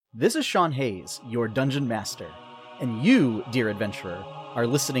This is Sean Hayes, your Dungeon Master, and you, dear adventurer, are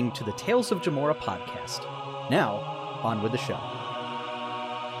listening to the Tales of Jamora podcast. Now, on with the show.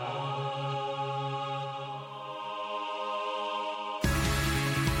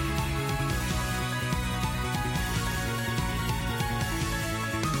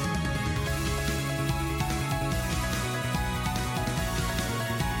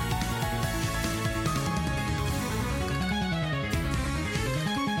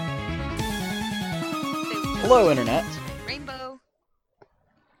 Hello, Internet. Rainbow.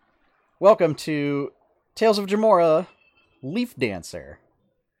 Welcome to Tales of Jamora Leaf Dancer,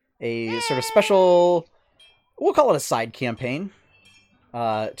 a sort of special, we'll call it a side campaign,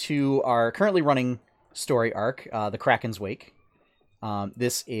 to our currently running story arc, The Kraken's Wake.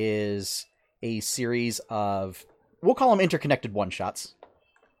 This is a series of, we'll call them interconnected one-shots,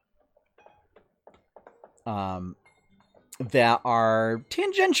 that are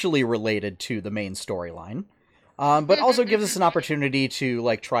tangentially related to the main storyline. But also gives us an opportunity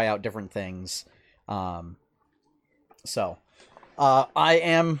to, try out different things. I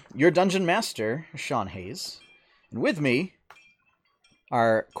am your Dungeon Master, Sean Hayes. And with me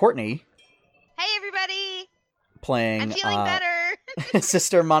are Courtney. Hey, everybody! Playing... I'm feeling better!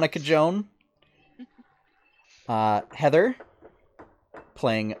 Sister Monica Joan. Heather.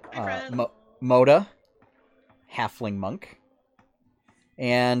 Playing Moda. Halfling Monk.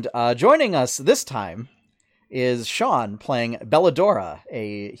 And joining us this time is Sean playing Belladora,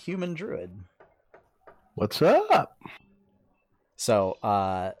 a human druid. What's up?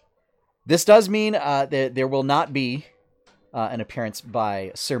 So, this does mean that there will not be an appearance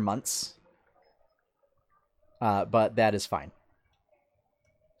by Sir Muntz, but that is fine.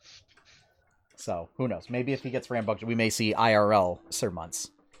 So, who knows? Maybe if he gets rambunctious, we may see IRL Sir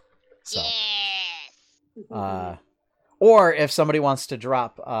Muntz. So, Yes! Or if somebody wants to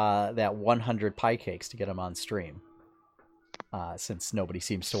drop that 100 pie cakes to get them on stream, since nobody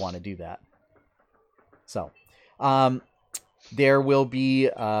seems to want to do that. So, there will be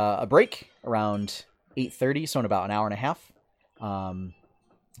a break around 8:30, so in about an hour and a half.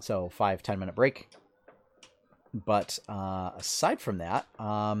 So 5-10 minute break. But aside from that,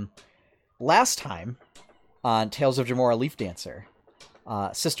 last time on Tales of Jamora Leaf Dancer,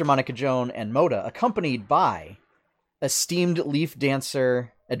 Sister Monica Joan and Moda, accompanied by esteemed Leaf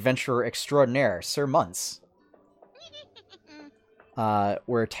Dancer adventurer extraordinaire, Sir Muntz,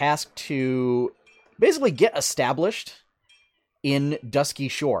 were tasked to basically get established in Dusky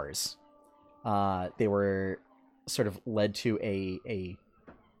Shores. They were sort of led to a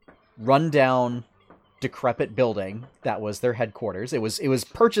rundown, decrepit building that was their headquarters. It was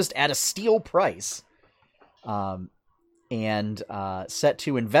purchased at a steal price, and set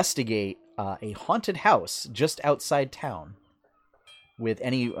to investigate a haunted house just outside town with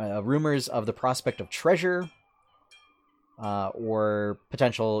any rumors of the prospect of treasure or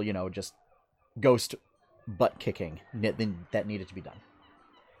potential, just ghost butt kicking that needed to be done.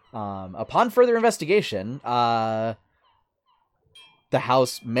 Upon further investigation, the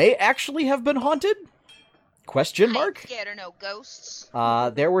house may actually have been haunted? Question mark? I ain't scared of no ghosts.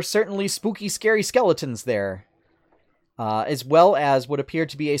 There were certainly spooky, scary skeletons there. As well as what appeared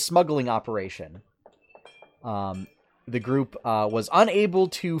to be a smuggling operation. The group was unable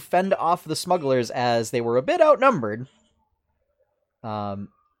to fend off the smugglers as they were a bit outnumbered.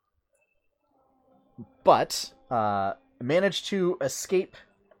 But managed to escape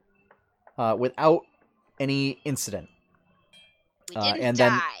without any incident. We didn't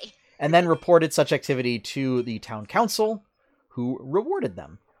die. And then reported such activity to the town council, who rewarded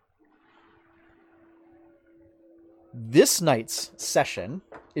them. This night's session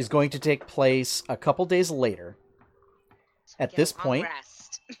is going to take place a couple days later. At this point,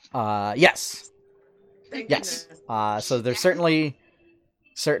 yes. Yes. So there's certainly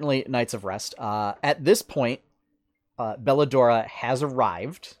nights of rest. At this point, Belladora has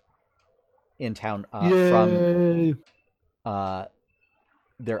arrived in town from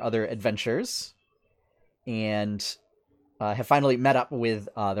their other adventures, and have finally met up with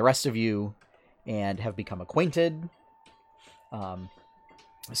the rest of you and have become acquainted.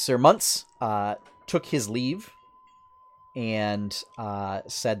 Sir Muntz took his leave and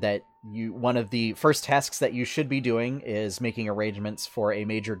said that one of the first tasks that you should be doing is making arrangements for a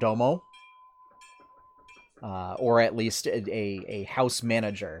major domo, or at least a house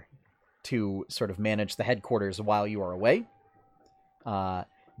manager to sort of manage the headquarters while you are away.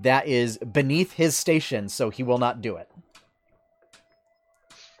 That is beneath his station, so he will not do it.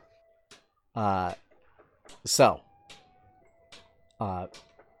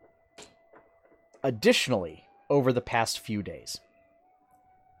 Additionally, over the past few days,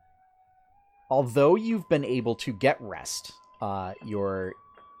 although you've been able to get rest, your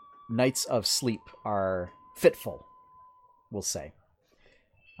nights of sleep are fitful, we'll say.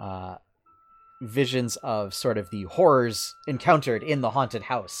 Visions of sort of the horrors encountered in the haunted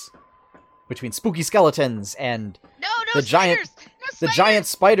house between spooky skeletons and the giant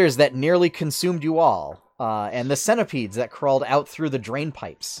spiders that nearly consumed you all, and the centipedes that crawled out through the drain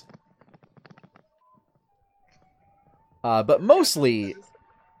pipes. But mostly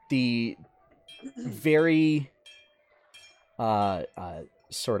the very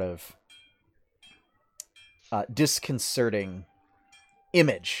sort of disconcerting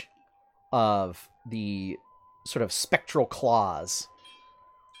image of the sort of spectral claws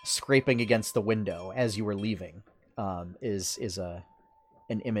scraping against the window as you were leaving is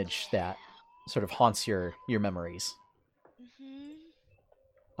an image that sort of haunts your memories.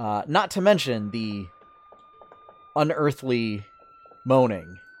 Mm-hmm. Not to mention the unearthly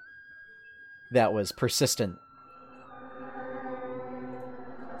moaning that was persistent.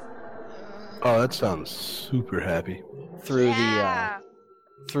 Oh, that sounds super happy. Through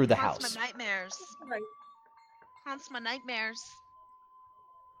the Haunts house. my nightmares. Right. Haunts my nightmares.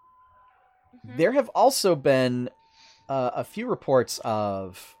 Mhm. There have also been a few reports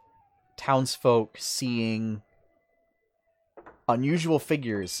of townsfolk seeing unusual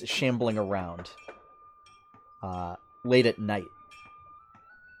figures shambling around late at night.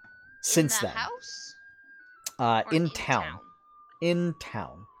 Since in the then, house? Or in town. In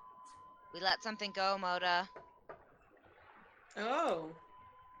town. We let something go, Moda. Oh.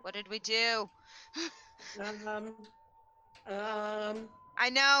 What did we do? I I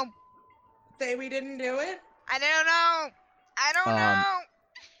know. say we didn't do it. I don't know. I don't know.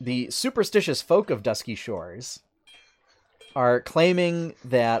 The superstitious folk of Dusky Shores are claiming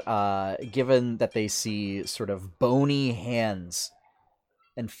that, given that they see sort of bony hands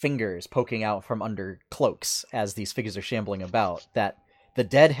and fingers poking out from under cloaks as these figures are shambling about, that the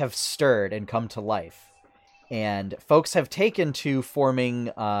dead have stirred and come to life. And folks have taken to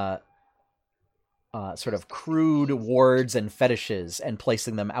forming sort of crude wards and fetishes and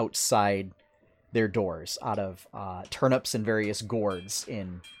placing them outside their doors out of turnips and various gourds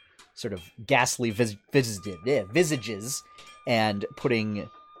in sort of ghastly visages, and putting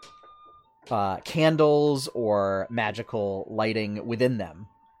candles or magical lighting within them.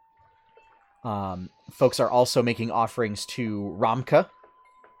 Folks are also making offerings to Ramka,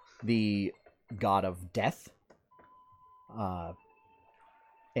 the god of death,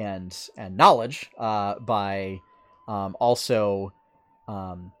 and knowledge, by also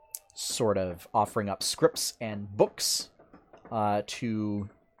sort of offering up scripts and books to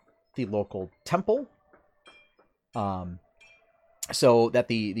the local temple, so that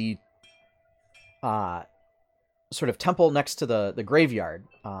the sort of temple next to the graveyard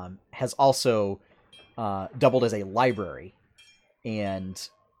has also doubled as a library, and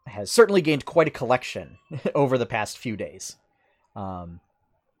has certainly gained quite a collection over the past few days.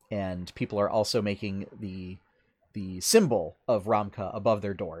 And people are also making the symbol of Ramka above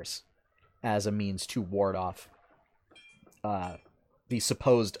their doors as a means to ward off the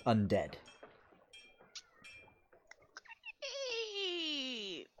supposed undead.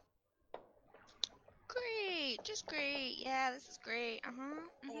 Great. Great. Just great. Yeah, this is great.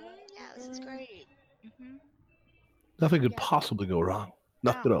 Yeah, this is great. Nothing could possibly go wrong.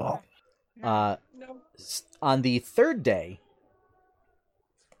 Nothing at all. No. On the third day,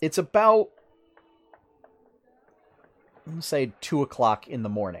 it's about, let's say, 2:00 in the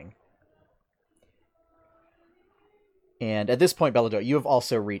morning. And at this point, Bellador, you have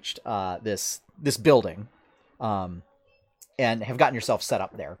also reached this building, and have gotten yourself set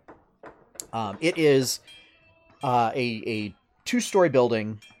up there. It is a 2-story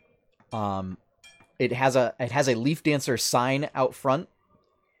building. It has a Leaf Dancer sign out front,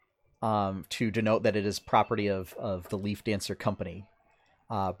 to denote that it is property of the Leaf Dancer Company.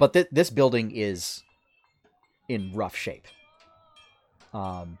 But this building is in rough shape.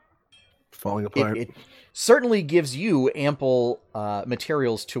 Falling apart. It certainly gives you ample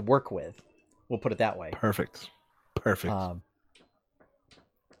materials to work with. We'll put it that way. Perfect.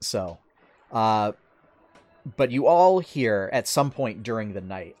 But you all hear at some point during the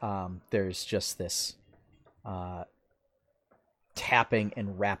night, there's just this tapping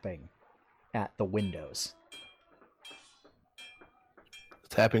and rapping at the windows.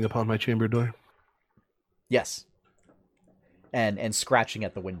 Tapping upon my chamber door. Yes. And scratching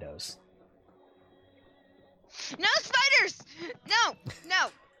at the windows. No spiders! No!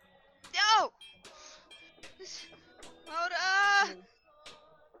 Moda!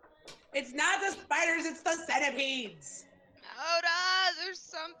 It's not the spiders, it's the centipedes. Moda, there's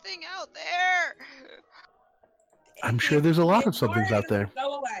something out there. I'm sure there's a lot of somethings out there.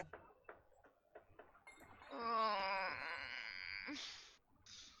 Go away.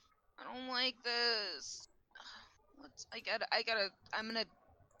 I don't like this. I gotta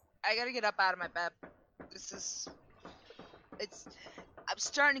get up out of my bed. I'm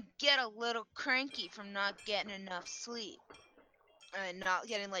starting to get a little cranky from not getting enough sleep. And not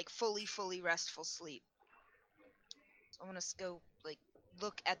getting, like, fully restful sleep. So I'm gonna go, like,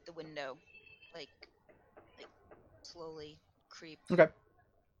 look at the window. Like slowly creep. Okay.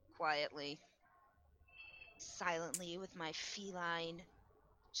 Quietly. Silently with my feline.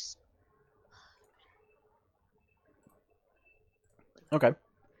 Just... Okay.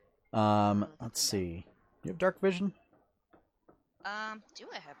 Let's see. You have dark vision? Do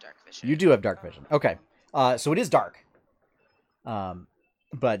I have dark vision? You do have dark vision. Okay. So it is dark.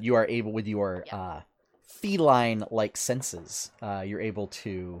 But you are able, with your feline-like senses, you're able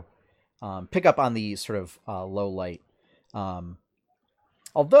to pick up on the sort of low light.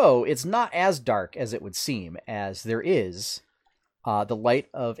 Although it's not as dark as it would seem, as there is the light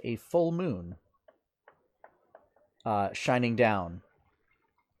of a full moon shining down.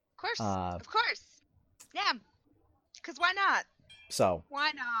 Of course. Yeah. Because why not? So.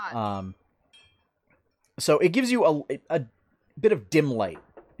 Why not? So it gives you a bit of dim light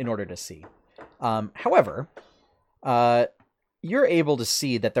in order to see. However, you're able to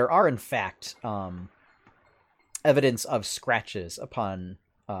see that there are, in fact, evidence of scratches upon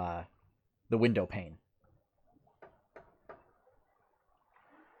the window pane.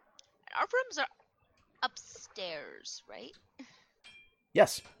 Our rooms are upstairs, right?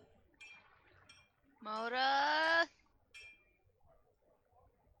 Yes. Moda,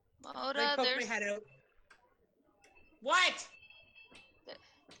 there's... my head out. What?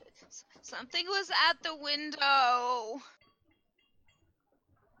 Something was at the window.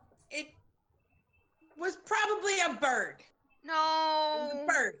 It was probably a bird. It was No. a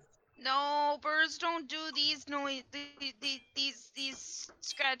bird. No, birds don't do these noise. These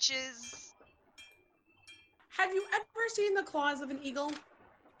scratches. Have you ever seen the claws of an eagle?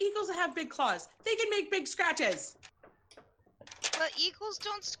 Eagles have big claws. They can make big scratches. But eagles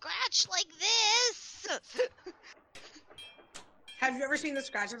don't scratch like this. Have you ever seen the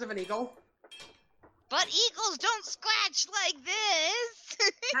scratches of an eagle? But eagles don't scratch like this.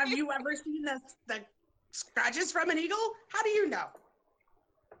 Have you ever seen the scratches from an eagle? How do you know?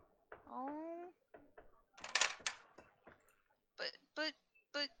 Oh. But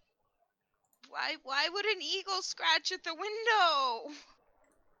why would an eagle scratch at the window?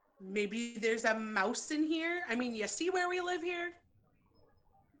 Maybe there's a mouse in here. I mean, you see where we live here?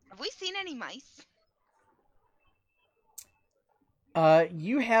 Have we seen any mice?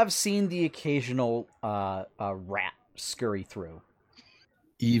 You have seen the occasional rat scurry through.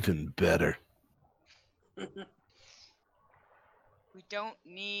 Even better. We don't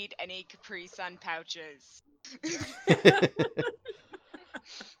need any Capri Sun pouches.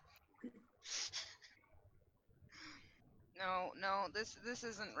 No, this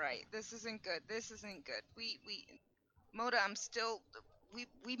isn't right. This isn't good. We Moda,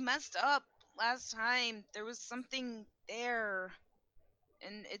 we messed up last time. There was something there.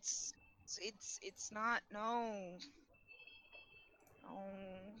 And it's not, no.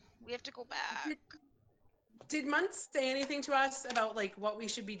 We have to go back. Did Muntz say anything to us about, like, what we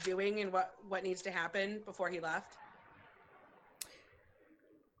should be doing and what needs to happen before he left?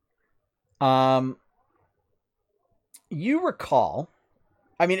 You recall,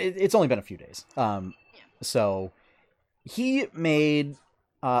 I mean, it's only been a few days. So he made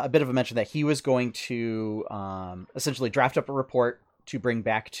a bit of a mention that he was going to essentially draft up a report to bring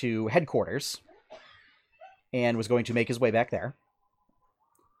back to headquarters and was going to make his way back there.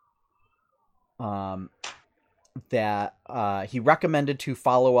 That he recommended to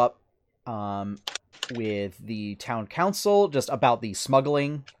follow up with the town council just about the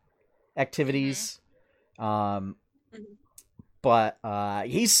smuggling activities. But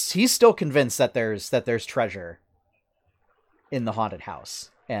he's still convinced that there's treasure in the haunted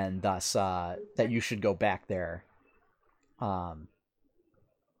house, and thus that you should go back there.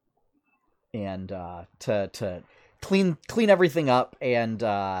 And to clean everything up, and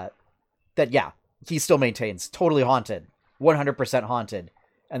that he still maintains totally haunted, 100% haunted,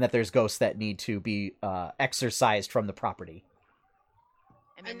 and that there's ghosts that need to be exorcised from the property.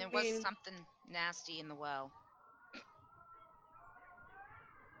 I mean, there was something nasty in the well.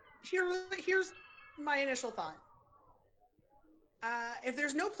 Here's my initial thought. If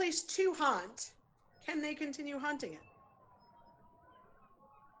there's no place to haunt, can they continue haunting it?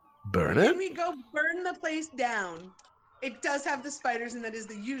 Burn it? Can we go burn the place down It does have the spiders, and that is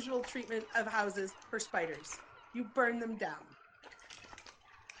the usual treatment of houses for spiders. You burn them down.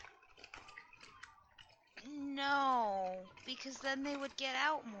 No, because then they would get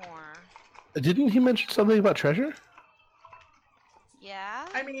out more. Didn't he mention something about treasure? Yeah?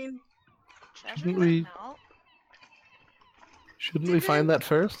 I mean, Treasure shouldn't doesn't we- melt. Shouldn't we find that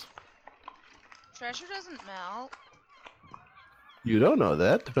first? Treasure doesn't melt. You don't know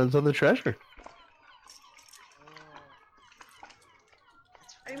that. Depends on the treasure.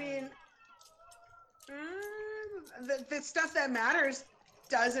 I mean, the stuff that matters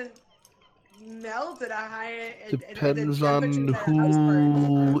doesn't melt at a high. Depends on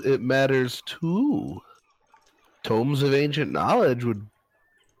who it matters to. Tomes of Ancient Knowledge would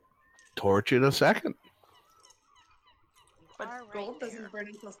torch in a second. But Are right gold there. doesn't burn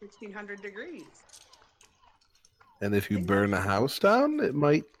until 1600 degrees. And if you burn a house down, it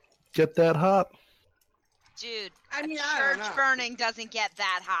might get that hot. Dude, I mean, a I don't church know. burning doesn't get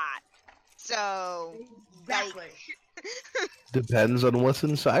that hot. So, Exactly. Depends on what's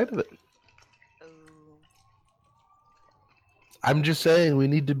inside of it. ooh. I'm just saying we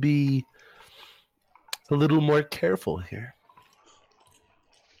need to be a little more careful here.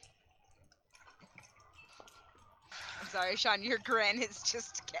 I'm sorry, Sean, your grin is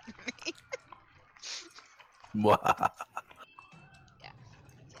just getting me.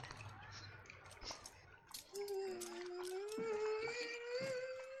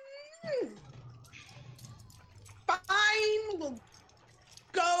 Fine, we'll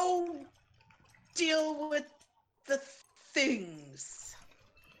go deal with the things.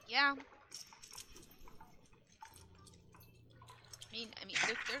 Yeah. I mean,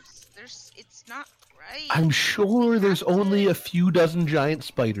 there's, it's not right. I'm sure there's only a few dozen giant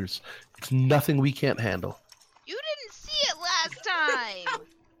spiders. It's nothing we can't handle. You didn't see it last time.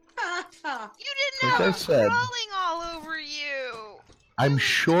 You didn't Like have I them said. crawling all over you. I'm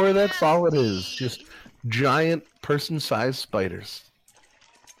sure that's all it is. Nasty. Just giant person-sized spiders.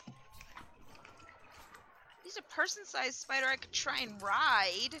 He's a person-sized spider I could try and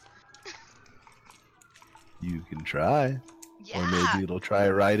ride. You can try. Yeah. Or maybe it'll try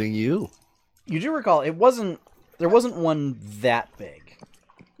riding you. You do recall there wasn't one that big.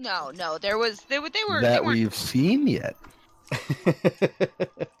 No, they were. That they weren't. we've seen yet.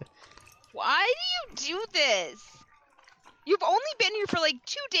 Why do you do this? You've only been here for like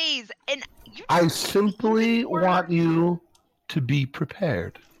 2 days, and you. I simply want you to be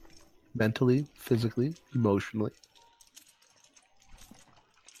prepared. Mentally, physically, emotionally.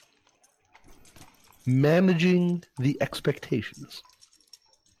 Managing the expectations.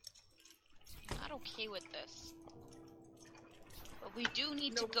 Not okay with this. But we do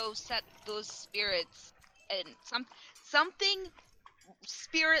need to go set those spirits, and something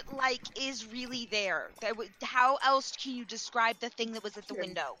spirit-like is really there. How else can you describe the thing that was at the Yeah.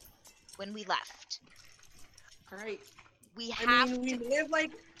 window when we left? All right. We I have mean, we to. may have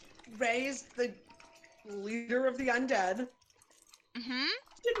like raised the leader of the undead. Hmm.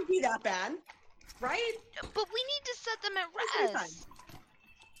 Shouldn't be that bad, right? But we need to set them at That's fine. rest.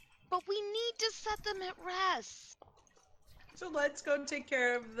 But we need to set them at rest. So let's go take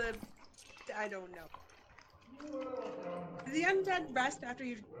care of the. I don't know. Do the undead rest after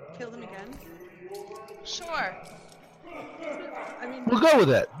you kill them again? Sure. I mean, We'll go with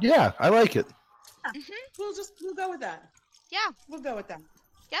that. Yeah, I like it. we'll go with that. Yeah. We'll go with that.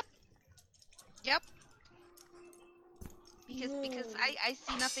 Yep. Because I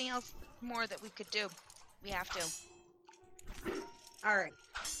see nothing else more that we could do. We have to. All right.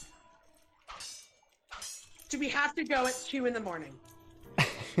 Do we have to go at 2 in the morning?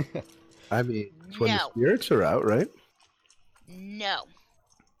 I mean, it's when the No. spirits are out, right? No.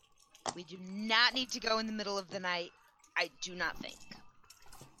 We do not need to go in the middle of the night. I do not think.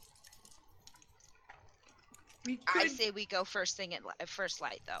 We could. I say we go first thing at first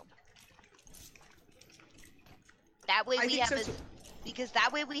light, though. That way I we think have so as too. because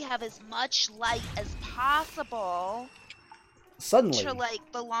that way we have as much light as possible Suddenly, to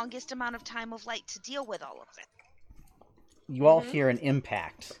like the longest amount of time of light to deal with all of it. you all Mhm. hear an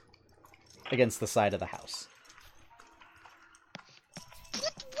impact against the side of the house.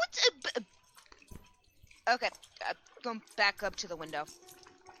 Okay, going back up to the window.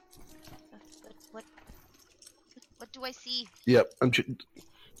 What do I see? Yep, I'm trying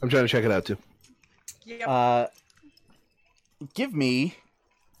to check it out too. Yep. Give me.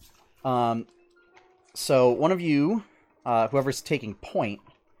 So one of you, whoever's taking point,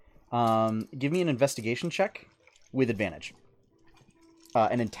 give me an investigation check with advantage.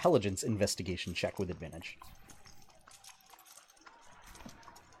 An intelligence investigation check with advantage.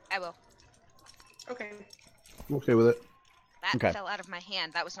 I will. Okay. I'm okay with it. That Okay. fell out of my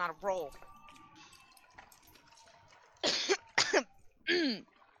hand. That was not a roll.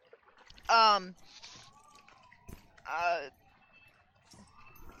 um. Uh.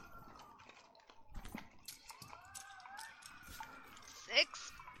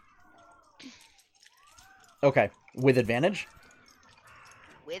 Six. Okay. With advantage?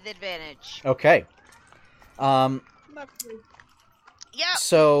 With advantage. Okay. Lovely. Yep.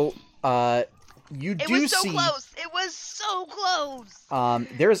 So, you It do was so see close. It was so close.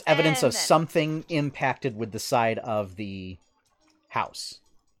 there is evidence of And- something impacted with the side of the house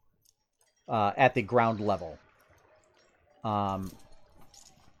at the ground level.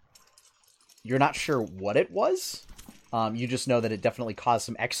 You're not sure what it was. You just know that it definitely caused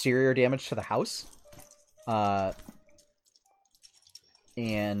some exterior damage to the house.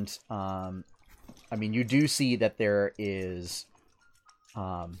 And I mean, you do see that there is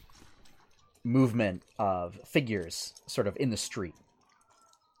movement of figures sort of in the street.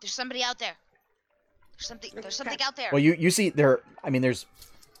 There's somebody out there. There's something out there. Well, you see there's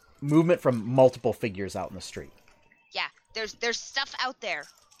movement from multiple figures out in the street. Yeah. There's stuff out there.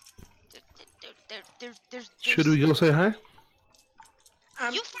 There's Should we go say hi?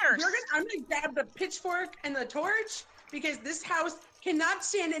 You first. I'm gonna grab the pitchfork and the torch because this house cannot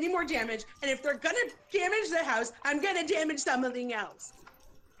stand any more damage. And if they're gonna damage the house, I'm gonna damage something else.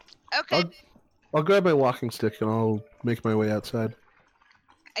 Okay. I'll grab my walking stick and I'll make my way outside.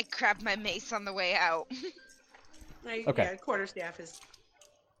 I grabbed my mace on the way out. Okay. Yeah, quarterstaff is.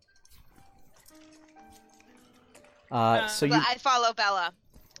 So you But I follow Bella.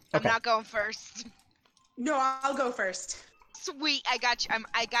 I'm Okay. not going first. No, I'll go first. Sweet, I got you.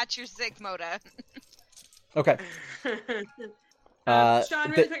 I got your six, Moda. okay? Sean,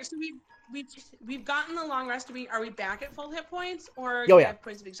 the- really quick. So we've gotten the long rest. Are we back at full hit points, or Oh, do we yeah. have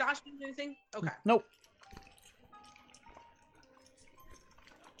points of exhaustion or anything? Okay. Nope.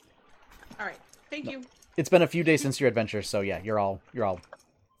 All right. Thank you. It's been a few days since your adventure, so yeah, you're all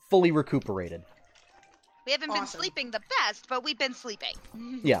fully recuperated. We haven't been Awesome. sleeping the best, but we've been sleeping.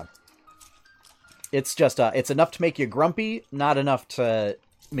 Yeah. It's just it's enough to make you grumpy, not enough to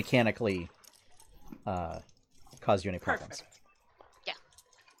mechanically cause you any problems. Perfect.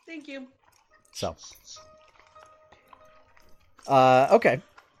 Thank you. So okay.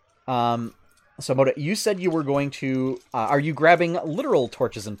 So Moda, you said you were going to are you grabbing literal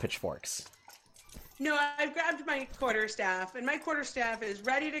torches and pitchforks? No, I've grabbed my quarterstaff, and my quarterstaff is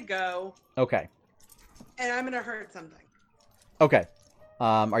ready to go, Okay. and I'm gonna hurt something. Okay.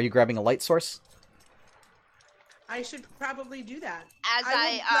 Are you grabbing a light source? I should probably do that. As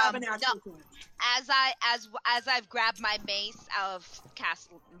I will grab an actual torch. as I've grabbed my mace, I'll cast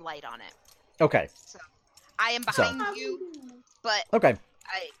light on it. Okay. So I am So- behind you, but Okay.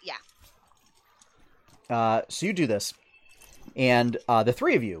 yeah. So you do this, and the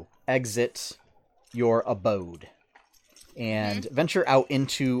three of you exit your abode and venture out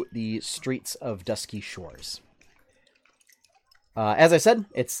into the streets of Dusky Shores. As I said,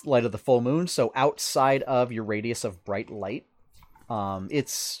 it's light of the full moon, so outside of your radius of bright light,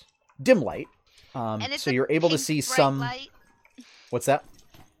 it's dim light. And it's So a you're able to pink see bright some. light. It's that?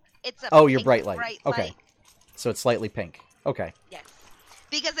 It's a Oh, your pink bright light. Okay. light. So it's slightly pink. Okay. Yes,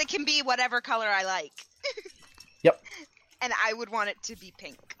 because it can be whatever color I like. Yep. And I would want it to be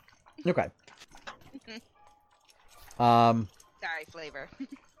pink. Okay. Sorry, flavor.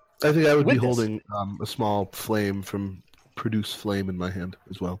 I think I would be With this- holding a small flame from Produce Flame in my hand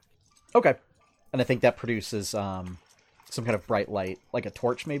as well. Okay. And I think that produces some kind of bright light, like a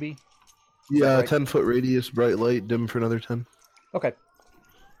torch, maybe. Yeah, right? 10-foot radius, bright light, dim for another 10. Okay.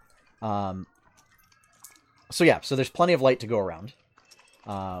 So yeah, so there's plenty of light to go around.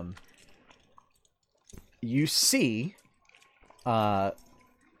 You see, there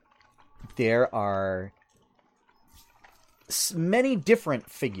are many different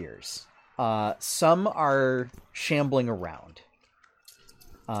figures. Some are shambling around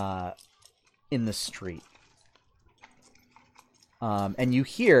in the street. And you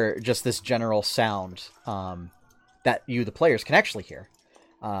hear just this general sound that you, the players, can actually hear.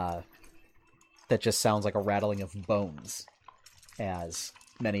 That just sounds like a rattling of bones as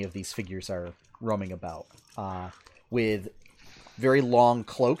many of these figures are roaming about. With very long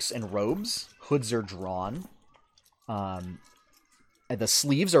cloaks and robes, hoods are drawn. And the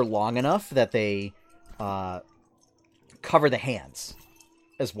sleeves are long enough that they cover the hands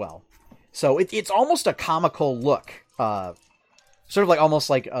as well. So it's almost a comical look. Sort of like almost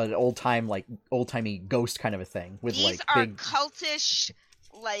like an old-timey ghost kind of a thing with These like are big cultish,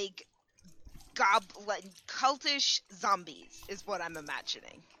 like cultish zombies is what I'm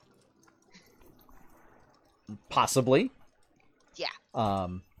imagining. possibly. Yeah.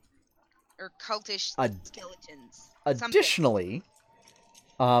 Um, Or cultish Ad- skeletons. Additionally,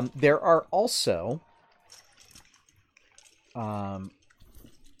 there are also, out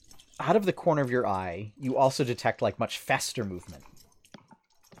of the corner of your eye, you also detect like much faster movement.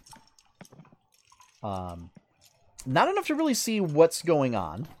 Not enough to really see what's going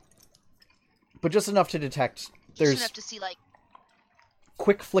on, but just enough to detect Just there's enough to see, like,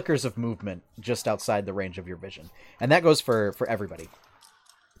 quick flickers of movement just outside the range of your vision. And that goes for everybody.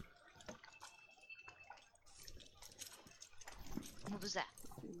 what was that?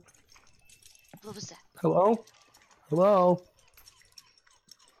 What was that? Hello? Hello?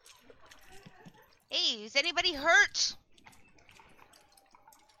 Hey, is anybody hurt?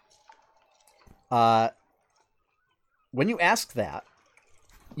 When you ask that,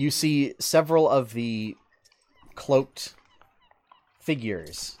 you see several of the cloaked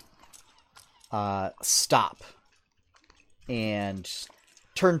figures stop and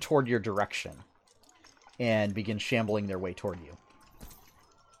turn toward your direction and begin shambling their way toward you.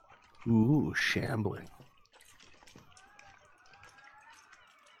 Ooh, shambling.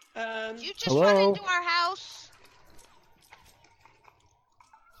 Did you just Hello? run into our house?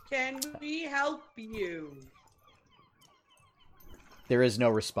 Can we help you? There is no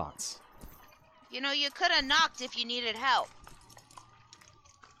response. You know, you could have knocked if you needed help.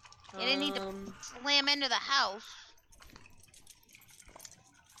 You didn't need to slam into the house.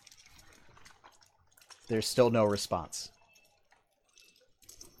 There's still no response.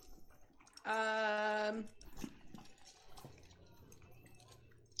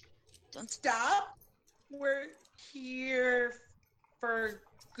 Don't Stop. We're here for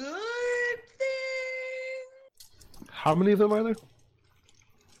good things. How many of them are there?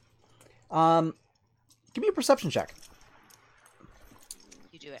 Give me a perception check.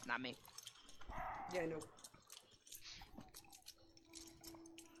 You do it, not me. Yeah, no.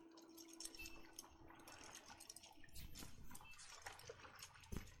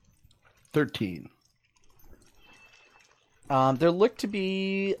 $13. There look to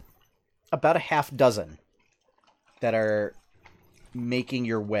be about a half dozen that are making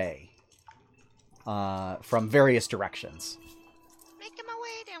your way from various directions. Making my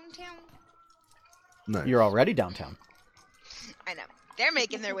way downtown. Nice. You're already downtown. I know. They're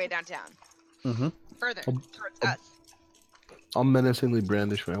making their way downtown. Mm-hmm. Further towards us. I'll menacingly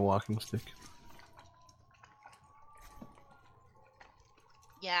brandish my walking stick.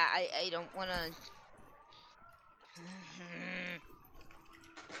 Yeah, I don't want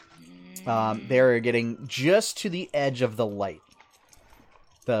to... They're getting just to the edge of the light.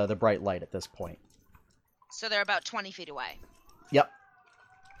 The bright light at this point. So they're about 20 feet away. Yep.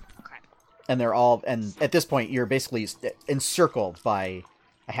 Okay. And at this point, you're basically encircled by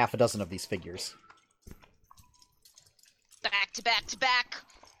a half a dozen of these figures. Back to back to back.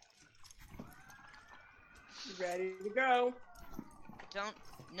 Ready to go.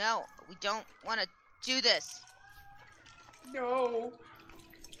 No, we don't want to do this. No.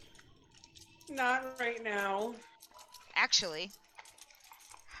 Not right now. Actually,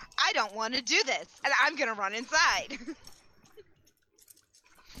 I don't want to do this, and I'm gonna run inside.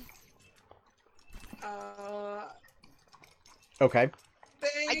 Okay. I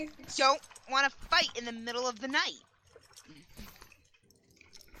Thanks. don't want to fight in the middle of the night.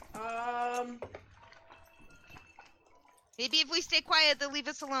 Maybe if we stay quiet, they'll leave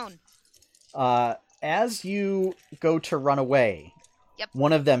us alone. As you go to run away, Yep.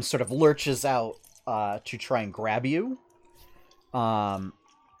 one of them sort of lurches out to try and grab you. Yeah.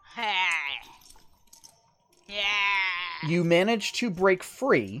 You manage to break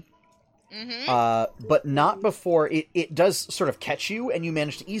free, Mm-hmm. but not before it does sort of catch you, and you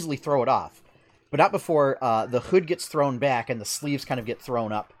manage to easily throw it off. But not before the hood gets thrown back and the sleeves kind of get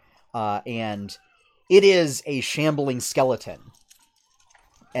thrown up, and it is a shambling skeleton.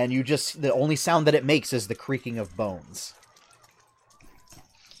 And the only sound that it makes is the creaking of bones.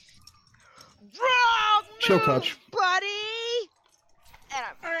 Wrong Chill move, touch. buddy. And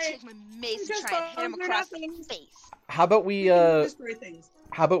I'm All right. taking my mace Just and try and hit him bones are across the nothing. face. How about We can destroy things.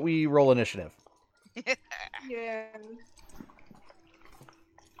 roll initiative? Yeah.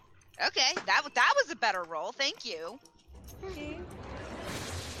 Okay, that was a better roll. Thank you.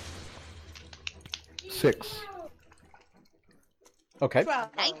 6. Okay. 12.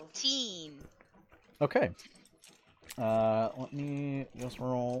 19. Okay. Let me just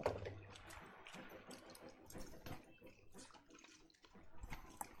roll.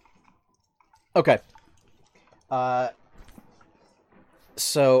 Okay.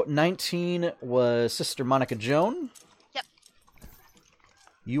 So 19 was Sister Monica Joan. Yep.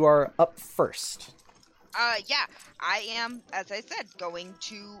 You are up first. Yeah, I am, as I said, going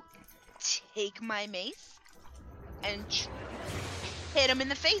to take my mace and hit him in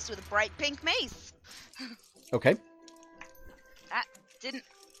the face with a bright pink mace. Okay. That didn't...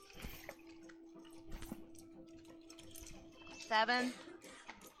 7.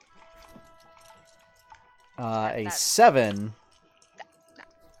 A That's- 7.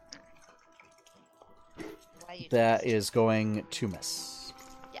 Why you do That this? is going to miss.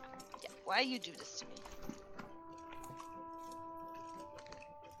 Yeah. Why you do this to me?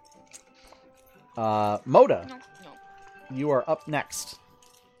 Moda, No. you are up next.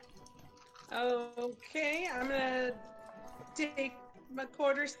 Okay, I'm gonna take my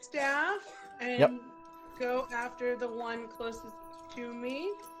quarterstaff and Yep. go after the one closest to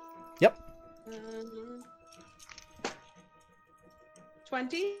me. Yep.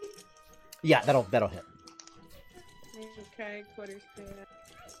 20. Yeah, that'll hit. Okay, quarterstaff.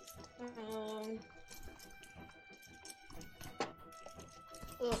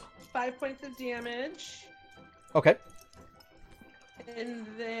 5 points of damage. Okay. And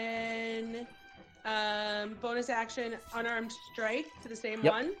then bonus action unarmed strike to the same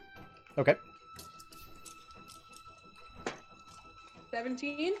Yep. one. Okay.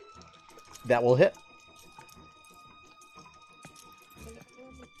 17. That will hit.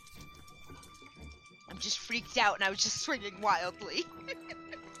 I'm just freaked out and I was just swinging wildly.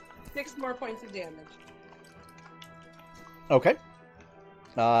 6 more points of damage. Okay.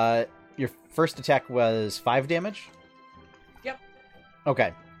 Your first attack was 5 damage? Yep.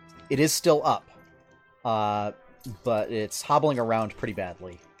 Okay. It is still up. But it's hobbling around pretty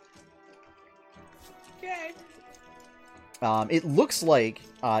badly. Okay. It looks like,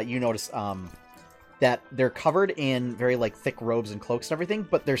 you notice, that they're covered in very, like, thick robes and cloaks and everything,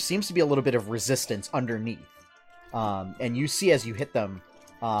 but there seems to be a little bit of resistance underneath. And you see as you hit them,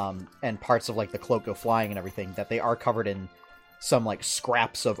 and parts of, like, the cloak go flying and everything, that they are covered in some, like,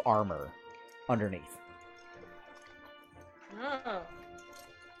 scraps of armor underneath. Oh.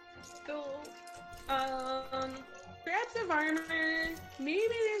 So, scraps of armor. Maybe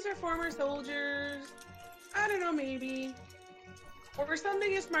these are former soldiers. I don't know, maybe. Or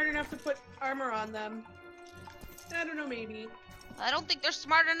something is smart enough to put armor on them. I don't know, maybe. I don't think they're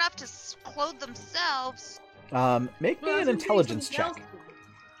smart enough to clothe themselves. Make Well, me that's an what I'm saying, intelligence something check.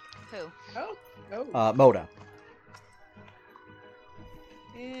 Who? else. Oh. Moda.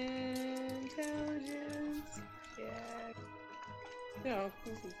 Intelligence check. No,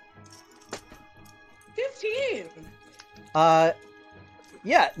 this is 15.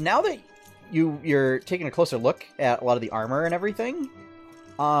 Yeah, now that you're taking a closer look at a lot of the armor and everything,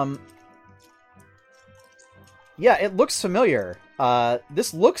 yeah, it looks familiar.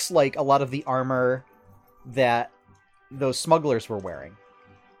 This looks like a lot of the armor that those smugglers were wearing.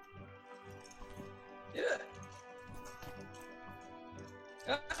 Yeah.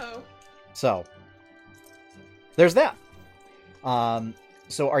 Uh-oh. So, there's that.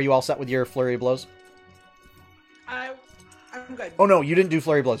 So are you all set with your flurry of blows? I'm good. Oh no, you didn't do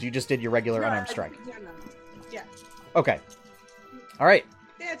flurry of blows. You just did your regular No, unarmed I- strike. Yeah, no. Yeah, Okay. All right,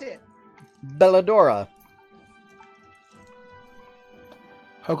 that's it. Belladora.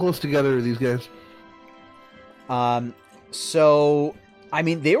 How close together are these guys? So, I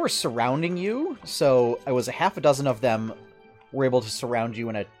mean, they were surrounding you, so it was a half a dozen of them were able to surround you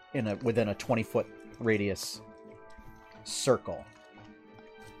within a 20-foot radius circle.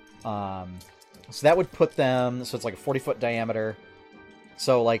 So that would put them, so it's like a 40-foot diameter.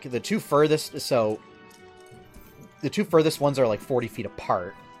 So, like, the two furthest ones are like 40 feet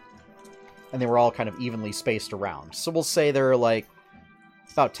apart, and they were all kind of evenly spaced around. So we'll say they're like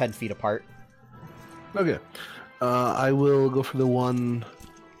about 10 feet apart. Okay. I will go for the one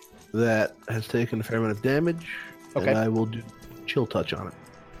that has taken a fair amount of damage. Okay. And I will do chill touch on it.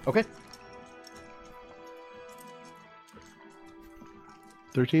 Okay.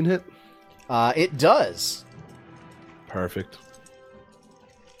 13 hit? It does. Perfect.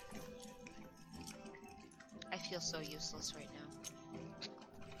 I feel so useless right now.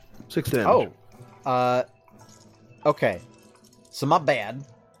 6 damage. Oh. Okay. So my bad.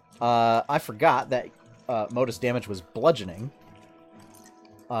 I forgot that Modus damage was bludgeoning.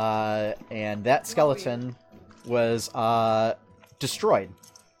 And that skeleton was destroyed.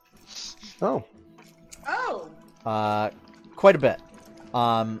 Oh. Oh, Quite a bit.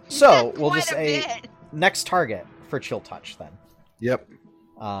 So we'll Quite just a say bit. next target for Chill Touch then. Yep.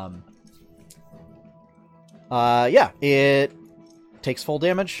 Yeah, it takes full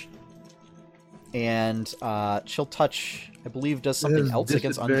damage. And Chill Touch, I believe, does It something has else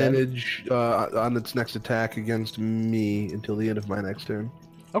against undead. disadvantage on its next attack against me until the end of my next turn.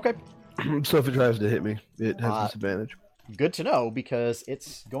 Okay. So if it tries to hit me, it has disadvantage. Good to know, because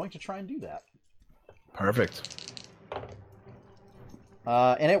it's going to try and do that. Perfect.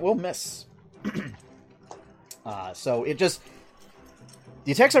 And it will miss. So it just...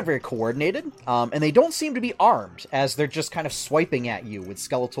 The attacks are very coordinated, and they don't seem to be armed, as they're just kind of swiping at you with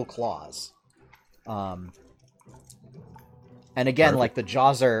skeletal claws. And again, Perfect. like the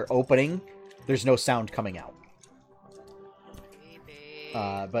jaws are opening, there's no sound coming out.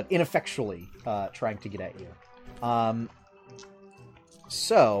 But ineffectually trying to get at you.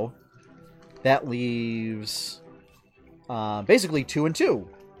 So that leaves basically 2 and 2.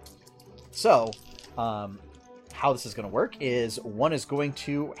 So how this is going to work is one is going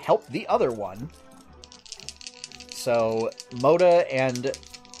to help the other one. So Moda and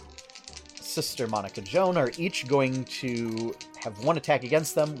Sister Monica Joan are each going to have one attack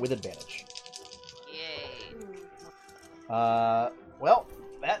against them with advantage. Yay. Well,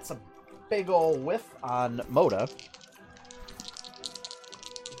 that's a big ol' whiff on Moda.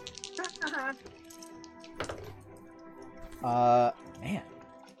 Man.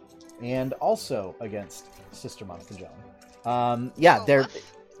 And also against Sister Monica Joan.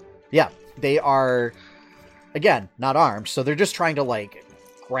 They are, again, not armed, so they're just trying to, like,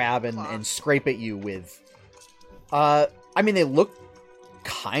 grab and scrape at you with... I mean, they look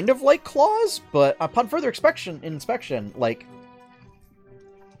kind of like claws, but upon further inspection, like,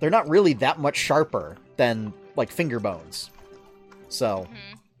 they're not really that much sharper than, like, finger bones. So...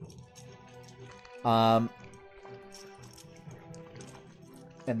 And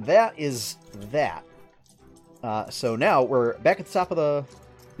that is that. So now we're back at the top of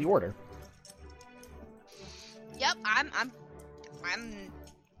the order. Yep, I'm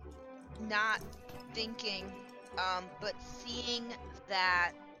not thinking, but seeing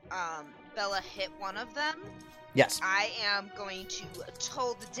that Bella hit one of them, Yes. I am going to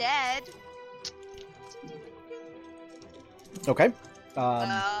toll the dead. Okay.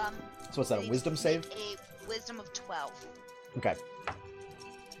 So So what's that? A wisdom save? A wisdom of 12. Okay.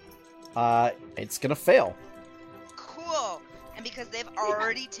 It's gonna fail. Cool. And because they've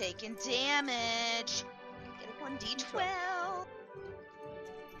already taken damage, get a 1d12.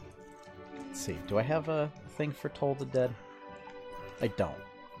 Let's see. Do I have a thing for Toll the Dead? I don't.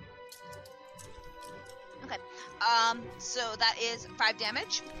 Okay. So that is 5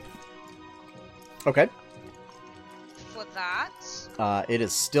 damage Okay. for that. It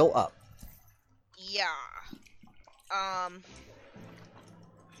is still up. Yeah. Can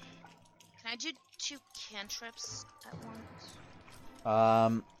I do 2 cantrips at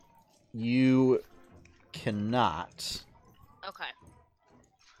once? You cannot. Okay.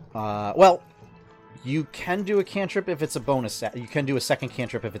 Well, you can do a cantrip if it's a bonus. You can do a second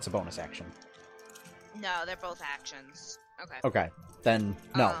cantrip if it's a bonus action. No, they're both actions. Okay. Okay, then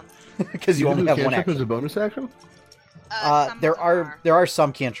no, Um, because you only have one cantrip action. as a bonus action? some of There them are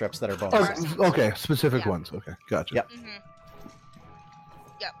some cantrips that are bonus. Oh, okay, specific Yeah. ones. Okay, gotcha. Yep. Mm-hmm.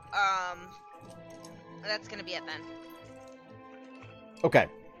 Yep. That's gonna be it then. Okay.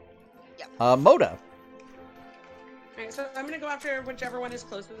 Yep. Moda. Alright, so I'm gonna go after whichever one is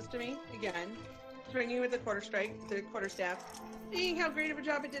closest to me again. Swinging with the quarterstaff, seeing how great of a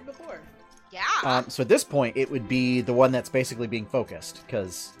job it did before. Yeah. So at this point, it would be the one that's basically being focused,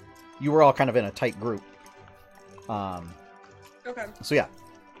 because you were all kind of in a tight group. Okay. So yeah.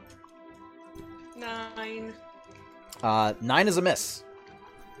 9. 9 is a miss.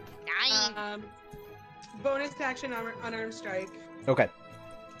 9. Bonus action unarmed strike. Okay.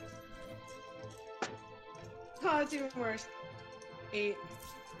 Oh, it's even worse. 8.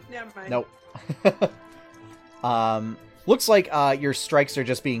 Never mind. Nope. Looks like your strikes are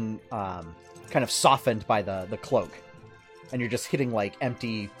just being kind of softened by the cloak, and you're just hitting like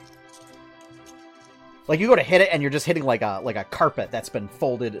empty. Like you go to hit it, and you're just hitting like a carpet that's been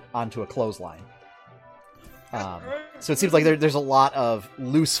folded onto a clothesline. So it seems like there's a lot of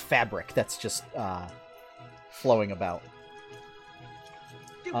loose fabric that's just flowing about.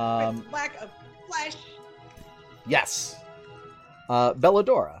 Stupid lack of flesh. Yes.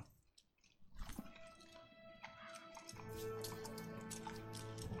 Belladora.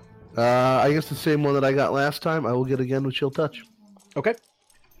 I guess the same one that I got last time. I will get again with Chill Touch. Okay.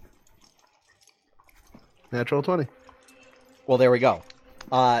 Natural 20. Well, there we go.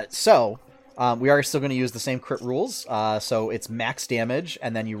 So we are still going to use the same crit rules. So it's max damage,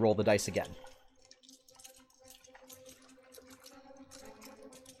 and then you roll the dice again.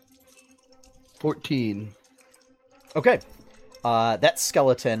 14. Okay. That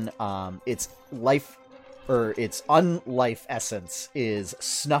skeleton, its life, or its unlife essence is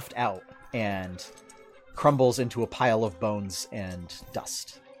snuffed out and crumbles into a pile of bones and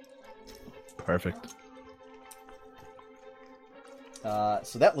dust. Perfect.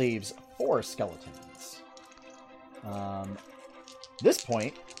 So that leaves 4 skeletons. This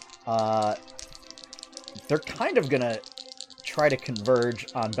point, they're kind of gonna try to converge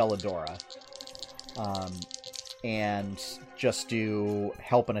on Belladora. And just do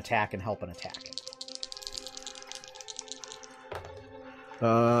help and attack and help and attack.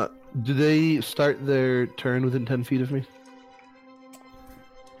 Do they start their turn within 10 feet of me?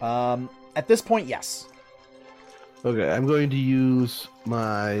 At this point, yes. Okay, I'm going to use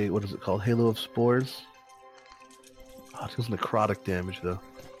my, what is it called? Halo of Spores? Oh, it does necrotic damage, though.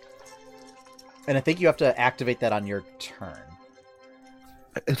 And I think you have to activate that on your turn.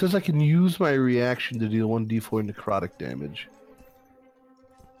 It says I can use my reaction to deal 1d4 necrotic damage.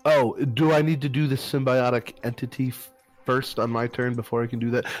 Oh, do I need to do the symbiotic entity first on my turn before I can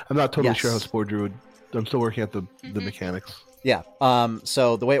do that? I'm not totally sure how Yes. Spore Druid... I'm still working out the mechanics. Yeah.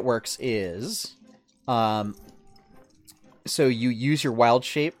 So the way it works is, so you use your wild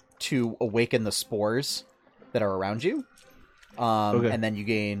shape to awaken the spores that are around you. Okay. And then you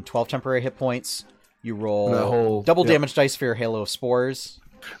gain 12 temporary hit points. You That roll whole- double yep. damage dice for your Halo of Spores.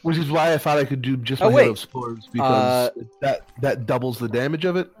 Which is why I thought I could do just my Oh, Halo wait. of Spores, because that doubles the damage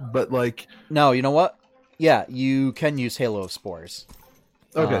of it, but like... No, you know what? Yeah, you can use Halo of Spores.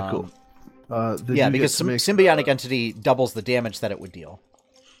 Okay, Um, cool. Then Yeah, you get because to make, symbiotic entity doubles the damage that it would deal.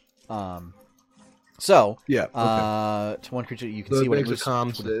 So, Yeah, okay. to one creature, you can So see it what it makes a was.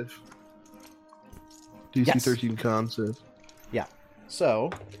 con save. DC Yes. 13 con save. So,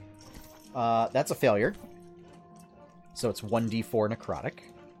 that's a failure. So it's 1d4 necrotic.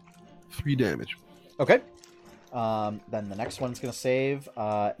 3 damage. Okay. Then the next one's going to save.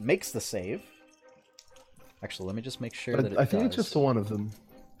 Makes the save. Actually, let me just make sure that it I think it's does. just one of them.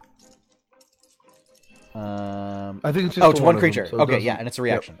 I I think it's just oh, it's the one of them, creature. so it Okay, doesn't- yeah, and it's a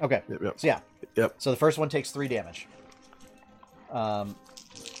reaction. Okay. Yep, yep. So yeah. Yep. So the first one takes 3 damage.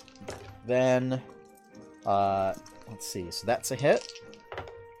 Then, let's see. So that's a hit,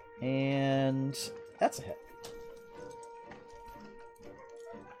 and that's a hit.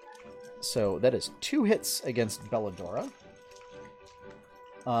 So that is 2 hits against Belladora.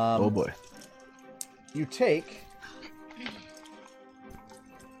 Oh boy. You take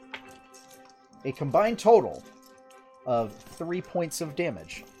a combined total of 3 points of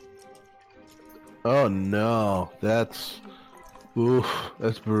damage. Oh no. That's... Oof.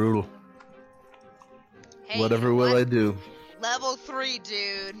 That's brutal. Hey, Whatever you know will what? I do? Level 3,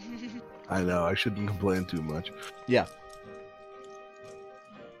 dude. I know. I shouldn't complain too much. Yeah.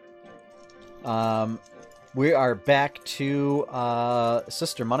 We are back to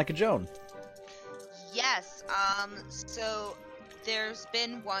Sister Monica Joan. Yes. So there's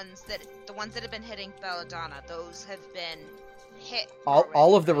been the ones that have been hitting Belladonna. Those have been hit. All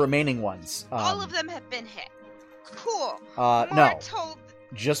already, of the right? remaining ones. All of them have been hit. Cool. No, More told.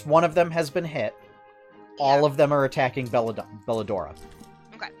 just one of them has been hit. All Yeah. of them are attacking Belladora.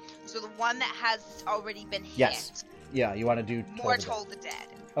 Okay. So the one that has already been hit. Yes. Yeah, you want to do More Toll the Dead. told the dead.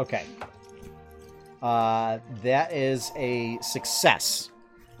 Okay. That is a success.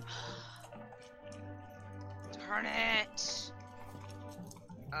 Darn it.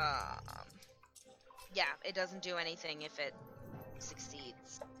 Yeah, it doesn't do anything if it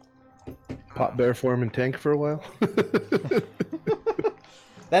succeeds. Pop bear form and tank for a while.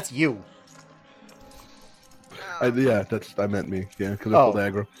 That's you. Yeah, I meant me. Yeah, because Oh. I pulled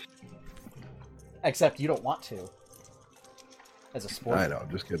aggro. Except you don't want to. As a sport. I know. I'm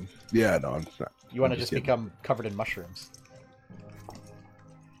just kidding. Yeah, no, I'm not. You want to I'm just kidding. become covered in mushrooms.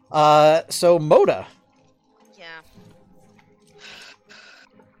 So Moda. Yeah.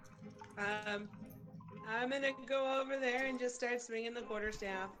 I'm gonna go over there and just start swinging the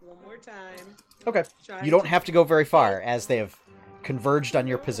quarterstaff one more time. Okay. Try You don't to- have to go very far, as they have converged on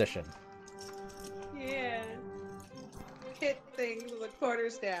your position. Yeah. Hit things with a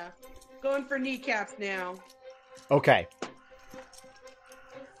quarterstaff. Going for kneecaps now. Okay.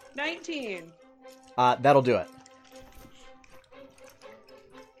 19. That'll do it.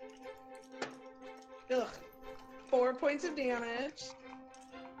 Ugh. 4 points of damage.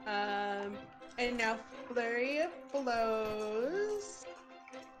 And now flurry of blows.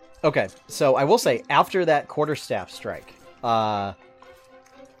 Okay, so I will say, after that quarterstaff strike, I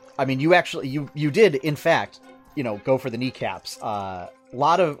mean, you actually, you did, in fact, go for the kneecaps.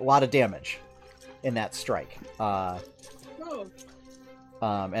 Lot of damage in that strike. Oh.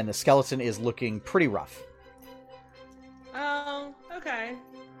 And the skeleton is looking pretty rough. Oh, okay.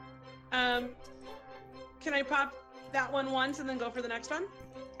 Can I pop that one once and then go for the next one?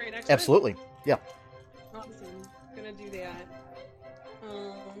 Right next to it? Absolutely. Yeah. Awesome. Gonna do that.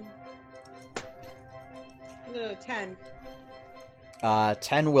 10.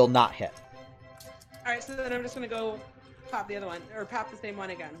 10 will not hit. All right, so then I'm just gonna go pop the other one, or pop the same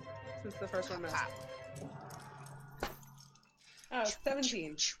one again, since the first one missed. Oh,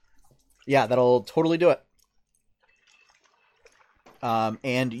 17. Yeah, that'll totally do it.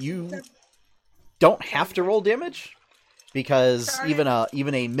 And you don't have to roll damage because Sorry. even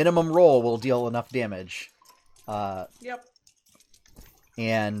a minimum roll will deal enough damage. Yep.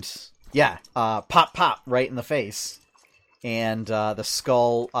 And yeah, pop right in the face, and the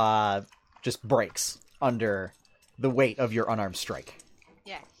skull just breaks under the weight of your unarmed strike.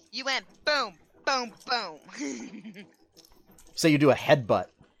 Yeah, you went boom, boom, boom. So you do a headbutt.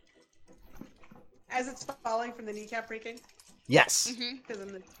 As it's falling from the kneecap breaking. Yes. Mhm. Because I'm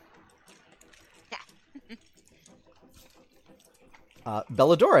the...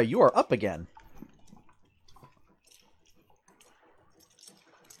 Belladora, you are up again.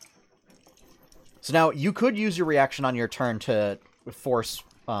 So now you could use your reaction on your turn to force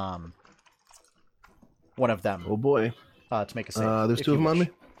one of them Oh boy. to make a save. There's if two you of them on wish.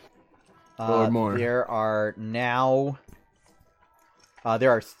 me? Or more? There are now...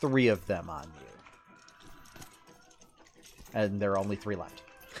 there are 3 of them on you. And there are only 3 left.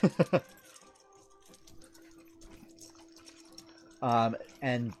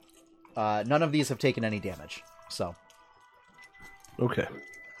 And none of these have taken any damage. So, Okay.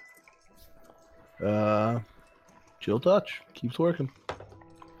 Chill touch. Keeps working.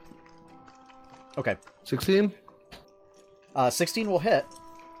 okay. 16? 16 will hit.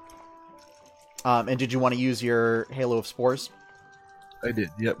 And did you want to use your Halo of Spores? I did.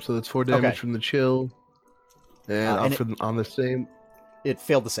 Yep. So that's 4 damage Okay. from the chill. And, and on the same. It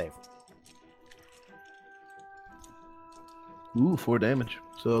failed to save. Ooh, 4 damage.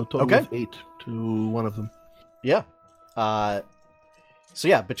 So total Okay. of 8 to one of them. Yeah. So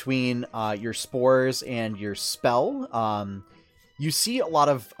yeah, between your spores and your spell, you see a lot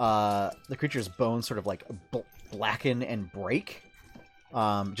of the creature's bones sort of like blacken and break,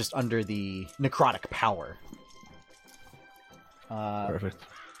 just under the necrotic power. Perfect.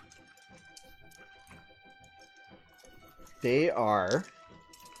 They are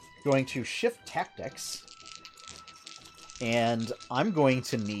going to shift tactics, and I'm going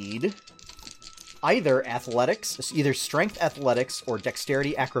to need either strength athletics or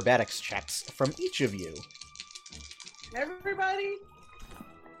dexterity acrobatics checks from each of you. Everybody?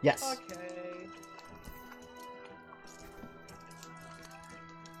 Yes. Okay.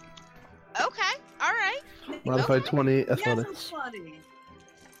 Okay, all right. Modified 20 Yes, I'm athletics. funny.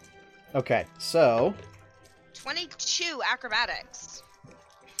 Okay, so 22 acrobatics.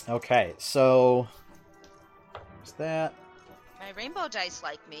 okay, so what's that? My rainbow dice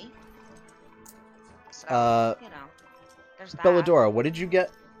like me. So, you know, there's that. Belladora, what did you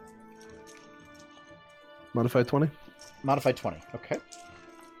get? Modified 20? Modified 20. Okay.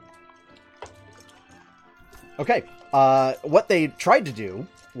 Okay. What they tried to do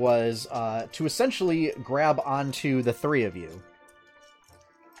was to essentially grab onto the 3 of you.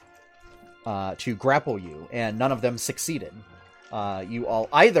 To grapple you, and none of them succeeded. You all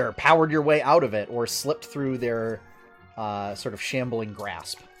either powered your way out of it or slipped through their sort of shambling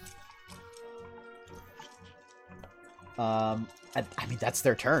grasp. I mean, that's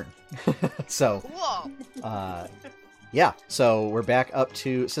their turn. So, Cool. yeah. So we're back up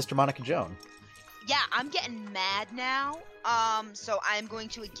to Sister Monica Joan. Yeah, I'm getting mad now. So I'm going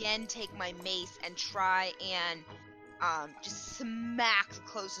to again take my mace and try and just smack the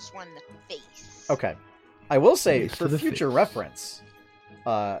closest one in the face. Okay. I will say, Mace to for the future face. reference,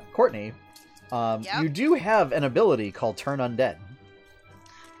 Courtney, Yep. you do have an ability called Turn Undead.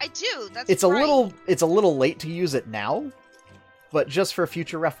 I do. That's It's right. a little late to use it now, but just for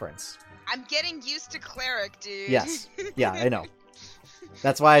future reference. I'm getting used to cleric, dude. Yes. Yeah, I know.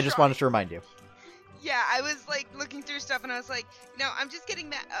 That's why I just wanted to remind you. Yeah, I was like looking through stuff and I was like, no, I'm just getting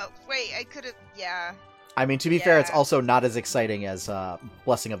mad. Oh, wait, I could have. Yeah. I mean, to be fair, it's Yeah. also not as exciting as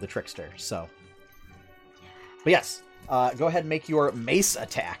Blessing of the Trickster, so. But yes, go ahead and make your mace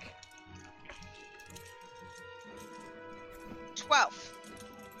attack.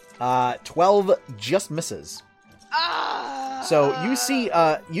 12. 12 just misses. Ah! So you see,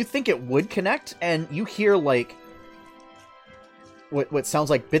 you think it would connect, and you hear like what sounds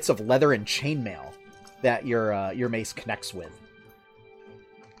like bits of leather and chainmail that your mace connects with.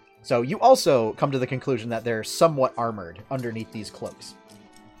 So you also come to the conclusion that they're somewhat armored underneath these cloaks.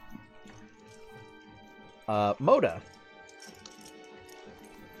 Moda.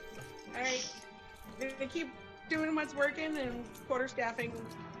 Alright. Gonna keep doing what's working and quarterstaffing.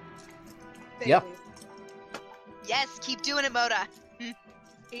 Yeah. things. Yes, keep doing it, Moda.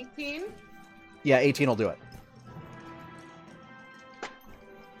 18. Yeah, 18 will do it.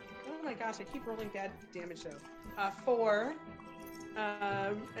 my gosh, I keep rolling bad damage though. 4.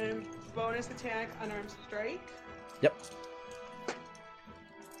 And bonus attack, unarmed strike. Yep.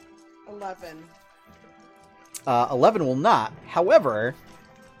 11. 11 will not. However,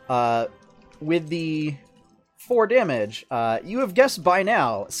 with the 4 damage, you have guessed by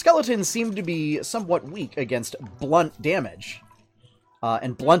now, skeletons seem to be somewhat weak against blunt damage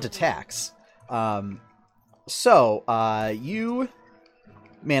and blunt attacks. So you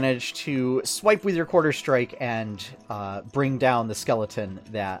manage to swipe with your quarter strike and bring down the skeleton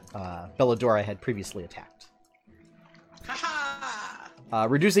that Belladora had previously attacked. Haha!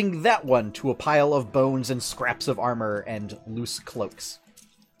 Reducing that one to a pile of bones and scraps of armor and loose cloaks.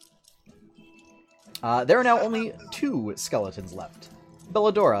 There are now only 2 skeletons left.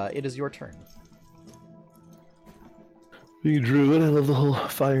 Belladora, it is your turn. Being a druid, I love the whole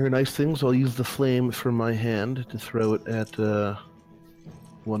fire and ice thing, so I'll use the flame from my hand to throw it at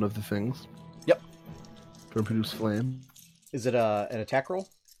one of the things. Yep. To produce flame. Is it an attack roll?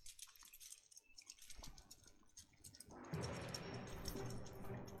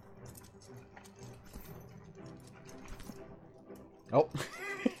 Oh.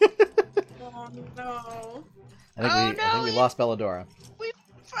 Oh no. I think we lost Belladora. We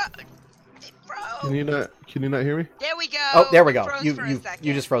froze. It froze. Can you not hear me? There we go. Oh, there we go. Froze You for a you second.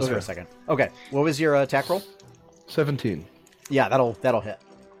 you just froze for a Okay. second. Okay. What was your attack roll? 17. Yeah, that'll hit.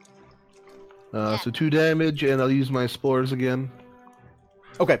 So 2 damage, and I'll use my spores again.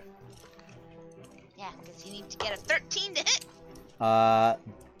 Okay. Yeah, because you need to get a 13 to hit.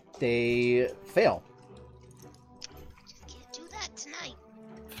 They fail. Just can't do that tonight.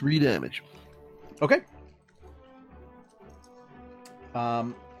 3 damage. Okay.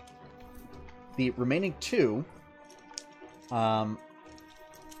 The remaining 2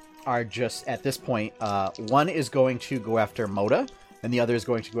 are just at this point. One is going to go after Moda, and the other is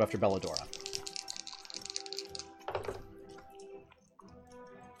going to go after Belladora.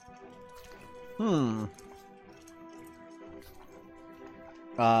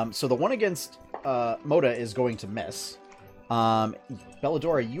 So the one against Moda is going to miss.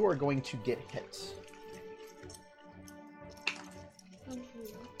 Belladora, you are going to get hit.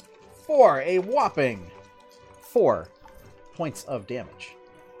 For a whopping 4 points of damage.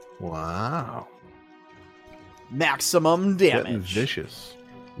 Wow. Maximum Getting damage. vicious.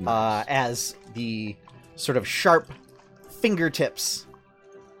 Nice. As the sort of sharp fingertips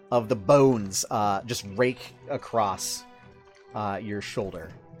of the bones just rake across your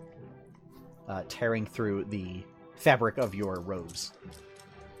shoulder, tearing through the fabric of your robes.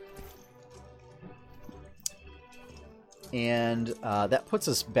 And that puts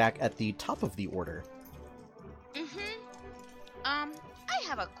us back at the top of the order. I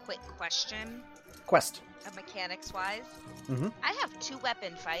have a quick question, Quest. mechanics-wise. Mhm. I have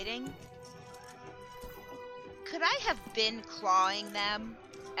 2-weapon fighting. Could I have been clawing them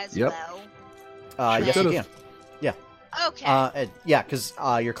as Yep. well? Yes, you could've. can. Okay. Yeah, because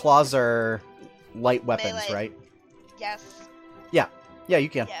your claws are light weapons, Melee. right? Yes. Yeah, you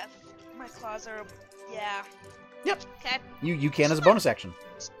can. Yes. My claws are. Yeah. Yep. Okay. You can as a bonus action.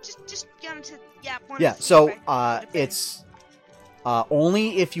 Just get into. Yeah. One Yeah, is- so okay. it's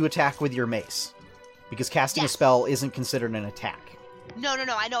only if you attack with your mace, because casting a Yes. spell isn't considered an attack. No.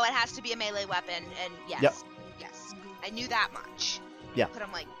 I know it has to be a melee weapon, and yes. Yep. Yes. I knew that much. Yeah. But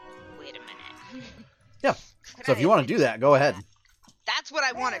I'm like, wait a minute. Yeah. Could So if I you want to do that, go ahead. That's what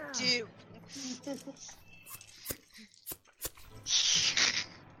I want to do.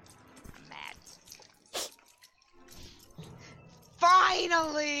 Mad.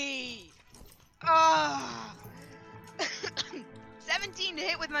 Finally! Oh. 17 to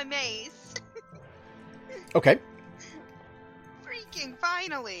hit with my mace. Okay. Freaking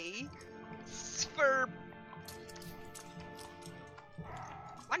finally. For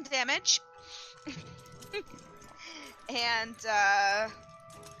 1 damage. And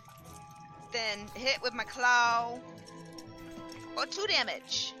then hit with my claw for 2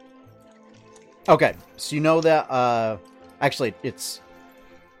 damage. Okay. So you know that actually it's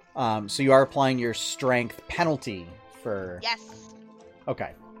so you are applying your strength penalty for Yes.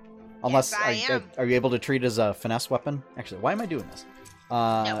 Okay. Unless I am. are you able to treat it as a finesse weapon? Actually, why am I doing this?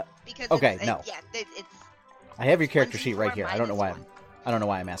 No, because okay, it's, no. yeah, it's I have your character 1d4 sheet right here. I don't know why. minus 1. I don't know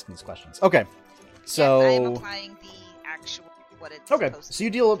why I'm asking these questions. Okay. Yes, I am So applying the actual what it's okay. supposed So you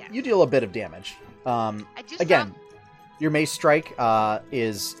to deal be, yeah. you deal a bit of damage. I do Again, some. your mace strike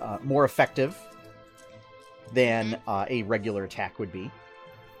is more effective than a regular attack would be.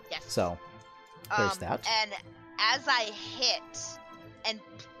 Yes. So there's that. And as I hit and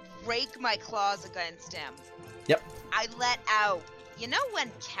break my claws against him, Yep. I let out You know when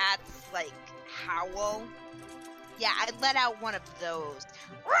cats, like, howl? Yeah, I let out one of those.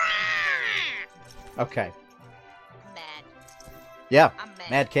 Okay. Mad. Yeah. I'm mad.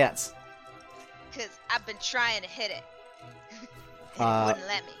 Mad cats. Because I've been trying to hit it. And Uh, it wouldn't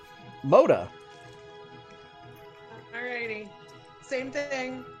let me. Moda. Alrighty. Same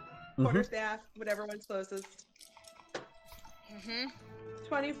thing. Quarterstaff, whatever one's closest. Mm-hmm.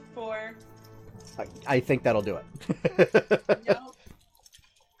 24. I think that'll do it. Nope.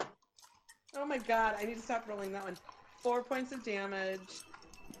 Oh my god, I need to stop rolling that one. 4 points of damage.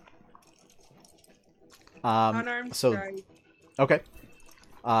 Unarmed so strike. okay.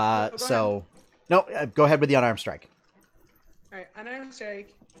 go So no, go ahead with the unarmed strike. Alright, unarmed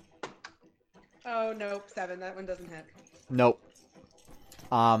strike. Oh, nope, 7. That one doesn't hit. Nope.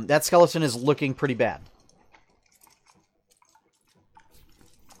 That skeleton is looking pretty bad.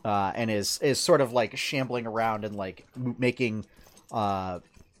 And is sort of like shambling around and like making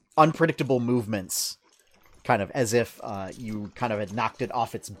unpredictable movements, kind of as if you kind of had knocked it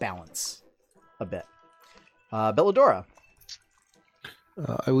off its balance a bit. Belladora.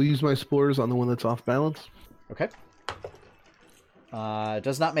 I will use my spores on the one that's off balance. Okay.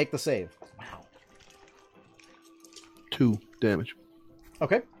 Does not make the save. Wow. 2 damage.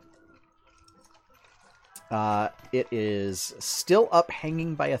 Okay. It is still up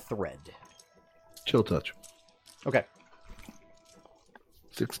hanging by a thread. Chill touch. Okay.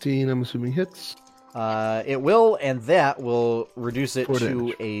 16, I'm assuming hits. It will, and that will reduce it 4 to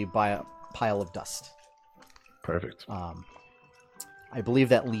damage. a pile of dust. Perfect. I believe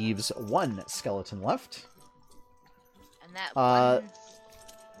that leaves one skeleton left. And that Uh,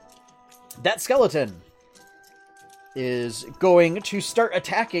 That skeleton is going to start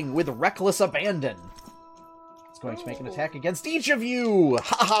attacking with reckless abandon. It's going to make an attack against each of you.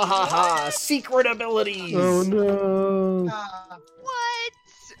 Ha ha ha ha! Secret abilities. Oh no! What?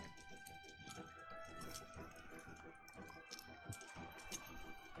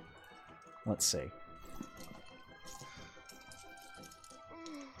 Let's see.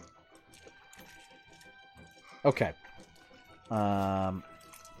 Okay.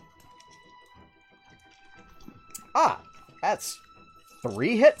 That's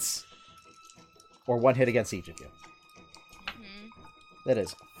 3 hits? Or 1 hit against each of you. Mhm. That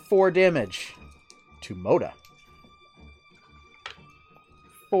is 4 damage to Moda.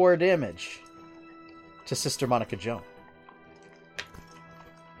 4 damage to Sister Monica Joan.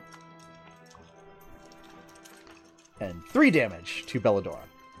 And 3 damage to Belladora.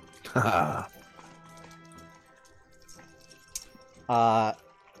 Haha.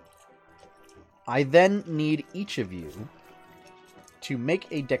 I then need each of you to make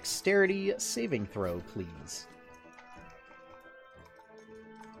a dexterity saving throw, please.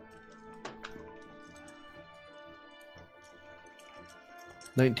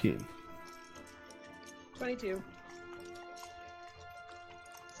 19. 22.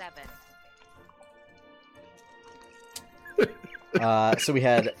 7. So we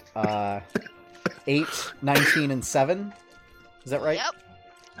had 8, 19, and 7. Is that right?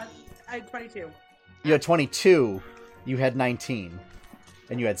 Yep. I had 22. You had 22, you had 19,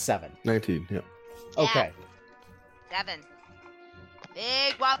 and you had 7. 19, yeah. Okay. 7.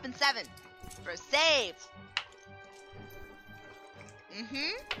 Big whopping 7 for a save.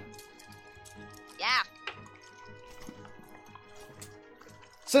 Mm-hmm. Yeah.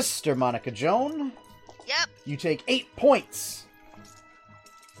 Sister Monica Joan, Yep. you take 8 points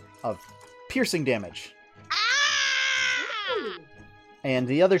of piercing damage. Ah! And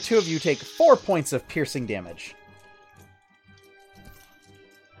the other 2 of you take 4 points of piercing damage.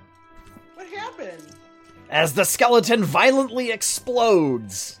 What happened? As the skeleton violently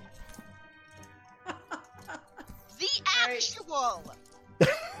explodes. The actual.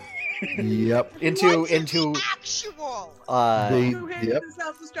 Yep. Into The actual. Who hit Yep. the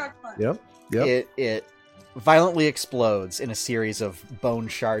self-destruct button? Yep. it violently explodes in a series of bone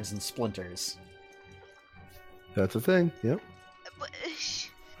shards and splinters. That's a thing. Yep. But,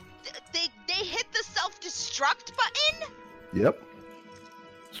 they hit the self-destruct button? Yep.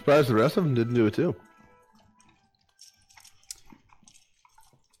 Surprised the rest of them didn't do it too.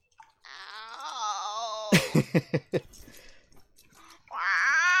 Ow.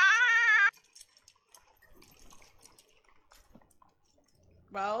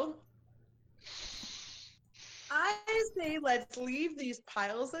 Well, I say let's leave these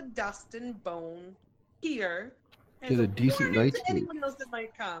piles of dust and bone here. Get a decent warning to night's sleep. anyone else that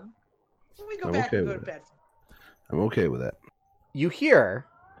might come. When we go I'm back okay and go with to it. bed. I'm okay with that. You hear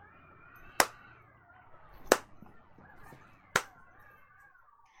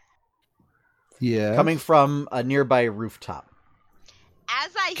Yeah. coming from a nearby rooftop.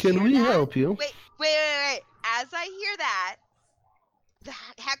 As I Can hear we that, help you? Wait. As I hear that, the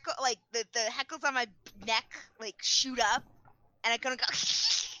heckle, like the heckles on my neck, like shoot up, and I'm gonna go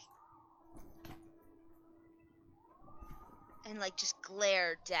and like just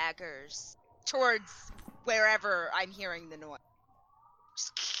glare daggers towards wherever I'm hearing the noise.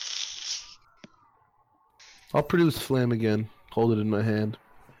 Just... I'll produce flame again. Hold it in my hand.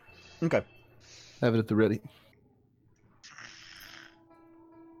 Okay. Have it at the ready.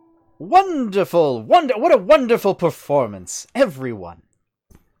 Wonderful! What a wonderful performance, everyone.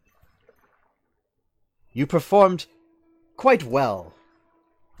 You performed quite well.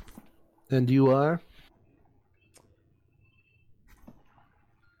 And you are?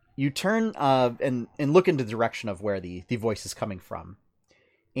 You turn and look in the direction of where the voice is coming from.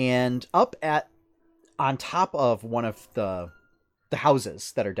 And up on top of one of the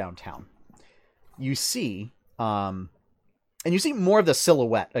houses that are downtown, you see and you see more of the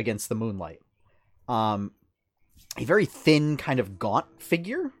silhouette against the moonlight. A very thin, kind of gaunt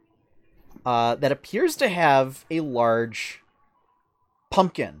figure that appears to have a large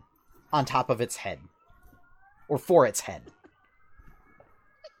pumpkin on top of its head. Or for its head.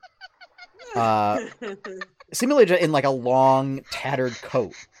 Seemingly in like a long, tattered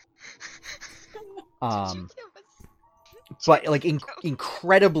coat. But like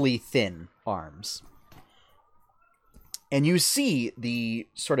incredibly thin arms. And you see the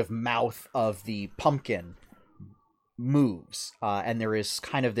sort of mouth of the pumpkin moves, and there is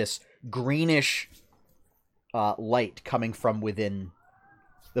kind of this greenish light coming from within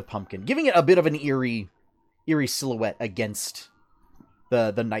the pumpkin, giving it a bit of an eerie silhouette against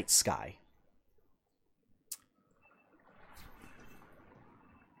the night sky.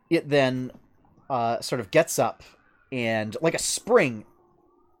 It then sort of gets up and, like a spring,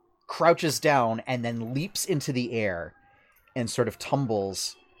 crouches down and then leaps into the air and sort of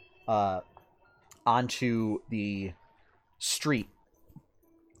tumbles onto the street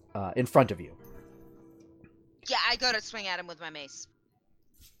in front of you. Yeah, I go to swing at him with my mace.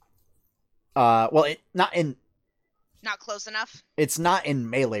 Well, Not close enough? It's not in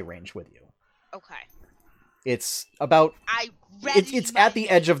melee range with you. Okay. It's about... It's at the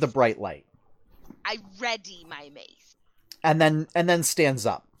edge of the bright light. I ready my mace. And then stands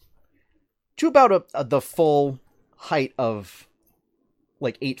up. To about the full height of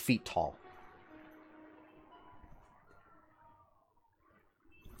like 8 feet tall.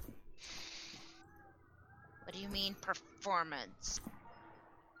 What do you mean performance?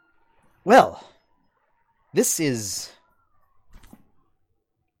 Well, this is...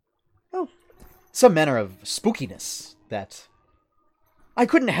 well, some manner of spookiness that I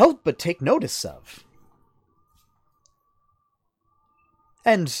couldn't help but take notice of.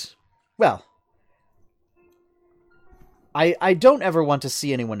 And, well, I don't ever want to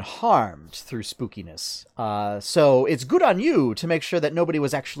see anyone harmed through spookiness, so it's good on you to make sure that nobody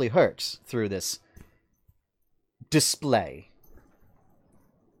was actually hurt through this display.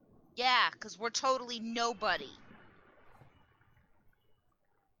 Yeah, because we're totally nobody.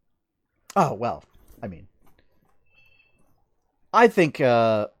 Oh, well, I mean, I think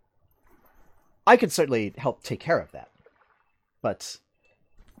I could certainly help take care of that. But,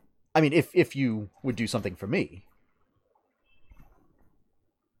 I mean, if you would do something for me.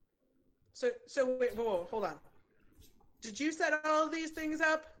 So wait, whoa, hold on. Did you set all of these things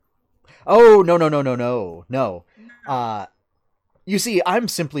up? Oh, no. You see, I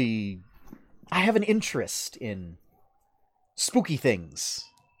have an interest in spooky things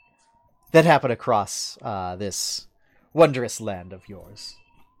that happen across this wondrous land of yours.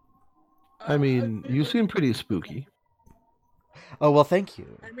 I mean, you seem pretty spooky. Oh, well, thank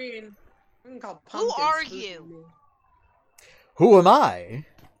you. I mean, we can call Who pumpkins are spooky. you? Who am I?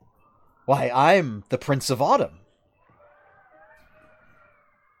 Why, I'm the Prince of Autumn.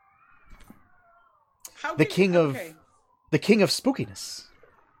 How The can- king of... okay. the king of spookiness.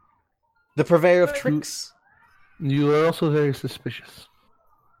 The purveyor of But- tricks. You are also very suspicious.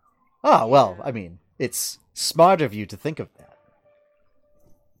 Ah, well, I mean, it's smart of you to think of that.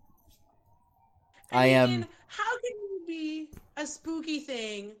 I am... How can you be a spooky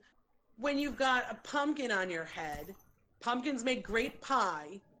thing when you've got a pumpkin on your head? Pumpkins make great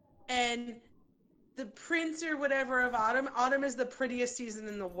pie, and the prince or whatever of autumn. Autumn is the prettiest season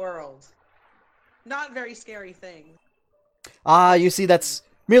in the world. Not very scary thing. Ah, you see, that's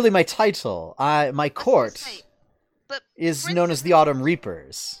merely my title. My court Say, but is Prince known as the Autumn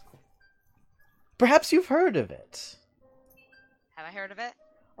Reapers. Perhaps you've heard of it. Have I heard of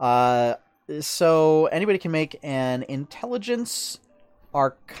it? So anybody can make an intelligence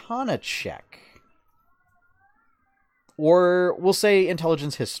arcana check. or we'll say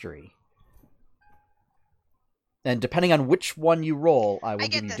intelligence history. And depending on which one you roll, I will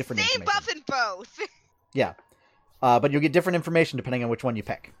give you different information. I get the same buff in both. Yeah. But you'll get different information depending on which one you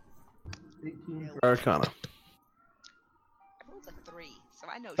pick. 18 for Arcana. I rolled a 3, so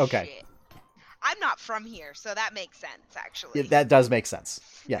I know Okay. shit. I'm not from here, so that makes sense, actually. Yeah, that does make sense.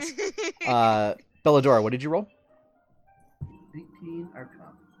 Yes. Belladora, what did you roll? 18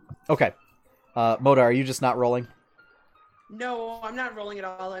 Arcana. Okay. Moda, are you just not rolling? No, I'm not rolling at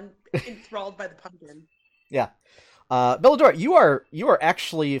all. I'm enthralled by the pumpkin. Yeah. Belladora, you are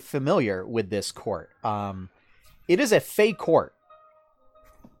actually familiar with this court. It is a Fey court.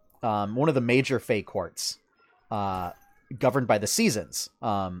 One of the major Fey courts, governed by the seasons.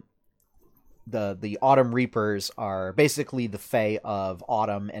 The Autumn Reapers are basically the Fey of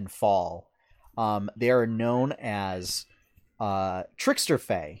autumn and fall. They are known as Trickster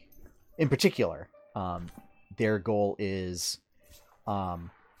Fey, in particular. Their goal is,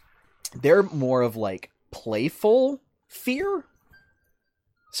 they're more of like playful fear.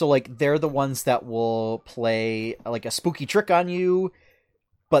 So like they're the ones that will play like a spooky trick on you,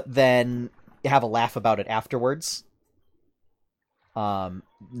 but then have a laugh about it afterwards.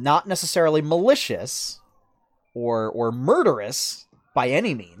 Not necessarily malicious or murderous by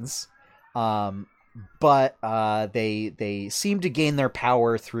any means. But they seem to gain their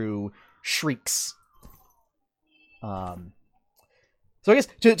power through shrieks. So I guess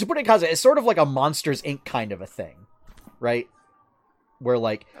to put it in context, it's sort of like a Monsters Inc. kind of a thing, right? Where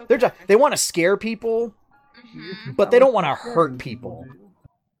like they want to scare people, but they don't want to hurt people.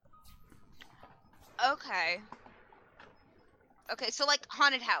 Okay. Okay, so like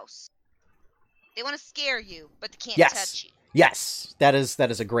haunted house. They want to scare you, but they can't touch you. Yes, that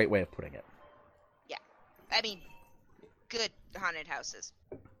is a great way of putting it. Yeah, I mean, good haunted houses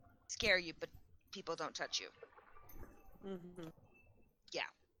scare you, but people don't touch you. Mm-hmm. Yeah.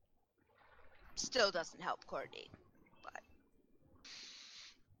 Still doesn't help coordinate, but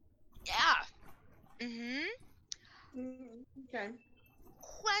yeah. Okay.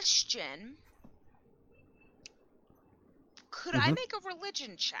 Question. Could I make a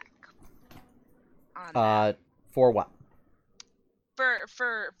religion check on that? For what?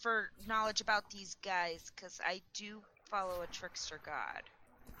 For knowledge about these guys, because I do follow a trickster god.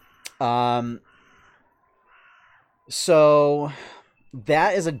 So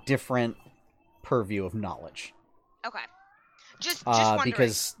that is a different purview of knowledge. Okay. Just wondering,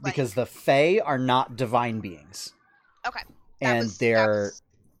 because the Fae are not divine beings. Okay.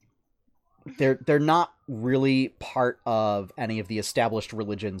 They're not really part of any of the established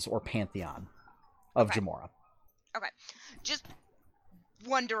religions or pantheon of Jamora. Okay. Just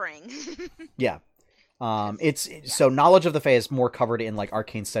wondering. Yeah. So knowledge of the Fae is more covered in like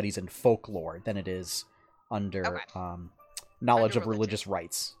arcane studies and folklore than it is under knowledge of religious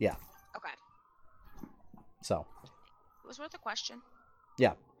rites. Yeah. Okay. So it was worth a question.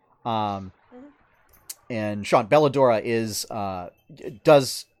 Yeah. And Sean, Belladora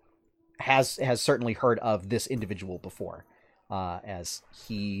has certainly heard of this individual before, as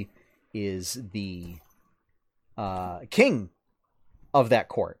he is the king of that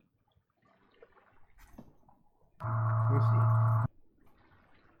court.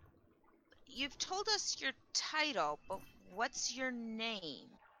 You've told us your title, but what's your name?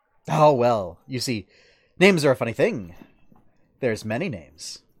 Oh, well, you see, names are a funny thing. There's many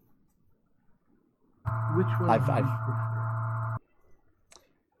names. Which one?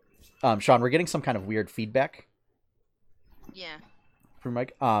 Sean, we're getting some kind of weird feedback. Yeah. From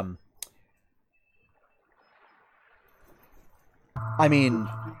Mike. I mean,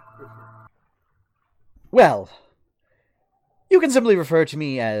 well, you can simply refer to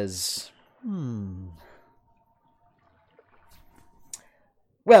me as,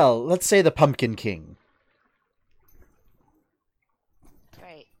 well, let's say the Pumpkin King.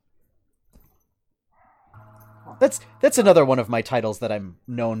 Right. That's another one of my titles that I'm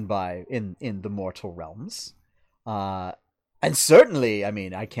known by in the mortal realms. And certainly, I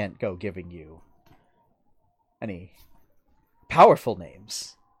mean, I can't go giving you any powerful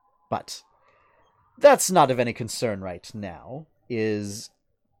names, but that's not of any concern right now.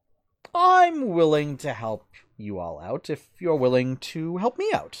 I'm willing to help you all out if you're willing to help me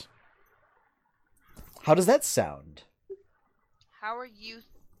out. How does that sound? How are you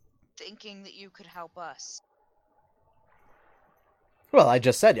thinking that you could help us? Well, I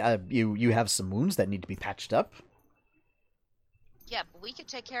just said you have some wounds that need to be patched up. Yeah, but we could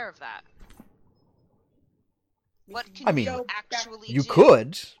take care of that. What can you actually do? You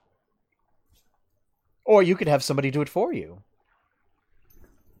could. Or you could have somebody do it for you.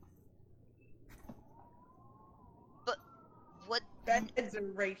 But beds are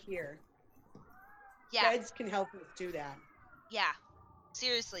right here. Yeah, Beds can help us do that. yeah.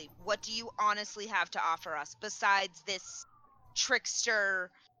 Seriously, what do you honestly have to offer us besides this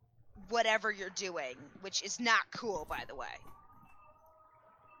trickster, whatever you're doing, which is not cool, by the way?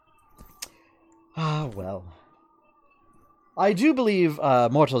 Ah, well. I do believe,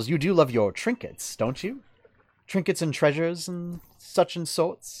 mortals, you do love your trinkets, don't you? Trinkets and treasures and such and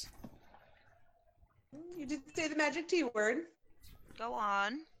sorts. You did say the magic T word. Go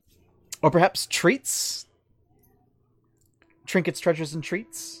on. Or perhaps treats? Trinkets, treasures, and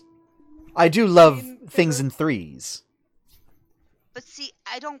treats? I do love things in threes. But see,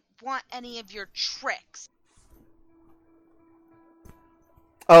 I don't want any of your tricks.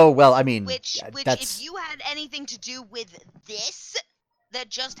 Oh, well, I mean, Which that's... if you had anything to do with this that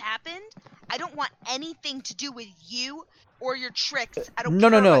just happened, I don't want anything to do with you or your tricks. I don't No,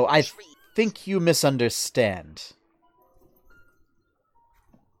 care no, about I your treats. think you misunderstand.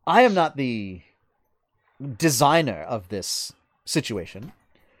 I am not the designer of this situation.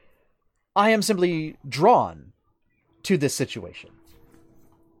 I am simply drawn to this situation.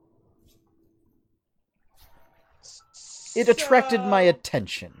 It attracted my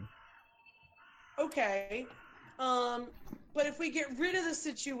attention. Okay. But if we get rid of the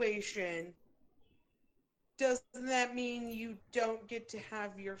situation, doesn't that mean you don't get to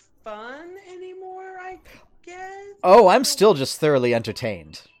have your fun anymore, I guess? Oh, I'm still just thoroughly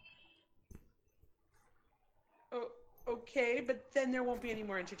entertained. Oh, okay, but then there won't be any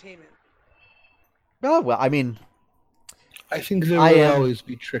more entertainment. Oh, well, I mean... I think there I will am- always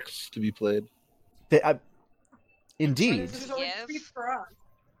be tricks to be played. Indeed. There's always Yes. treats for us.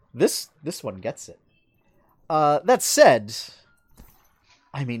 This one gets it. That said,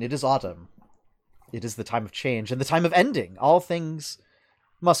 I mean, it is autumn. It is the time of change and the time of ending. All things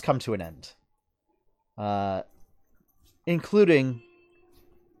must come to an end. Including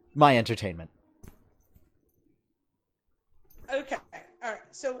my entertainment. Okay, alright.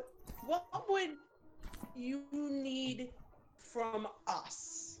 So, what would you need from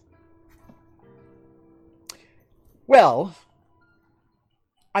us? Well,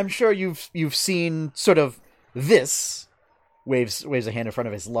 I'm sure you've seen sort of this. Waves a hand in front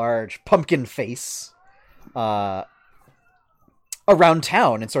of his large pumpkin face. Around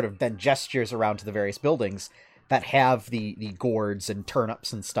town, and sort of then gestures around to the various buildings that have the gourds and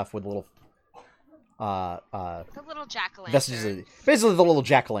turnips and stuff with little The little jack-o'-lantern. vestiges of, basically the little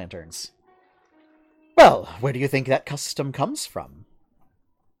jack-o'-lanterns. Well, where do you think that custom comes from?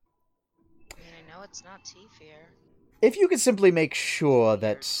 I mean, I know it's not T-Fear. If you could simply make sure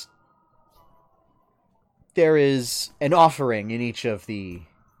that there is an offering in each of the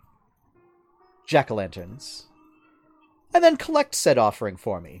jack-o'-lanterns, and then collect said offering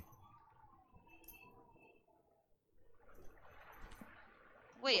for me.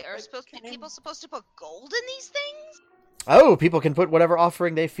 Wait, are people supposed to put gold in these things? Oh, people can put whatever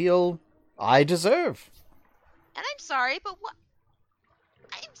offering they feel I deserve. And I'm sorry, but what?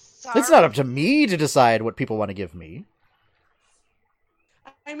 I'm sorry. It's not up to me to decide what people want to give me.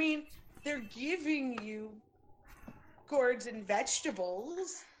 I mean, they're giving you gourds and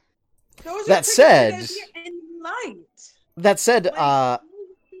vegetables. Those That are said- pretty good and light. That said, Like,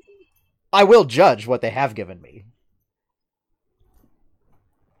 I will judge what they have given me.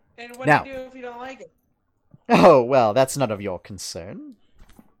 and what now- do you do if you don't like it? Oh, well, that's none of your concern.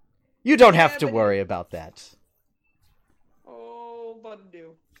 You don't have Yeah, to but- worry about that. Oh, but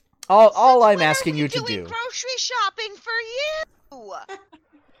do. All I'm When are asking we you to doing do... grocery shopping for you.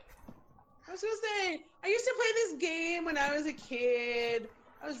 I was gonna say, I used to play this game when I was a kid.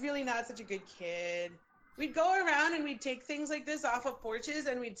 I was really not such a good kid. We'd go around and we'd take things like this off of porches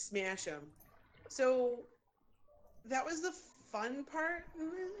and we'd smash them. So that was the fun part.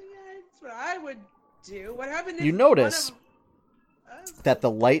 That's what I would do. What happened if You notice one of us- that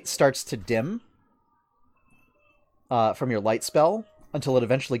the light starts to dim from your light spell until it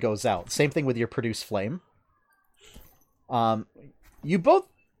eventually goes out. Same thing with your produce flame. You both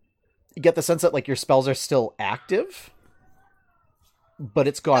get the sense that like your spells are still active, but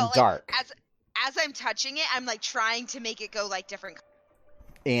it's gone No, like, dark. As I'm touching it, I'm like trying to make it go like different.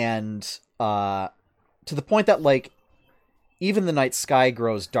 And to the point that like even the night sky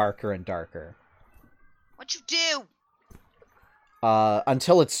grows darker and darker. What you do?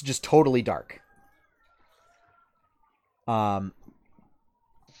 Until it's just totally dark.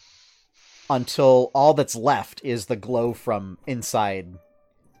 Until all that's left is the glow from inside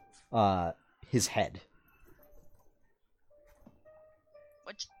his head.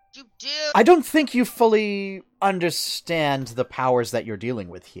 What you do? I don't think you fully understand the powers that you're dealing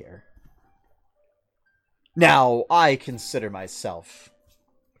with here. Now, I consider myself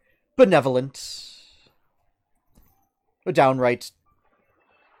benevolent, or downright,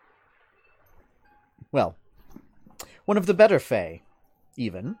 well, one of the better Fae,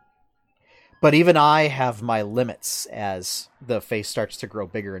 even. But even I have my limits as the face starts to grow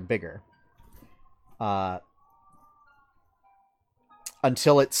bigger and bigger.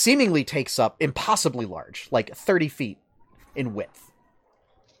 Until it seemingly takes up impossibly large, like 30 feet in width.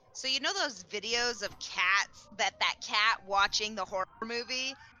 So you know those videos of cats, that cat watching the horror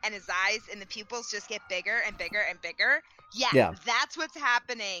movie and his eyes and the pupils just get bigger and bigger and bigger? Yeah. That's what's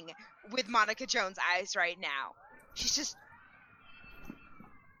happening with Monica Jones' eyes right now. She's just...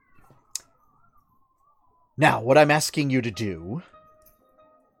 Now, what I'm asking you to do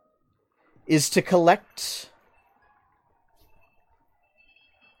is to collect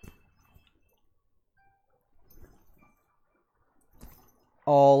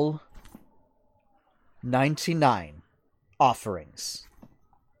all 99 offerings.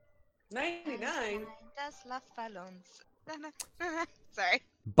 99? Das la Fallons. Sorry.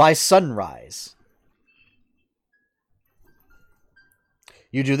 By sunrise.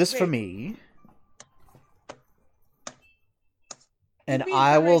 You do this for Wait. me, and Means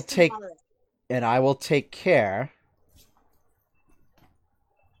I will sunrise take tomorrow. care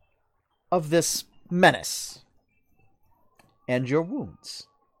of this menace and your wounds.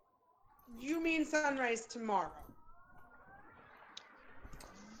 You mean sunrise tomorrow?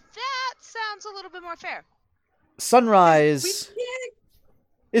 That sounds a little bit more fair. We Sunrise can't.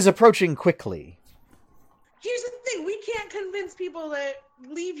 is approaching quickly. Here's the thing: we can't convince people to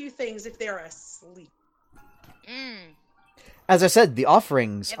leave you things if they're asleep. As I said, the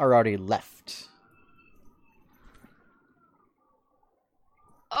offerings are already left.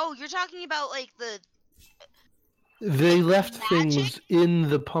 Oh, you're talking about like the... They left Magic? things in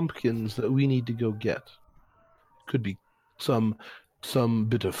the pumpkins that we need to go get. Could be some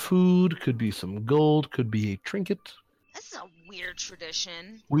bit of food, could be some gold, could be a trinket. This is a weird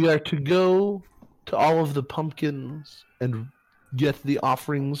tradition. We are to go to all of the pumpkins and get the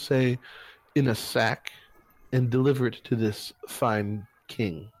offerings, say, in a sack, and deliver it to this fine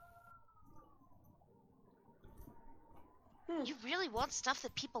king. You really want stuff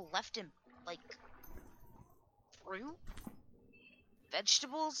that people left in, like, fruit?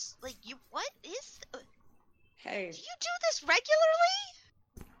 Vegetables? Like, you... What is... Hey, Do you do this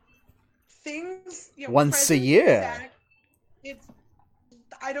regularly? things. You know, Once a presents in year. sack. It's.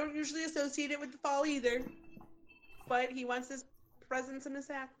 I don't usually associate it with the fall either, but he wants his presents in a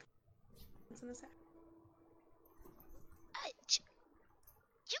sack. It's in a sack.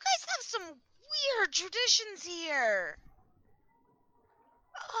 You guys have some weird traditions here.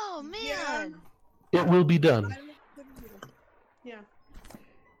 Oh, man. It will be done. Yeah.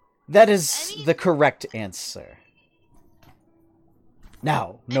 That is I mean- the correct answer.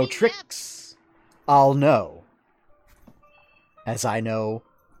 Now, no mean, tricks. I'll know. As I know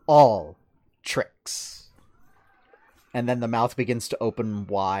all tricks. And then the mouth begins to open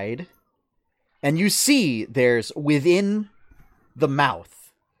wide. And you see there's, within the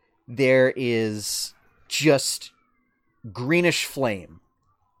mouth, there is just greenish flame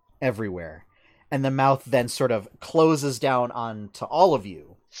everywhere. And the mouth then sort of closes down onto all of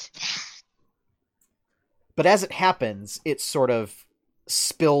you. But as it happens, it sort of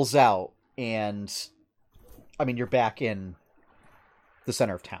spills out, and I mean, you're back in the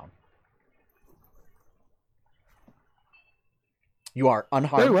center of town. You are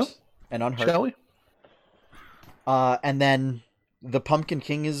unharmed Very well. and unhurt. Shall we? And then the Pumpkin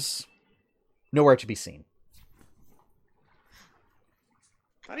King is nowhere to be seen.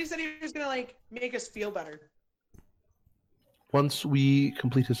 Thought he said he was gonna like make us feel better. Once we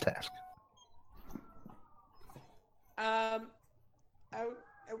complete his task.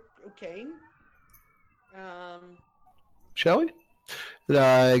 Okay. Shall we? Then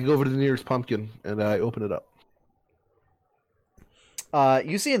I go over to the nearest pumpkin and I open it up.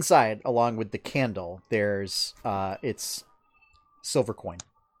 You see inside, along with the candle, there's it's silver coin.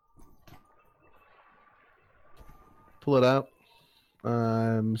 Pull it out.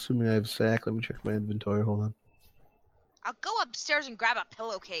 I'm assuming I have a sack. Let me check my inventory. Hold on. I'll go upstairs and grab a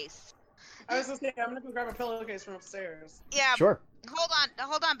pillowcase. I was gonna say I'm gonna go grab a pillowcase from upstairs. Yeah, Sure. hold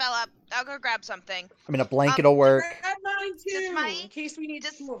on, Bella. I'll go grab something. I mean, a blanket will work. Grab mine too, Does my- in case we need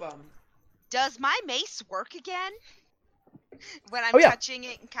does- two of them. Does my mace work again? When I'm Oh, yeah. touching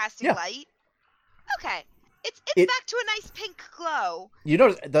it and casting Yeah. light? Okay. It's It- back to a nice pink glow. You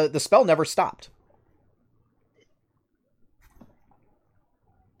notice the spell never stopped.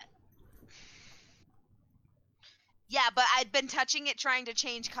 Yeah, but I'd been touching it trying to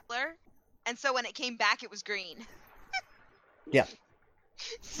change color. And so when it came back, it was green. Yeah.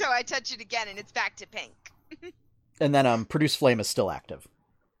 So I touch it again, and it's back to pink. And then produce flame is still active.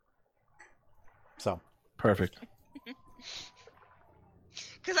 So Perfect. Because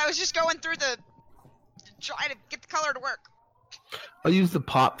I was just going through trying to get the color to work. I'll use the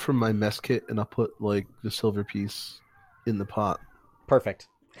pot from my mess kit, and I'll put like the silver piece in the pot, perfect.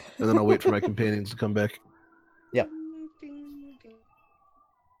 and then I'll wait for my companions to come back. Yep.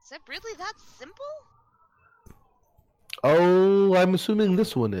 Is it really that simple? Oh, I'm assuming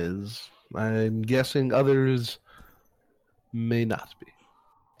this one is. I'm guessing others may not be.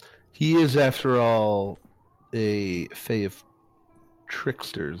 He is, after all, a fae of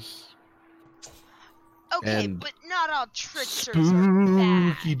tricksters. Okay, And but not all tricksters are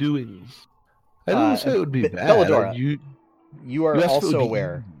bad. Spooky doings. I didn't say it would be bad. Belladora, You you are asked if it also would be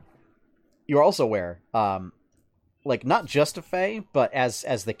aware. You are also aware, like not just a fae, but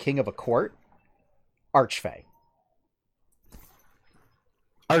as the king of a court, archfey.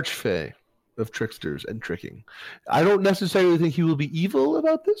 Archfey of tricksters and tricking. I don't necessarily think he will be evil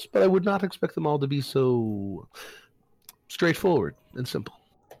about this, but I would not expect them all to be so straightforward and simple.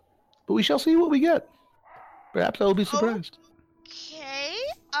 But we shall see what we get. Perhaps I will be surprised. Okay.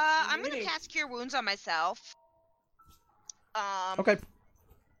 I'm gonna Maybe. cast Cure Wounds on myself. Okay.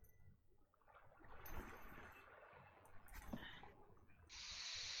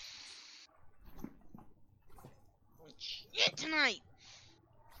 Shit tonight.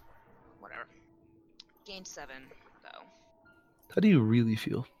 Whatever. Gain 7, though. How do you really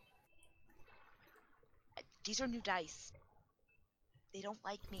feel? These are new dice. They don't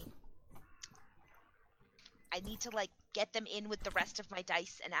like me. I need to, like, get them in with the rest of my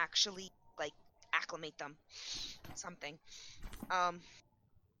dice and actually, like, acclimate them. Something.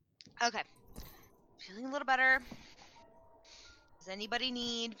 Okay. Feeling a little better. Does anybody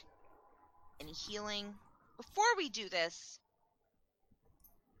need any healing? Before we do this,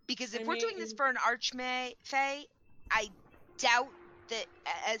 because if we're doing this for an Archfey, I doubt that,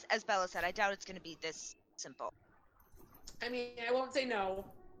 as Bella said, I doubt it's going to be this simple. I mean, I won't say no.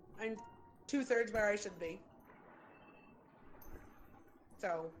 I'm 2/3 where I should be.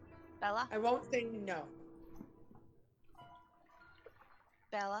 So, Bella? I won't say no.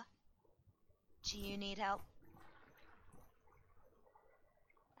 Bella? Do you need help?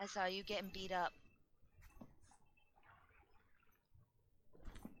 I saw you getting beat up.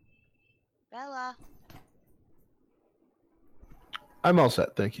 Bella? I'm all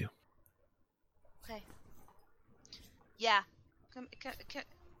set, thank you. Okay. Yeah. Come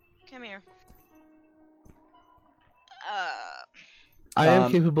here. I am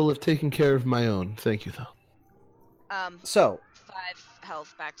Um, capable of taking care of my own. Thank you, though. So 5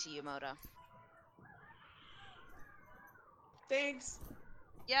 health back to you, Moda. Thanks.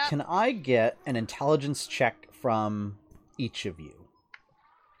 Yep. can I get an intelligence check from each of you?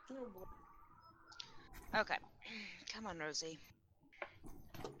 Oh, boy. Okay. Come on, Rosie.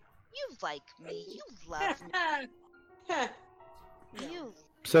 You like me. You love me. No. You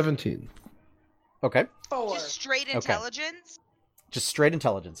 17. Okay. 4. just straight Okay. intelligence. Just straight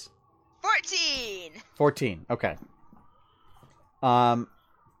intelligence. 14. 14. Okay.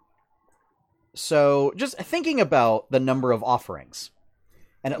 So just thinking about the number of offerings,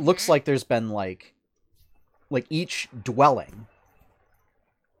 and it looks like there's been like each dwelling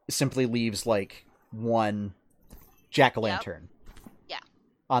simply leaves like one jack-o'-lantern. Yeah.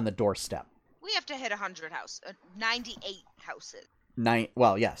 On the doorstep. We have to hit 100 house. 98 houses.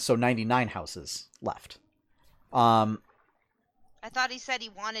 So 99 houses left. I thought he said he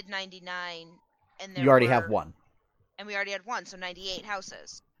wanted 99, and You already have one. And we already had one, so 98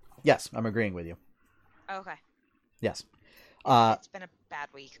 houses. Yes, I'm agreeing with you. Okay. Yes. It's been a bad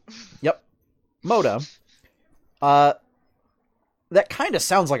week. Yep. Moda. That kind of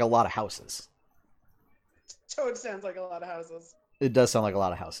sounds like a lot of houses. So it sounds like a lot of houses. It does sound like a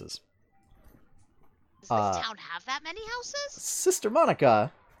lot of houses. Does this town have that many houses? Sister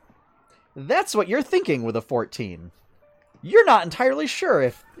Monica, that's what you're thinking with a 14. You're not entirely sure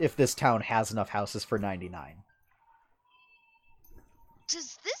if this town has enough houses for 99.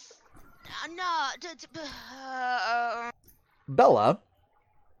 Does this... No... Bella,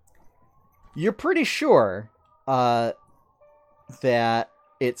 you're pretty sure that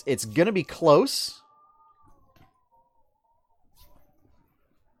it's gonna be close,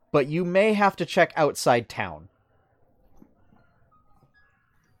 but you may have to check outside town.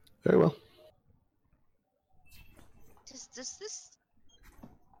 Very well. Does this...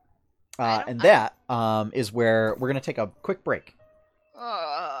 And that is where we're gonna take a quick break.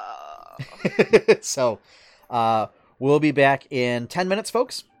 So, we'll be back in 10 minutes,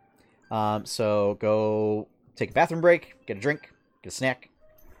 folks. So go take a bathroom break, get a drink, get a snack,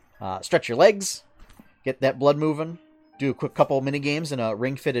 stretch your legs, get that blood moving, do a quick couple mini games in a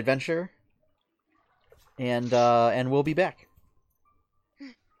Ring Fit Adventure, and we'll be back.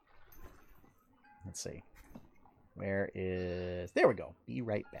 Let's see. There we go. Be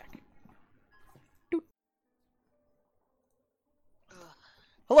right back. Doot.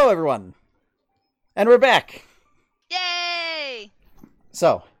 Hello, everyone. And we're back. Yay!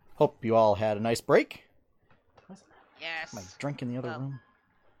 So, hope you all had a nice break. Yes. My drink in the other Well. room.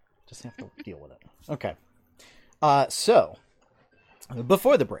 Just have to deal with it. Okay. So,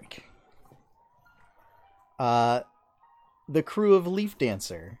 before the break, the crew of Leaf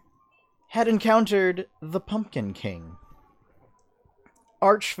Dancer had encountered the Pumpkin King,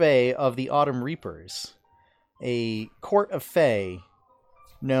 Archfey of the Autumn Reapers, a court of Fey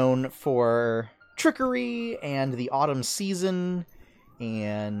known for trickery and the autumn season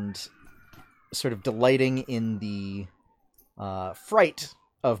and sort of delighting in the fright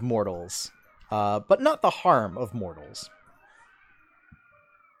of mortals, but not the harm of mortals.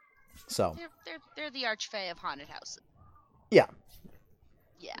 So, They're the archfey of haunted houses. yeah.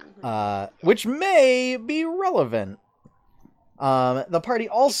 Yeah. Which may be relevant. The party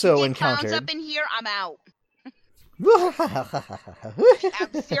also If you get encountered. clowns up in here, I'm out.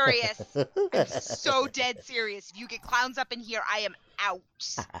 I'm serious. I'm so dead serious. If you get clowns up in here, I am out.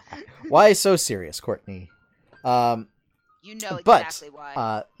 Why so serious, Courtney? You know But exactly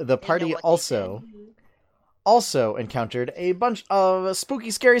why. the party what they also encountered a bunch of spooky,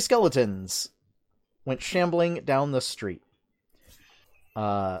 scary skeletons. Went shambling down the street.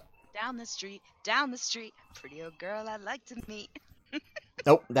 Down the street, pretty old girl I'd like to meet.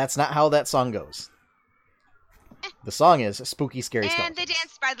 Nope, that's not how that song goes. The song is Spooky, Scary And Skeletons. they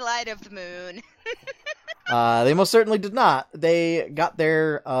danced by the light of the moon. They most certainly did not. They got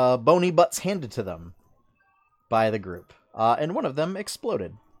their bony butts handed to them by the group. And one of them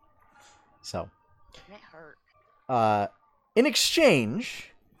exploded. So, And it hurt. in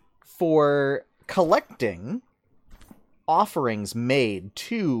exchange for collecting offerings made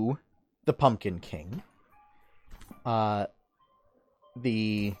to the Pumpkin King, the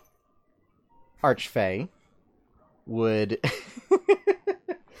Archfey would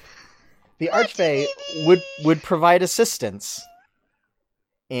the Archfey would provide assistance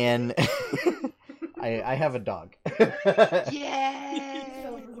in I have a dog. Yeah.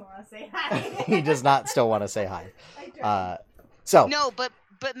 Still doesn't want to say hi. He does not still want to say hi. So No, but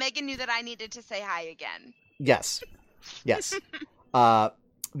Megan knew that I needed to say hi again. yes.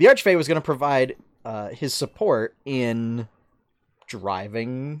 The Archfey was going to provide his support in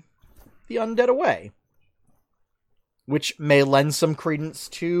driving the undead away, which may lend some credence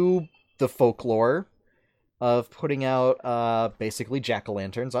to the folklore of putting out basically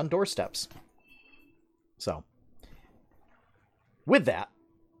jack-o'-lanterns on doorsteps. So, with that,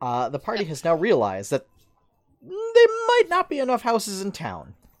 the party has now realized that there might not be enough houses in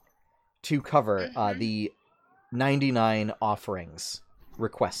town to cover the 99 offerings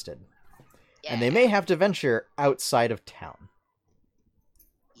requested. Yeah. And they may have to venture outside of town.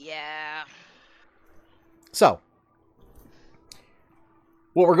 Yeah. So,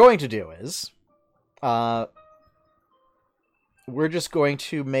 what we're going to do is, we're just going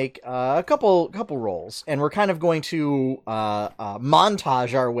to make a couple rolls, and we're kind of going to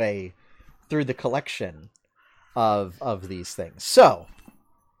montage our way through the collection of these things. So,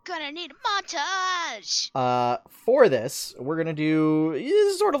 Gonna need a montage. for this, we're gonna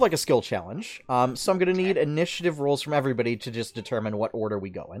do sort of like a skill challenge. So I'm gonna need initiative rolls from everybody to just determine what order we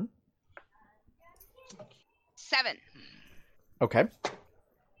go in. 7. Okay.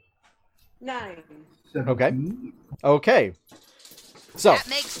 9. Okay. Okay. So, That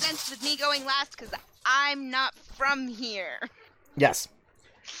makes sense with me going last because I'm not from here. yes.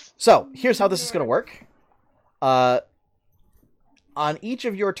 So, here's how this is going to work. On each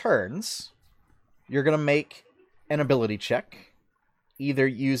of your turns, you're going to make an ability check, either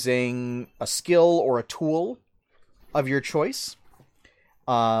using a skill or a tool of your choice.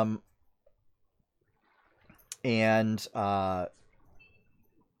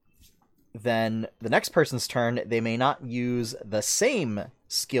 Then the next person's turn, they may not use the same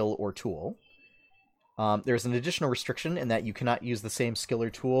skill or tool. There's an additional restriction in that you cannot use the same skill or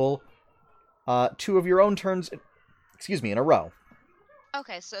tool 2 of your own turns, in a row.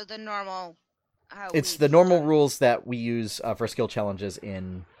 Okay, so the normal... It's the normal rules that we use for skill challenges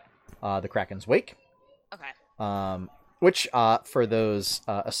in the Kraken's Wake. Okay. Which, for those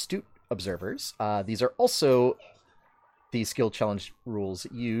astute observers, these are also the skill challenge rules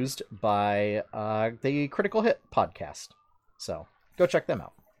used by the Critical Hit podcast. So, go check them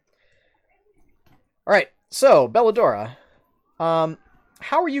out. All right, so Belladora, how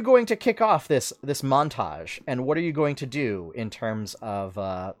are you going to kick off this montage, and what are you going to do in terms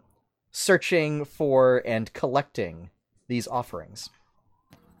of searching for and collecting these offerings?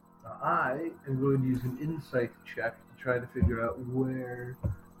 I am going to use an insight check to try to figure out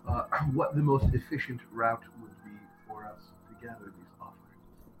what the most efficient route would be for us to gather these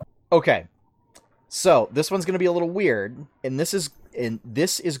offerings. Okay, so this one's going to be a little weird, and this is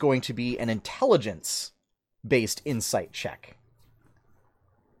going to be an intelligence-based insight check.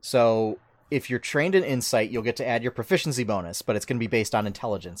 So if you're trained in insight, you'll get to add your proficiency bonus, but it's going to be based on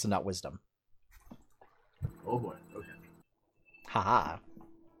intelligence and not wisdom. Oh boy, okay. Haha.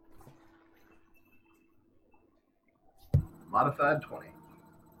 Modified 20.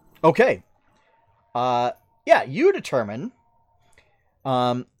 Okay. Yeah, you determine.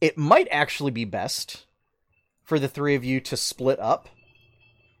 It might actually be best for the three of you to split up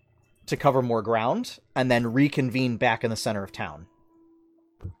to cover more ground and then reconvene back in the center of town.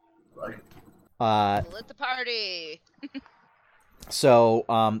 Let the party. So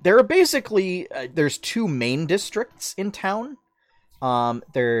there are basically there's two main districts in town.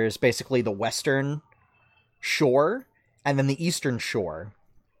 There's basically the western shore and then the eastern shore.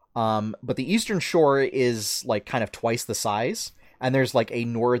 But the eastern shore is like kind of twice the size, and there's like a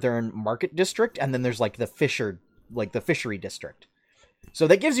northern market district, and then there's like the fishery district. So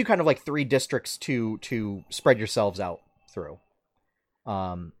that gives you kind of like three districts to spread yourselves out through.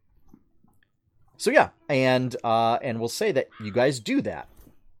 So yeah, and we'll say that you guys do that,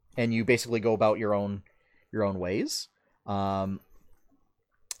 and you basically go about your own ways, and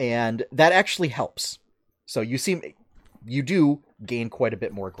that actually helps. So you do gain quite a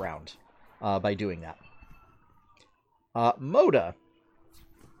bit more ground by doing that. Moda.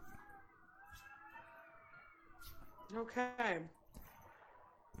 Okay.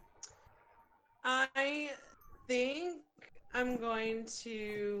 I think I'm going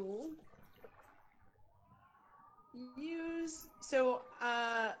to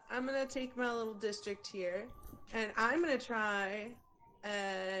I'm going to take my little district here, and I'm going to try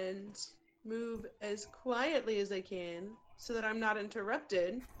and move as quietly as I can so that I'm not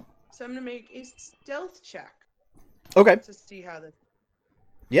interrupted. So I'm going to make a stealth check. Okay. To see how this...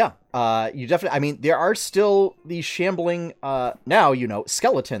 Yeah, you definitely... I mean, there are still these shambling,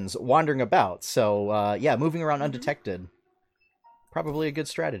 skeletons wandering about. So, yeah, moving around undetected. Probably a good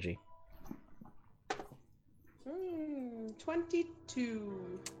strategy.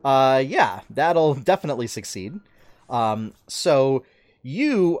 22. Yeah, that'll definitely succeed. So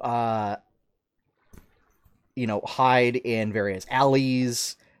you, hide in various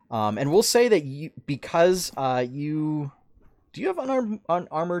alleys, and we'll say that because do you have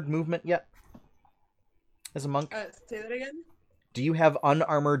unarmored movement yet as a monk? Say that again? Do you have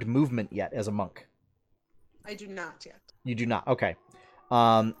unarmored movement yet as a monk? I do not yet. You do not. Okay.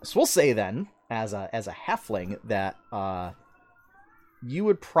 So we'll say then, as a halfling, that you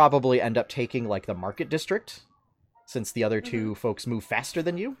would probably end up taking like the market district, since the other two folks move faster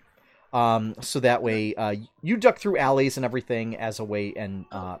than you. So that way, you duck through alleys and everything as a way and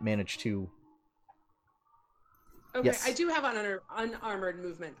manage to. Okay, yes. I do have unarmored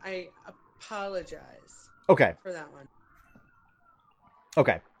movement. I apologize. Okay. For that one.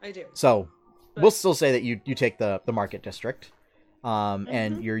 Okay. I do. So we'll still say that you take the market district.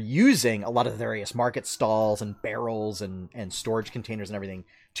 And you're using a lot of the various market stalls and barrels and storage containers and everything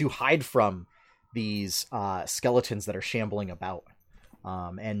to hide from these skeletons that are shambling about,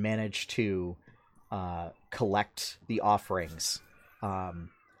 and manage to collect the offerings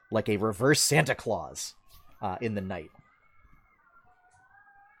like a reverse Santa Claus in the night.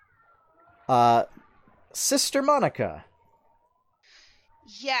 Sister Monica.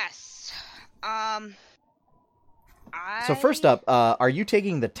 Yes. So first up, are you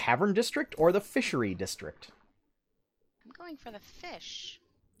taking the tavern district or the fishery district? I'm going for the fish.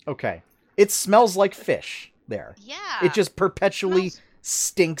 Okay. It smells like fish there. Yeah. It just perpetually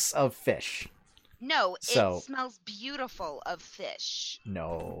stinks of fish. No, So- it smells beautiful of fish.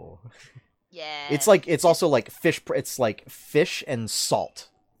 No. Yeah. It's also like fish, it's like fish and salt.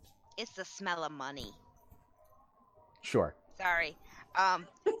 It's the smell of money. Sure. Sorry.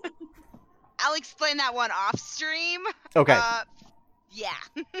 I'll explain that one off stream. Okay. Yeah.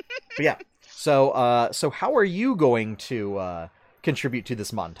 Yeah. So how are you going to contribute to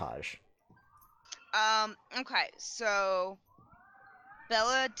this montage? Okay, so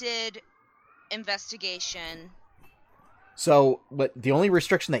Bella did investigation. So, but the only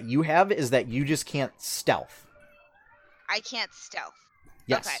restriction that you have is that you just can't stealth. I can't stealth.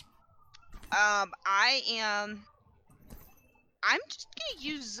 Yes. Okay. I'm just gonna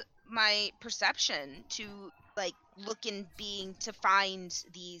use my perception to like look in being to find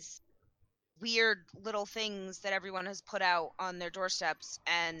these weird little things that everyone has put out on their doorsteps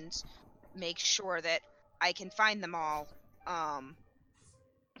and make sure that I can find them all.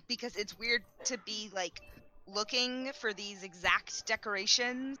 Because it's weird to be like looking for these exact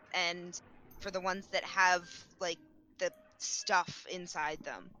decorations and for the ones that have like the stuff inside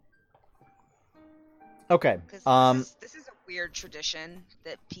them. Okay. Because this is a weird tradition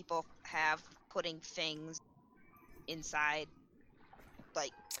that people have, putting things inside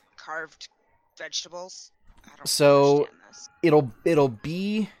like carved vegetables. I don't So understand this. it'll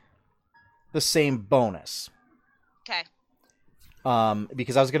be the same bonus. Okay.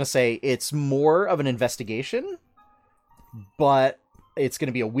 Because I was gonna say it's more of an investigation, but it's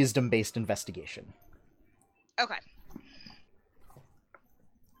gonna be a wisdom-based investigation. Okay.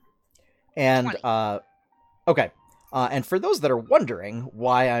 And 20. okay. And for those that are wondering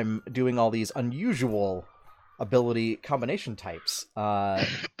why I'm doing all these unusual ability combination types,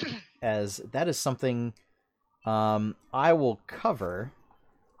 as that is something I will cover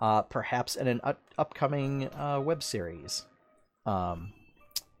perhaps in an upcoming web series.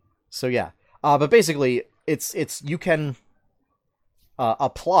 So yeah. But basically it's you can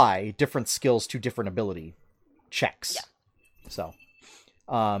apply different skills to different ability checks. Yeah. So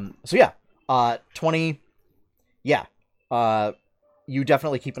yeah. 20. Yeah. You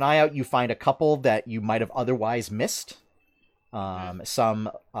definitely keep an eye out. You find a couple that you might have otherwise missed. Some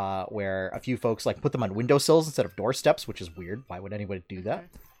where a few folks like put them on windowsills instead of doorsteps, which is weird. Why would anybody do that?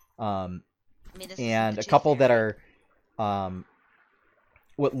 I mean, this And isn't a the couple Tooth that Fairy. are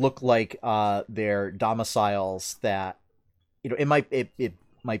what look like their domiciles that it might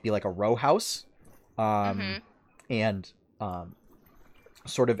be like a row house, and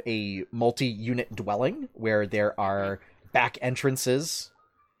sort of a multi-unit dwelling where there are back entrances.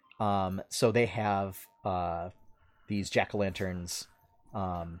 So they have these jack-o'-lanterns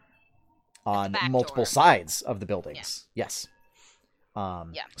on back multiple door. sides of the buildings. Yes.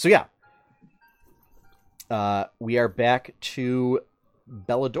 Yeah. So yeah. We are back to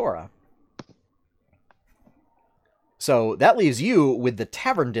Belladora. So that leaves you with the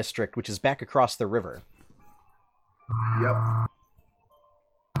Tavern District, which is back across the river. Yep.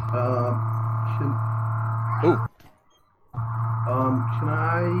 Can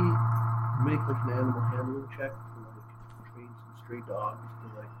I make like an animal handling check to like train some stray dogs to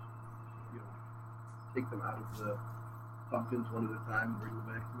like, take them out of the pumpkins one at a time and bring them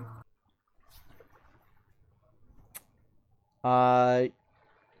back to me?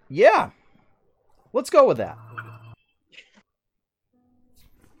 Yeah. Let's go with that.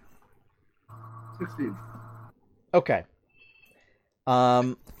 16. Okay.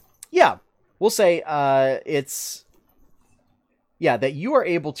 Yeah. We'll say it's that you are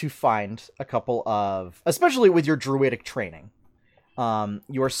able to find a couple of, especially with your druidic training,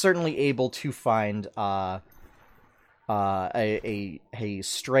 you are certainly able to find a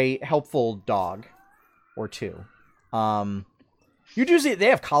stray helpful dog or two. You do see they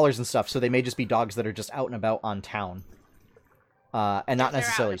have collars and stuff, so they may just be dogs that are just out and about on town, and not They're out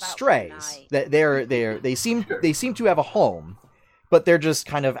necessarily and about strays. for the That they seem to have a home, but they're just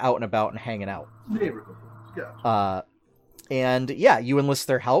kind of out and about and hanging out. Neighborhood. Yeah. And yeah, you enlist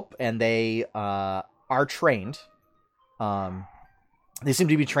their help, and they are trained. They seem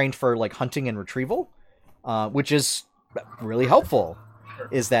to be trained for like hunting and retrieval, which is really helpful.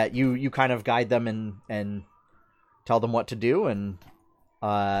 Is that you kind of guide them and tell them what to do, and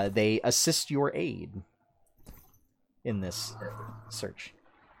they assist your aid in this search.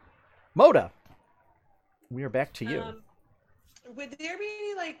 Moda, we are back to you. Would there be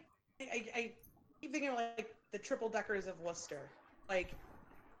any, like, I keep thinking of, like, the triple deckers of Worcester, like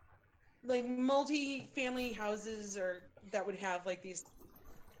multi-family houses, or that would have like these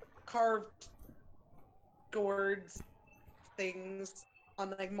carved gourds things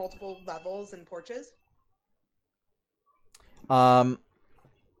on like multiple levels and porches? Not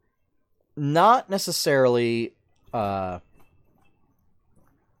necessarily.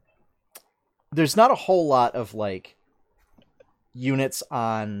 There's not a whole lot of like units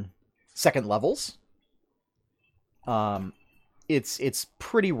on second levels. It's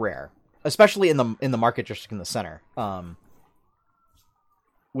pretty rare, especially in the market district in the center.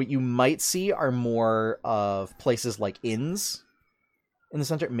 What you might see are more of places like inns in the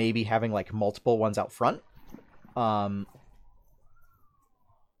center, maybe having like multiple ones out front. But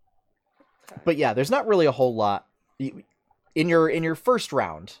yeah, there's not really a whole lot in your first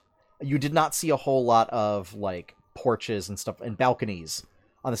round. You did not see a whole lot of like porches and stuff and balconies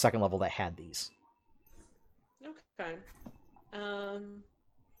on the second level that had these. Okay.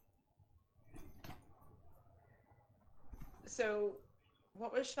 So,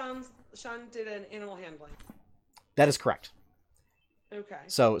 what was Sean's? Sean did an animal handling. That is correct. Okay.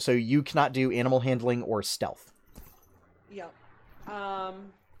 So you cannot do animal handling or stealth. Yep.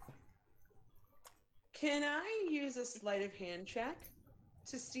 Can I use a sleight of hand check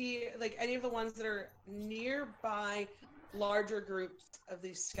to see, like, any of the ones that are nearby larger groups of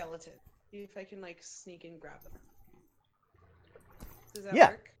these skeletons? See if I can, like, sneak and grab them. Does that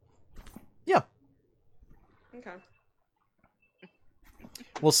work? Yeah. Okay.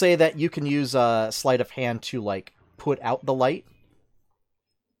 We'll say that you can use a sleight of hand to, like, put out the light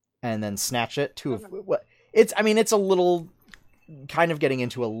and then snatch it to what it's a little kind of getting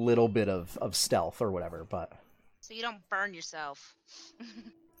into a little bit of stealth or whatever, but So you don't burn yourself.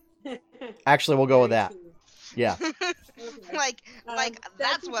 actually we'll go with that. Yeah. Okay. like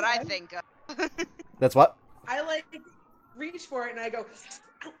that's what I okay. think of. That's what? I, like, reach for it and I go,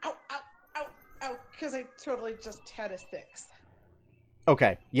 ow, ow, ow, ow, ow, because I totally just had a 6.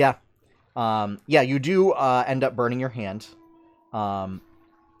 Okay. Yeah. Yeah, you do end up burning your hand.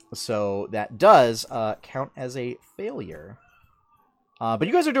 So that does count as a failure. But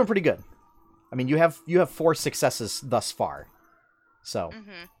you guys are doing pretty good. I mean, you have 4 successes thus far. So,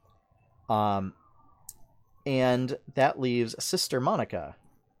 and that leaves Sister Monica.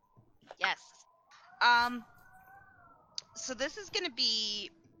 Yes. So this is gonna be.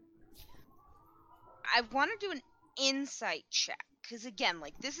 I want to do an insight check because again,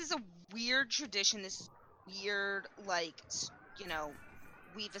 like this is a weird tradition. This weird, like,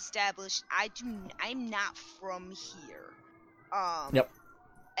 we've established. I'm not from here. Yep.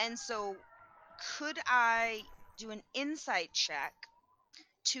 And so, could I do an insight check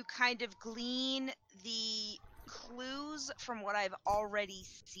to kind of glean the clues from what I've already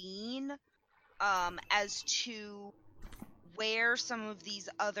seen, as to where some of these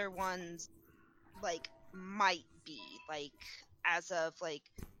other ones, like, might be, like, as of, like,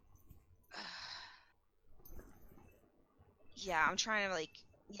 yeah, I'm trying to, like,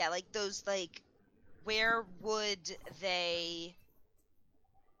 yeah, like, those, like, where would they,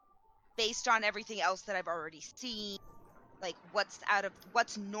 based on everything else that I've already seen, like, what's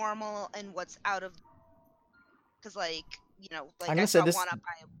normal and what's out of, because, like, like, I'm gonna I say saw this. one up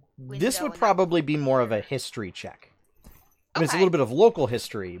by a window. This would and that probably was be more of a weird. history check. I mean, it's a Okay. little bit of local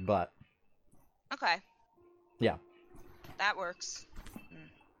history, but Okay. yeah. That works.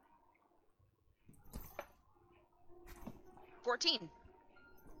 14.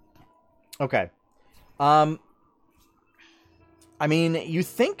 Okay. I mean, you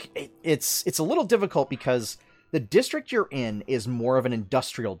think it's a little difficult because the district you're in is more of an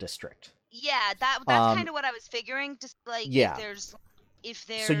industrial district. Yeah, that's kind of what I was figuring. Just like yeah. if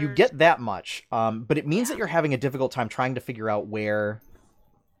there's So you get that much, but it means Yeah. that you're having a difficult time trying to figure out where.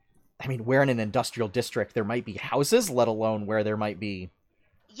 I mean, where in an industrial district there might be houses, let alone where there might be.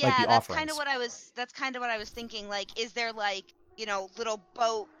 Yeah, the that's offerings. kind of what I was. That's kind of what I was thinking. Like, is there like little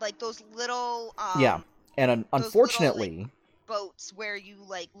boat, like those little Yeah, and those unfortunately, little, like, boats where you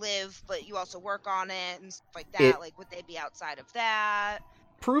like live, but you also work on it and stuff like that. It- Like, would they be outside of that?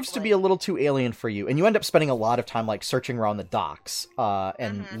 proves to be a little too alien for you, and you end up spending a lot of time like searching around the docks,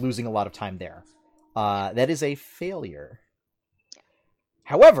 and losing a lot of time there. That is a failure. Yeah.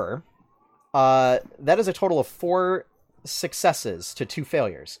 However, that is a total of 4 successes to 2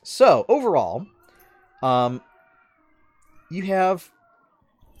 failures. So overall, you have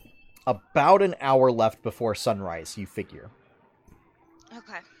about an hour left before sunrise, you figure,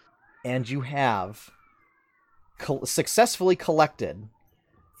 Okay. and you have successfully collected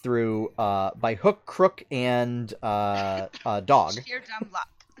through by hook, crook, and dog Sheer dumb luck.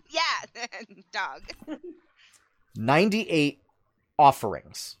 Yeah, dog. 98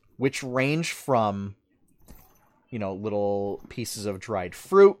 offerings, which range from little pieces of dried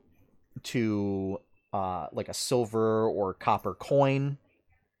fruit to like a silver or copper coin,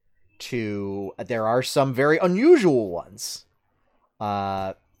 to there are some very unusual ones.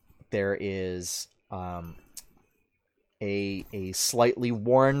 There is a slightly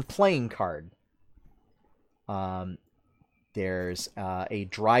worn playing card. There's a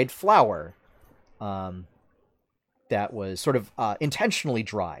dried flower that was sort of intentionally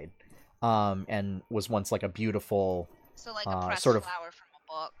dried, and was once like a beautiful, So like a pressed sort of- flower from a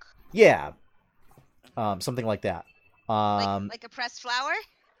book. yeah, something like that. Like a pressed flower?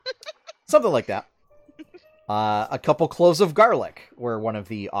 Something like that. A couple cloves of garlic were one of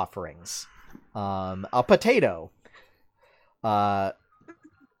the offerings. A potato. To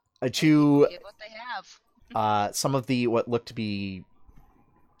Get what they have. some of the what looked to be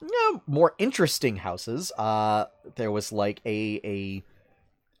more interesting houses. There was like a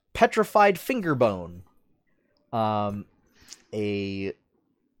petrified finger bone. a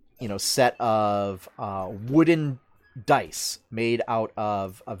set of wooden dice made out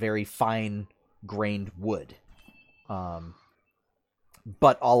of a very fine grained wood.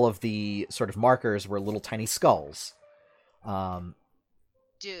 But all of the sort of markers were little tiny skulls.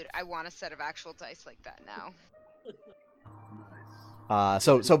 Dude, I want a set of actual dice like that now.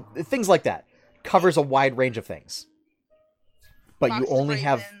 So things like that covers a wide range of things. But Box you of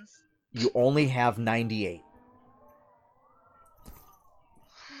only have 98.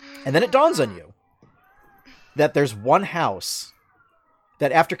 And then it dawns on you that there's one house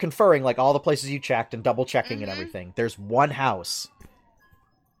that, after conferring like all the places you checked and double checking and everything, there's one house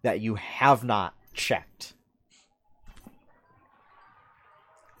that you have not checked.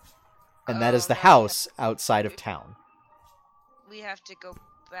 And that is the house outside of town. We have to go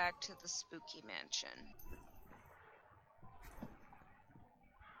back to the spooky mansion.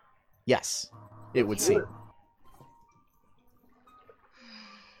 Yes, it would seem.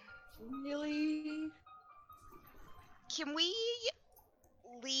 Really? Can we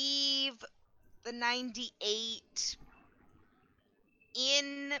leave the 98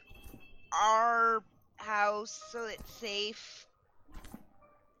 in our house so it's safe?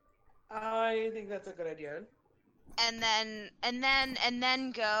 I think that's a good idea. And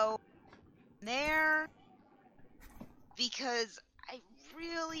then go there, because I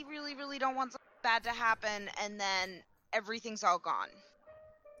really, really, really don't want something bad to happen and then everything's all gone.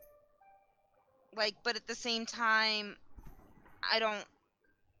 Like, but at the same time, I don't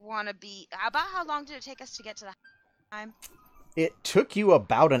want to be... About how long did it take us to get to the time? It took you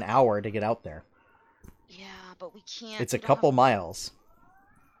about an hour to get out there. Yeah, but we can't... It's a couple miles.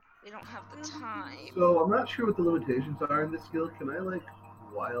 We don't have the time. So I'm not sure what the limitations are in this skill. Can I like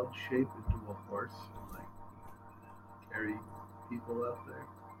wild shape into a horse and like carry people out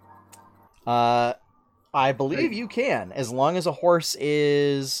there? I believe you can, as long as a horse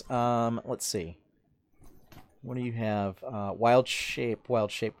is let's see. What do you have? Wild shape. I'm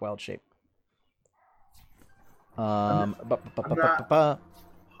not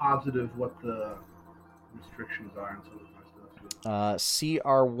positive what the restrictions are and some of my stuff.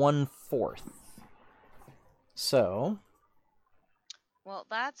 CR 1/4. So, Well,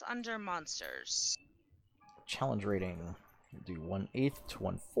 that's under monsters. challenge rating. We'll do 1/8 to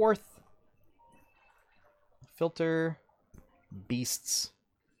 1/4. Filter. Beasts.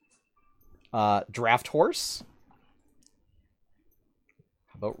 Draft horse.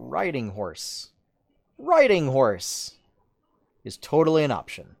 How about riding horse? Riding horse is totally an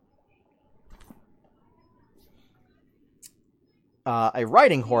option. A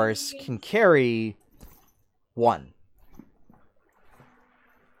riding horse can carry 1.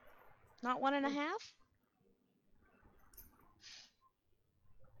 Not 1.5?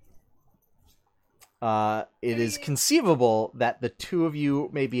 It is conceivable that the two of you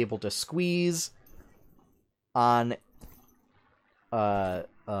may be able to squeeze on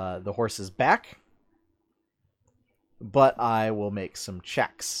the horse's back, but I will make some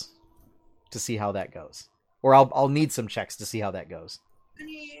checks to see how that goes. Or I'll need some checks to see how that goes. I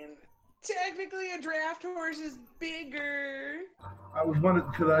mean, technically a draft horse is bigger. I was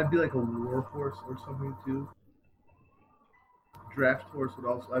wondering, could I be like a war horse or something too? Draft horse would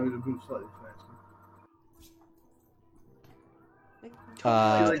also, I mean, it moves slightly faster. Like, I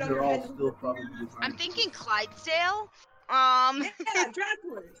totally feel like on they're your all head. still probably designed. I'm thinking Clydesdale. Yeah, draft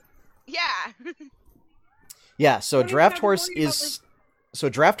horse. Yeah. Yeah, so What do we draft have to horse worry about, is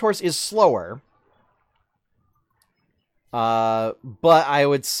draft horse is slower. But I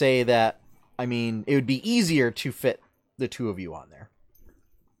would say that, I mean, it would be easier to fit the two of you on there.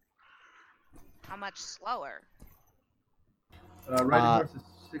 How much slower? Riding horse is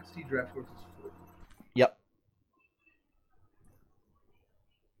 60, draft horse is 40. Yep.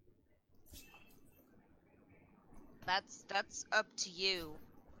 That's up to you,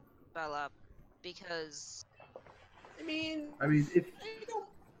 Bella, because I mean, if I don't,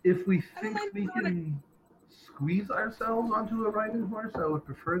 if we I don't think mind we going can squeeze ourselves onto a riding horse, I would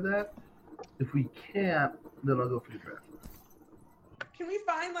prefer that. If we can't, then I'll go for the draft horse. can we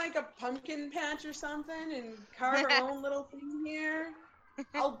find like a pumpkin patch or something and carve our own little thing here?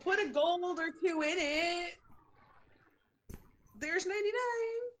 I'll put a gold or 2 in it. There's 99.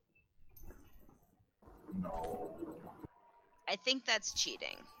 No. I think that's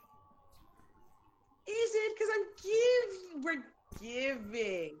cheating. Is it? Because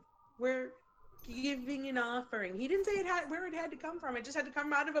we're giving an offering. He didn't say where it had to come from. It just had to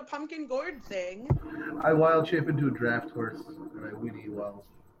come out of a pumpkin gourd thing. I wild shape into a draft horse and I whinny while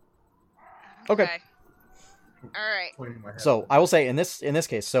Okay. All right. pointing my head. So I will say in this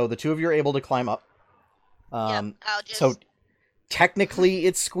case, so the two of you are able to climb up. Yep. I'll just So technically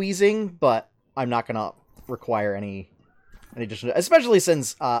it's squeezing, but I'm not gonna require any additional, especially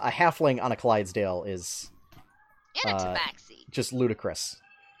since a halfling on a Clydesdale is And a tabaxi. just ludicrous,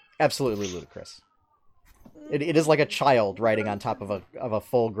 absolutely ludicrous. It is like a child riding on top of a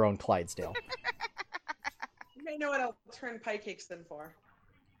full-grown Clydesdale. You may know what I'll turn pie cakes in for.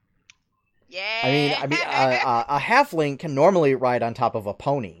 Yeah. I mean, a halfling can normally ride on top of a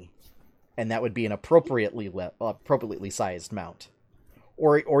pony, and that would be an appropriately sized mount,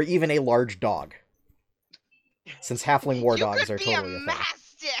 or even a large dog, since halfling war dogs are totally a thing.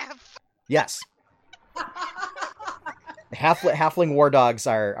 mastiff. Yes, halfling war dogs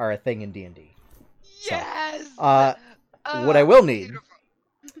are a thing in D&D. So, Yes. what I will need.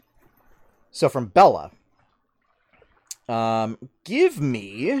 Beautiful. So from Bella, give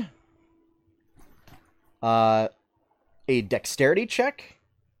me a dexterity check.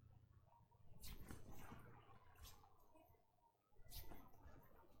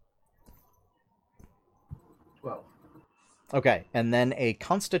 Well, Okay, and then a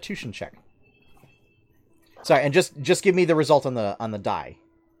Constitution check. Sorry, and just give me the result on the die,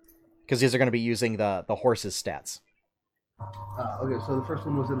 because these are going to be using the horse's stats. okay, so the first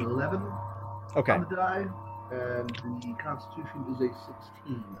one was an 11 Okay, on the die, and the Constitution is a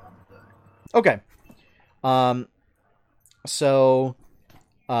 16 on the die. okay. So,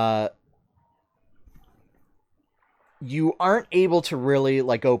 you aren't able to really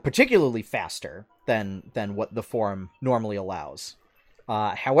go particularly faster than what the form normally allows.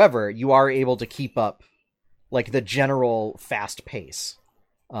 However, you are able to keep up the general fast pace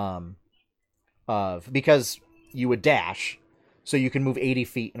because you would dash, so you can move 80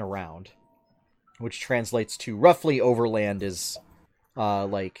 feet in a round, which translates to roughly overland is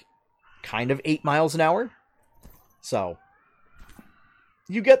kind of 8 miles an hour. So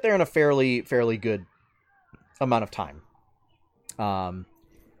you get there in a fairly good amount of time. So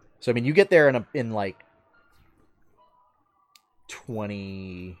I mean, you get there in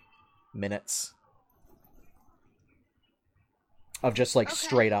 20 minutes of just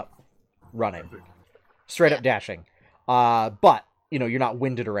straight up running, straight up dashing. But you're not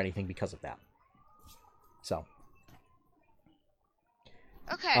winded or anything because of that. So.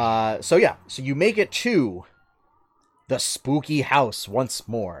 Okay. So you make it to the spooky house once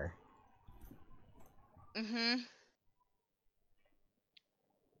more. Mm-hmm.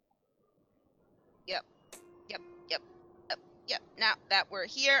 Yep. Now that we're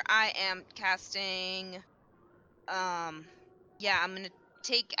here, I am casting. I'm gonna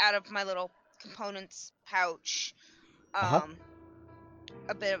take out of my little components pouch, a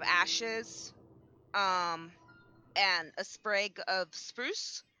bit of ashes, and a sprig of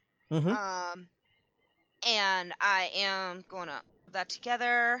spruce. Mm-hmm. And I am gonna put that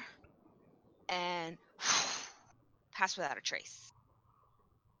together and pass without a trace.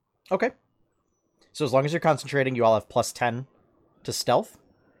 Okay. So as long as you're concentrating, you all have plus 10 to stealth.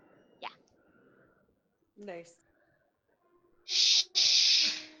 Yeah. Nice. Shh.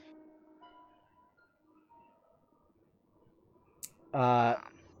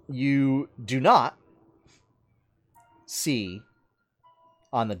 You do not see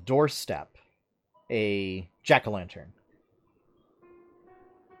on the doorstep a jack-o'-lantern.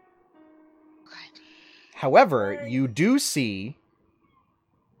 Okay. However, you do see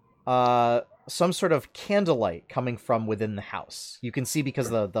some sort of candlelight coming from within the house. You can see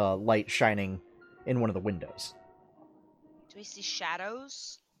because of the light shining in one of the windows. Do we see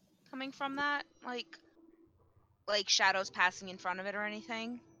shadows coming from that? Like shadows passing in front of it or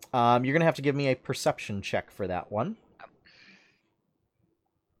anything? You're going to have to give me a perception check for that one.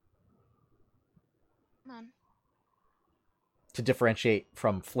 Come on. To differentiate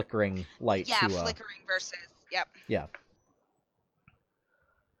from flickering light to... flickering versus... Yep. Yeah.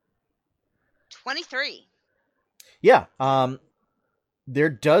 23. Yeah, there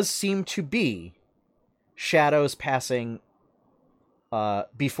does seem to be shadows passing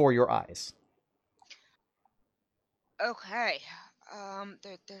before your eyes. Okay.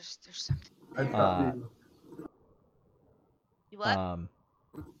 There's something. I stopped being, You what? I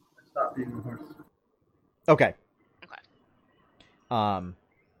stopped being the horse. Okay. Okay.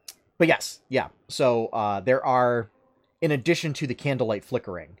 But yes, yeah. So there are, in addition to the candlelight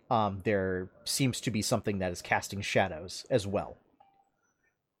flickering, there seems to be something that is casting shadows as well.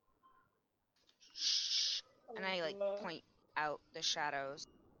 And I point out the shadows.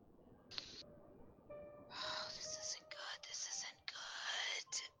 Oh, this isn't good. This isn't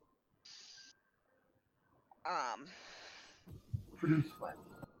good. Produce flames.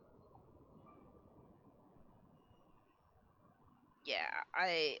 Yeah,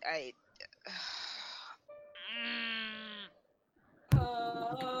 I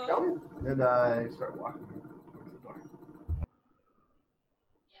Come. And I start walking towards the door.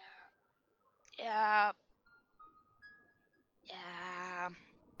 Yeah. Yeah.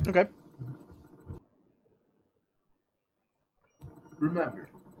 Okay. Remember,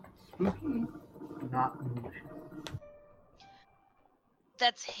 spooky, not malicious.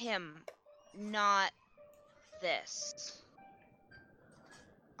 That's him, not this.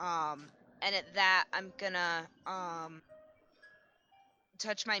 And at that, I'm gonna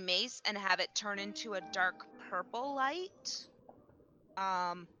touch my mace and have it turn into a dark purple light.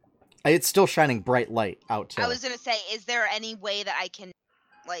 It's still shining bright light out to. I was gonna say, is there any way that I can,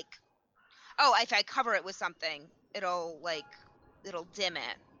 like, oh, if I cover it with something, it'll dim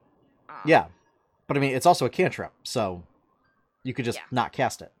it. Yeah, but I mean, it's also a cantrip, so you could just Yeah. not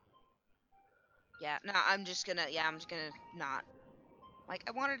cast it. Yeah, no, I'm just gonna not. Like,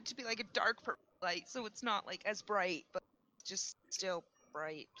 I wanted it to be like a dark purple light, so it's not like as bright, but just still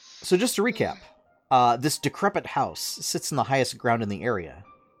bright. So just to recap, this decrepit house sits in the highest ground in the area.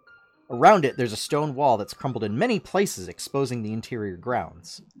 Around it, there's a stone wall that's crumbled in many places, exposing the interior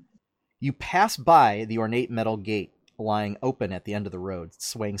grounds. You pass by the ornate metal gate lying open at the end of the road,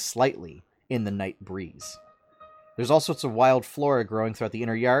 swaying slightly in the night breeze. There's all sorts of wild flora growing throughout the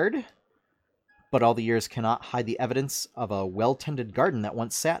inner yard, but all the years cannot hide the evidence of a well-tended garden that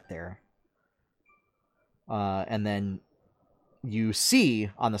once sat there. And then you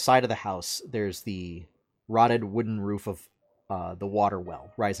see on the side of the house, there's the rotted wooden roof of the water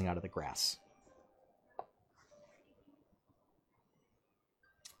well rising out of the grass.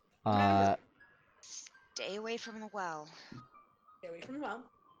 Stay away from the well. Stay away from the well.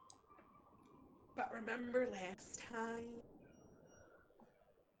 But remember last time,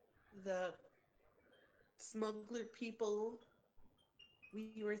 the smuggler people,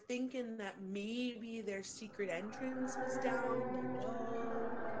 we were thinking that maybe their secret entrance was down below,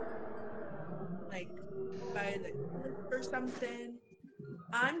 like by the cliff or something.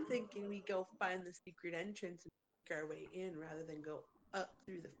 I'm thinking we go find the secret entrance and make our way in rather than go up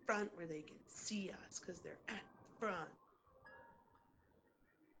through the front where they can see us because they're at the front.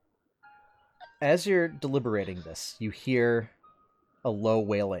 As you're deliberating this, you hear a low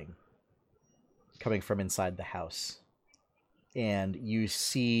wailing coming from inside the house. And you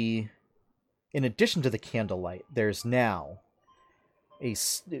see, in addition to the candlelight, there's now a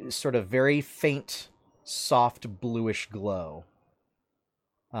sort of very faint, soft bluish glow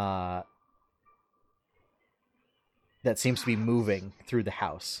that seems to be moving through the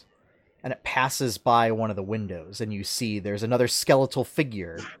house. And it passes by one of the windows, and you see there's another skeletal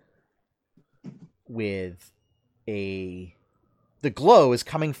figure with the glow is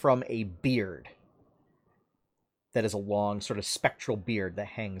coming from a beard that is a long sort of spectral beard that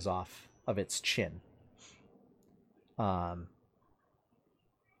hangs off of its chin. And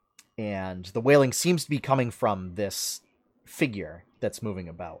the wailing seems to be coming from this figure that's moving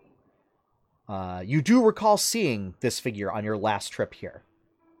about. You do recall seeing this figure on your last trip here.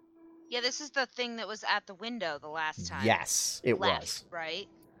 Yeah, this is the thing that was at the window the last time. Yes, it Left, was. right?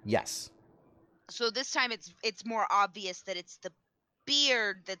 Yes. So this time it's more obvious that it's the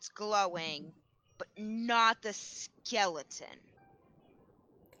beard that's glowing, but not the skeleton.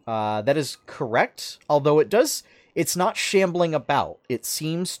 That is correct. Although it's not shambling about. It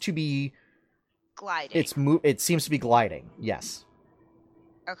seems to be gliding. It seems to be gliding. Yes.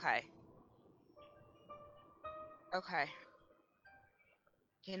 Okay.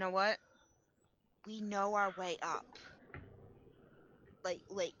 You know what? We know our way up. Like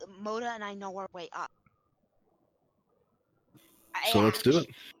Moda and I know our way up. So let's do it.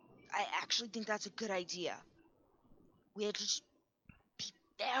 I actually think that's a good idea. We have to just be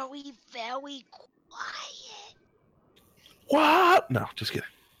very, very quiet. What? No, just kidding.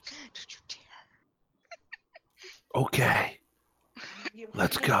 Don't you dare. Okay,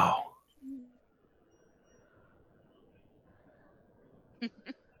 let's go.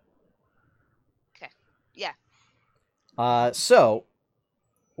 Okay. Yeah. So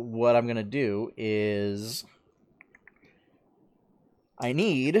what I'm gonna do is I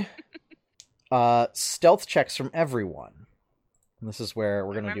need stealth checks from everyone. And this is where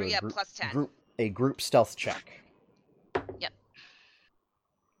we're gonna do plus 10. a group stealth check. Yep.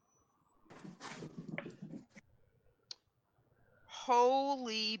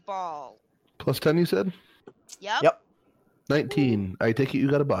 Holy ball. Plus 10, you said? Yep. 19. I take it you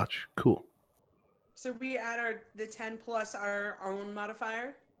got a botch. Cool. So we add the 10 plus our own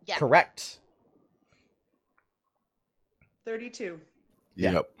modifier? Yeah. Correct. 32.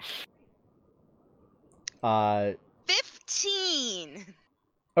 Yeah. Yep. 15.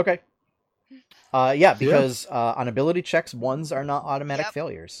 Okay. Yeah, because on ability checks, ones are not automatic Yep.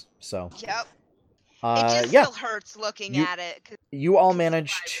 failures. So, Yep. It just yeah, still hurts looking You- at it. you all Cause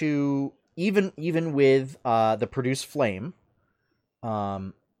managed surprise. to even with the produce flame,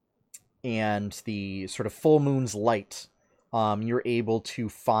 and the sort of full moon's light, you're able to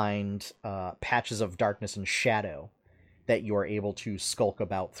find patches of darkness and shadow that you're able to skulk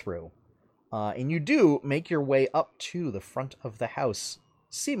about through. And you do make your way up to the front of the house,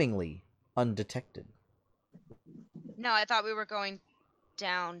 seemingly undetected. No, I thought we were going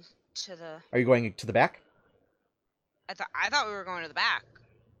down to the. Are you going to the back? I thought we were going to the back.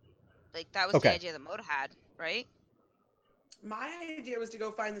 Like that was Okay. the idea that Moda had, right? My idea was to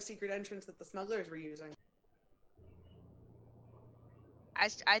go find the secret entrance that the smugglers were using.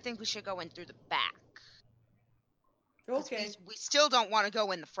 I think we should go in through the back. 'Cause Okay. We still don't want to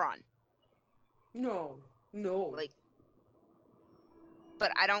go in the front. No. Like,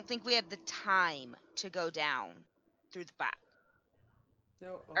 but I don't think we have the time to go down through the back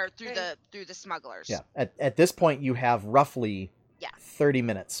No. or through okay. the smugglers. Yeah. At this point, you have roughly 30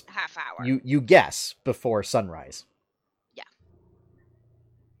 minutes. Half hour. You guess before sunrise.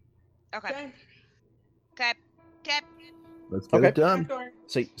 Okay. Let's get Okay. it done. Back door.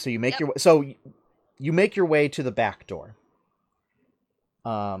 So you make Yep. your way. So you make your way to the back door.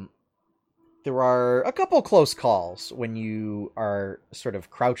 There are a couple close calls when you are sort of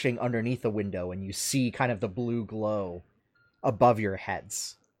crouching underneath a window and you see kind of the blue glow above your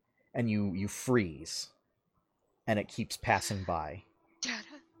heads, and you freeze, and it keeps passing by.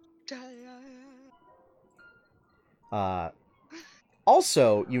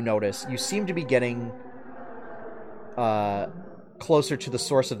 Also, you notice you seem to be getting closer to the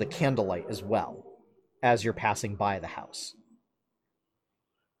source of the candlelight as well as you're passing by the house.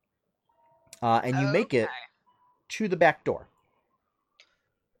 And you make it to the back door.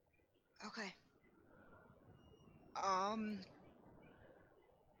 Okay.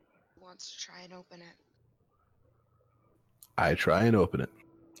 Wants to try and open it. I try and open it.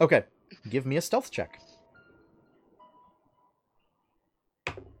 Okay, give me a stealth check.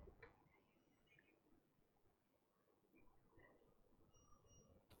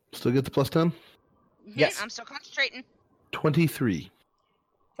 Still get the plus 10? Yes. I'm still concentrating. 23.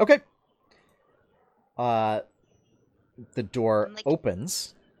 Okay. The door I'm like-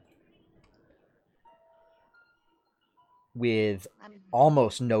 opens with I'm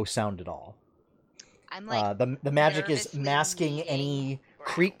almost no sound at all. I'm like The magic is nervously masking leaning any for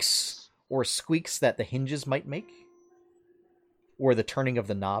creaks or squeaks that the hinges might make, or the turning of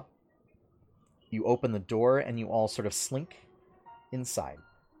the knob. You open the door and you all sort of slink inside.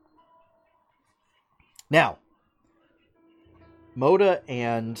 Now, Moda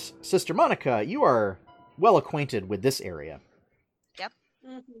and Sister Monica, you are well acquainted with this area,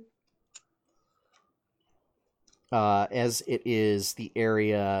 Mhm. as it is the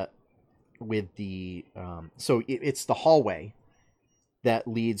area with the it's the hallway that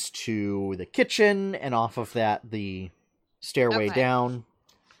leads to the kitchen, and off of that the stairway Okay. down,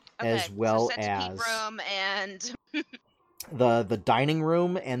 Okay, as well so centipede as room and the dining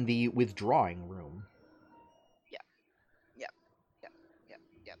room and the withdrawing room.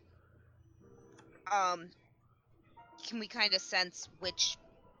 can we kind of sense which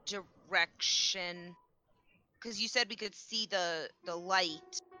direction? Because you said we could see the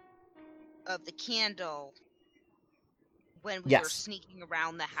light of the candle when we were Yes. sneaking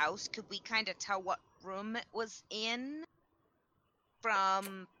around the house. Could we kind of tell what room it was in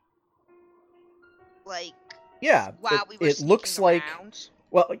from, like, Yeah, while we were it looks sneaking like around?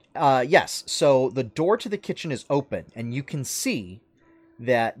 well, yes. So the door to the kitchen is open, and you can see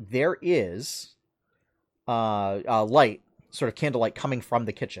that there is a light, sort of candlelight, coming from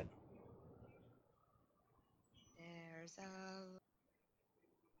the kitchen. There's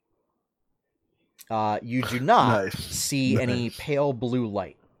You do not Nice. see any Nice. pale blue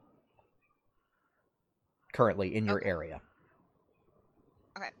light currently in your Okay. area.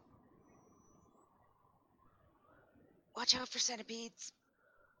 watch out for centipedes,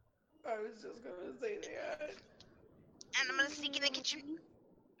 I was just gonna say that. and I'm gonna sneak in the kitchen.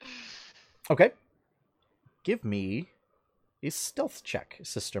 Okay. Give me a stealth check,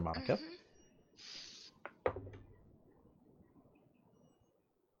 Sister Monica. Mhm.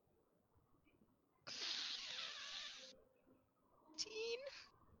 Teen?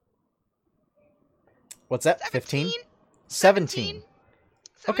 What's that? 15? 17. 17.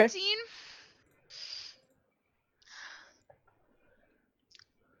 Okay. 17?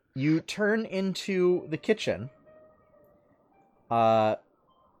 You turn into the kitchen,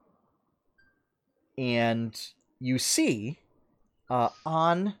 and you see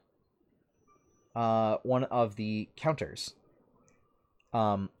on one of the counters,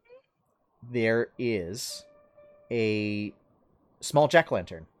 there is a small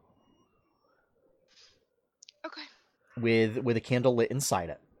jack-o'-lantern Okay. with a candle lit inside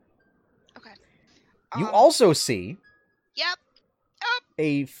it. Okay. You also see Yep.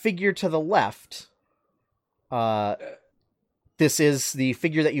 a figure to the left. This is the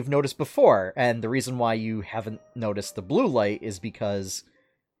figure that you've noticed before, and the reason why you haven't noticed the blue light is because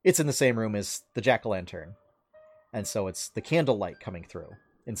it's in the same room as the jack-o'-lantern. And so it's the candlelight coming through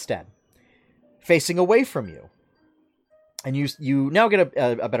instead. Facing away from you. And you now get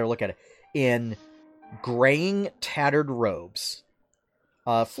a better look at it. In graying, tattered robes.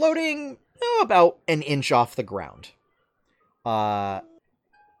 Floating about an inch off the ground.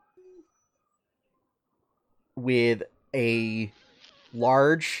 With a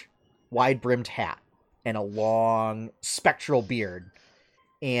large, wide-brimmed hat and a long, spectral beard.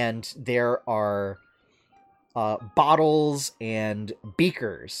 And there are bottles and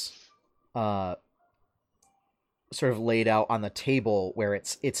beakers sort of laid out on the table where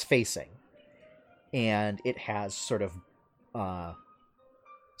it's facing. And it has sort of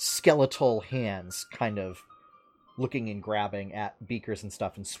skeletal hands kind of looking and grabbing at beakers and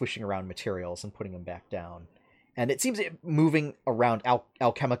stuff and swishing around materials and putting them back down. And it seems moving around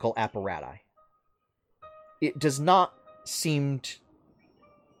alchemical apparatus. It does not seem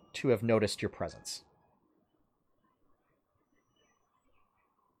to have noticed your presence.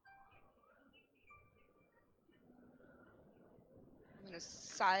 I'm gonna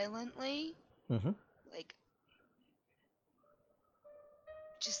silently, Mm-hmm. like,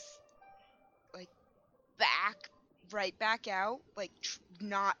 just, like, right back out, like,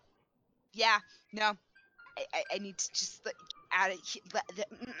 not, yeah, no, I need to just, like, add it,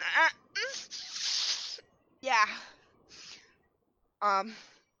 yeah,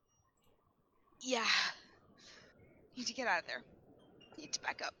 yeah, need to get out of there, need to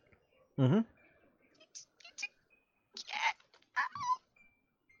back up, Mm-hmm. need to get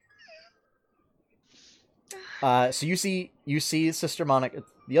out. So you see Sister Monica,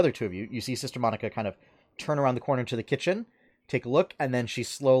 the other two of you see Sister Monica kind of turn around the corner to the kitchen, take a look, and then she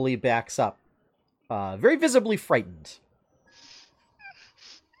slowly backs up, very visibly frightened.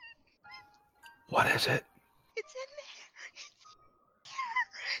 What is it? It's in there.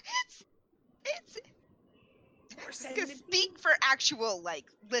 It's to speak for actual, like,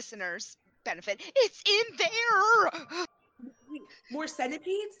 listeners' benefit. It's in there. More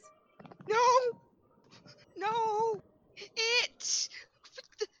centipedes? No, it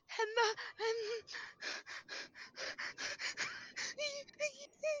and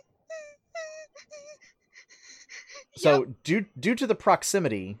So due to the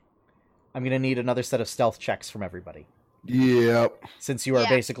proximity, I'm gonna need another set of stealth checks from everybody, Yep. since you are Yeah.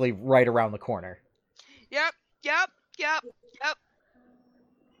 basically right around the corner. Yep.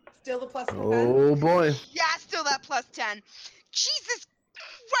 Still the plus 10? Oh boy. Yeah, still that plus 10. Jesus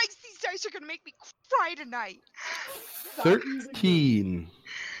Christ, these dice are gonna make me cry tonight. 13.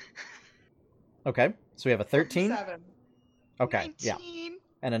 Okay, so we have a 13. 7. Okay, 19. yeah,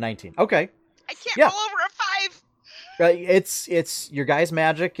 and a 19. Okay, I can't Yeah. roll over a 5. it's your guys'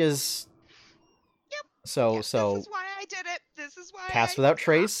 magic is. Yep. So Yep, so this is why I did it. This is why Pass Without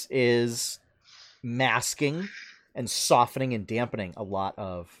Trace is masking and softening and dampening a lot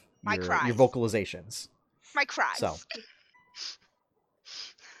of My your cries. vocalizations. My cries.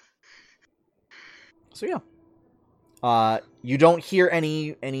 So yeah. You don't hear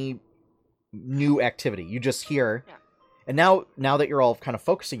any new activity. You just hear, Yeah. and now that you're all kind of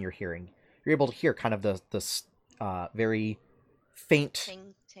focusing your hearing, you're able to hear kind of the very faint,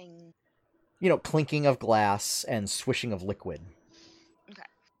 Ting, ting. clinking of glass and swishing of liquid.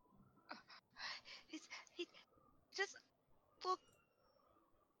 He doesn't look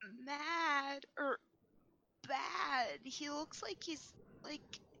mad or bad. He looks like he's,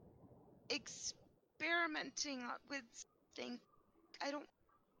 like, experimenting with things. I don't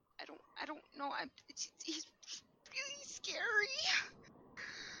know. He's really scary.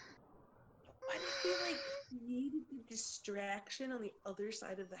 Why do you feel like you needed the distraction on the other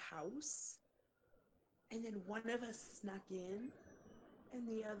side of the house? And then one of us snuck in, and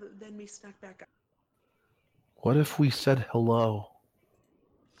then we snuck back up. What if we said hello?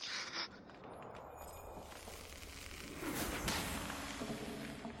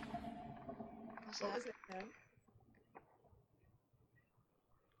 What was it? Sam?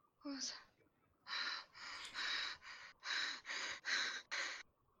 What was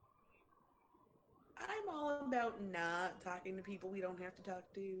I'm all about not talking to people we don't have to talk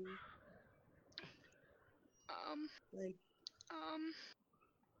to. Like, um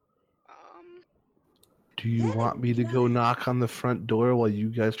Do you Yeah, want me to go yeah. knock on the front door while you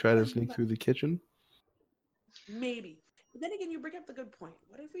guys try to sneak through the kitchen? Maybe. But then again, you bring up the good point.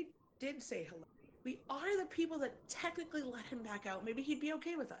 What if we did say hello? We are the people that technically let him back out. Maybe he'd be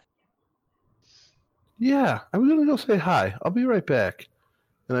okay with us. Yeah, I'm gonna go say hi. I'll be right back.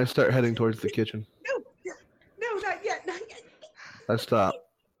 And I start heading towards the kitchen. No, not yet, not yet. I stop.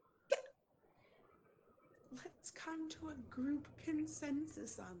 Let's come to a group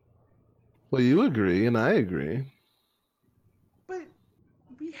consensus on. Well, you agree, and I agree. But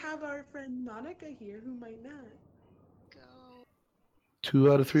we have our friend Monica here who might not. Go.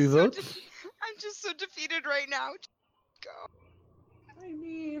 2 out of 3 So votes. I'm just so defeated right now. Go. I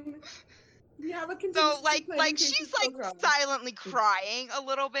mean, we have a So contingency like plan in case she's it's so like wrong. silently crying a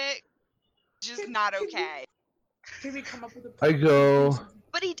little bit. Just not okay. Can we come up with a I plan? go.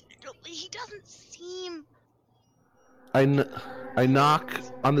 But he doesn't seem. I knock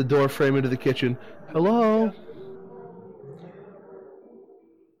on the door frame into the kitchen. Hello.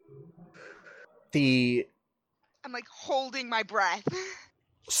 The I'm like holding my breath.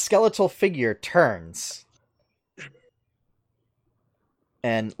 skeletal figure turns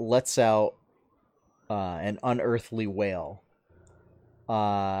and lets out an unearthly wail.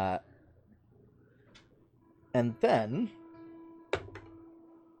 And then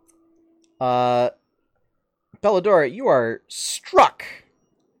Belladora, you are struck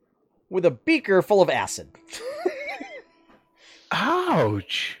with a beaker full of acid.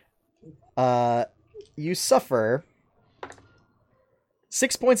 Ouch. You suffer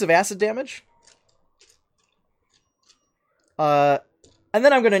 6 points of acid damage. And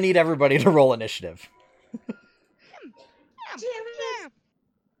then I'm gonna need everybody to roll initiative.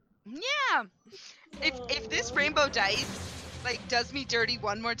 Yeah. If this rainbow dice like does me dirty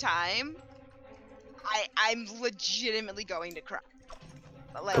one more time, I'm legitimately going to cry.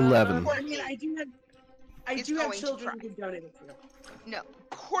 Like, 11. I mean, I do It's have going to children cry. who can donate it to you. No,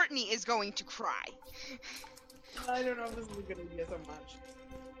 Courtney is going to cry. I don't know if this is a good idea so much.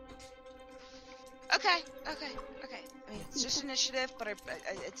 Okay. I mean, it's just initiative, but I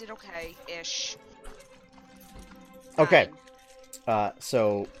did okay-ish. Okay. Fine.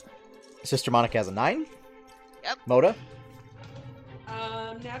 So Sister Monica has a 9. Yep. Moda.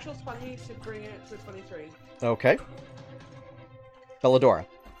 Natural 20 to bring it to 23. Okay. Belladora.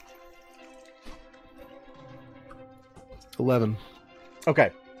 11.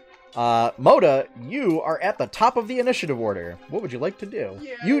 Okay. Moda, you are at the top of the initiative order. What would you like to do?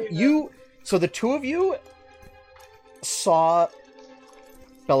 Yeah, So the two of you saw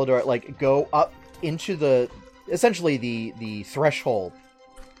Belladora like go up into the essentially the threshold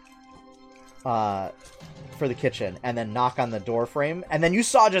for the kitchen and then knock on the door frame, and then you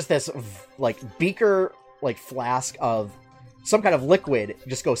saw just this like beaker, like flask of some kind of liquid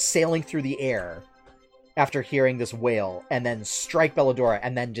just go sailing through the air after hearing this wail, and then strike Belladora,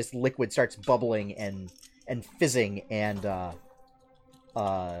 and then just liquid starts bubbling and fizzing and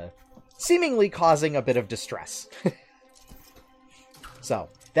seemingly causing a bit of distress. So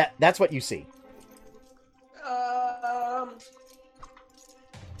that's what you see.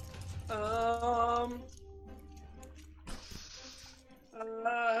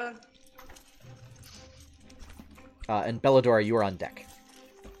 And Belladora, you are on deck.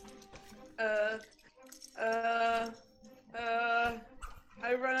 I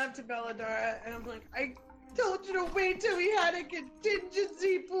run up to Belladora and I'm like, I told you to wait till we had a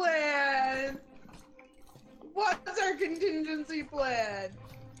contingency plan. What's our contingency plan?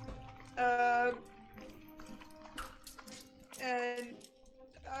 And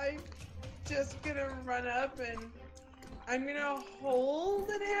I'm just gonna run up and I'm gonna hold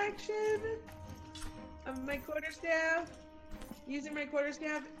an action of my quarterstaff, using my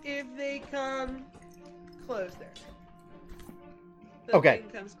quarterstaff if they come closer. The Okay. thing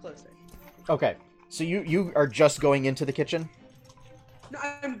comes closer. Okay. So you are just going into the kitchen? No,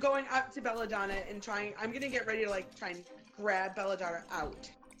 I'm going up to Belladonna and I'm gonna get ready to like try and grab Belladonna out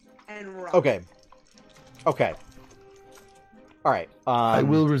and run. Okay. All right. I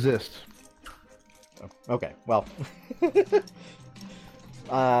will resist. Okay. Well.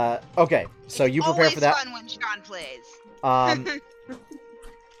 Okay. So you prepare Always for that. fun when Sean plays. All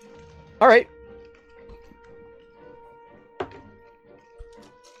right.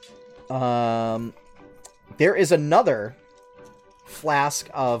 There is another flask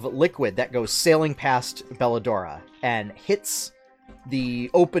of liquid that goes sailing past Belladora and hits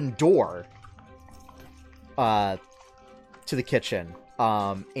the open door to the kitchen.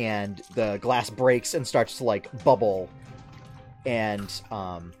 And the glass breaks and starts to like bubble and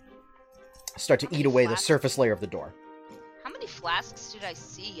start to eat away the surface layer of the door. How many flasks did I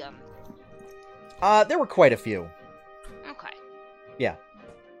see? There were quite a few. Okay. Yeah.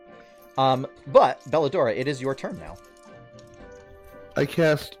 But Belladora, it is your turn now. I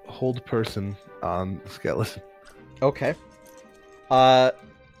cast Hold Person on the skeleton. Okay.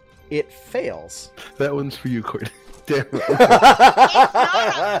 It fails. That one's for you, Courtney. Damn it. It's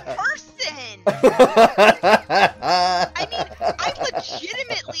not a person. I mean, I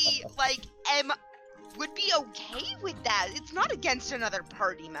legitimately would be okay with that. It's not against another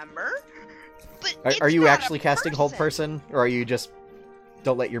party member. But Are it's you not actually a casting Hold person. Person, or are you just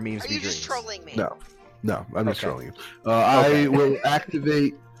don't let your memes Are be you dreams? just trolling me? No, I'm just Okay. trolling you. I will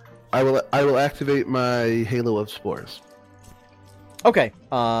activate. I will activate my Halo of Spores. Okay.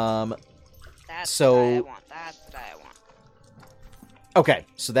 That's So- what I want. That's what I want. Okay.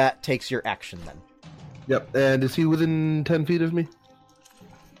 So that takes your action then. Yep. And is he within 10 feet of me?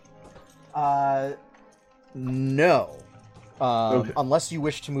 No. Okay. Unless you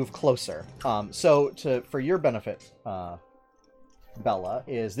wish to move closer. For your benefit, Bella,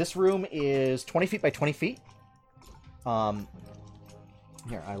 is this room is 20 feet by 20 feet. Let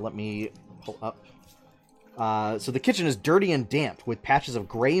me pull up. So the kitchen is dirty and damp, with patches of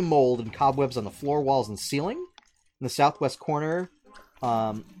gray mold and cobwebs on the floor, walls, and ceiling. In the southwest corner,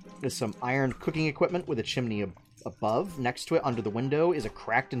 is some iron cooking equipment with a chimney above. Next to it, under the window, is a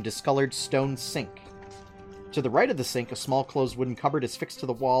cracked and discolored stone sink. To the right of the sink, a small closed wooden cupboard is fixed to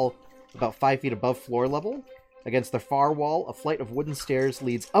the wall about 5 feet above floor level. Against the far wall, a flight of wooden stairs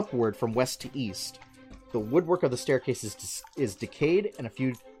leads upward from west to east. The woodwork of the staircase is decayed, and a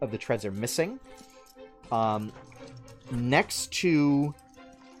few of the treads are missing. Next to...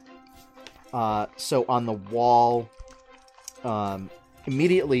 so on the wall,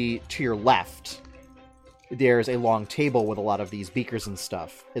 immediately to your left, there's a long table with a lot of these beakers and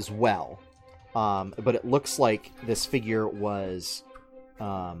stuff as well. But it looks like this figure was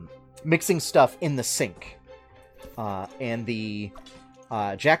mixing stuff in the sink. And the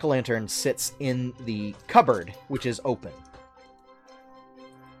jack-o'-lantern sits in the cupboard, which is open.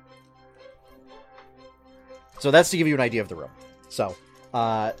 So that's to give you an idea of the room. So,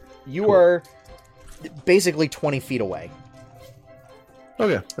 you Cool. are basically 20 feet away.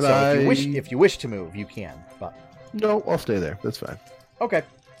 Okay. And So if you wish to move, you can. But No, I'll stay there. That's fine. okay.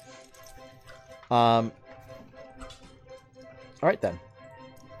 All right then.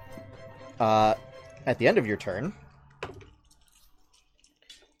 At the end of your turn,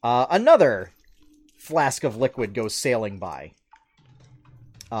 another flask of liquid goes sailing by,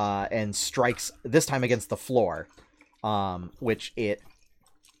 and strikes this time against the floor, which it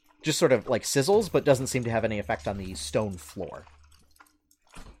just sort of like sizzles, but doesn't seem to have any effect on the stone floor.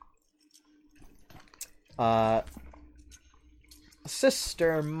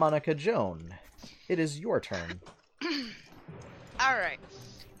 Sister Monica Joan, it is your turn. All right.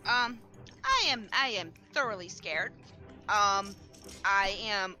 I am thoroughly scared. I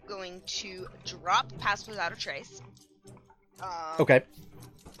am going to drop Pass Without a Trace. Okay.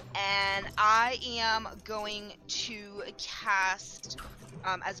 And I am going to cast,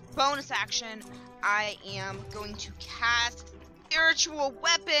 as bonus action, I am going to cast Spiritual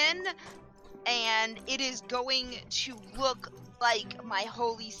Weapon, and it is going to look like my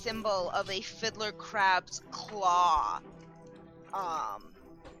holy symbol of a fiddler crab's claw.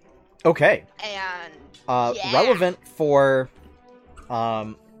 Okay. And yeah. Relevant for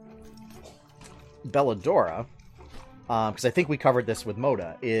Belladora, because I think we covered this with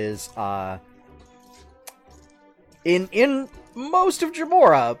Moda, is in most of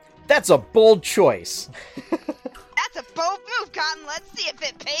Jamora, that's a bold choice. That's a bold move, Cotton. Let's see if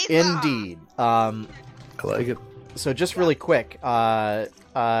it pays off. Indeed. I like it. So just really quick,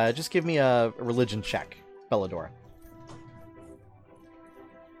 just give me a religion check, Belladora.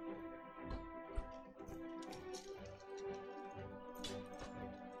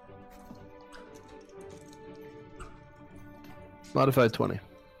 Modified 20.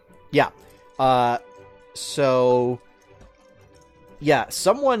 Yeah.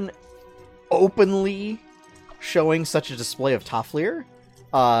 Someone openly showing such a display of Taflir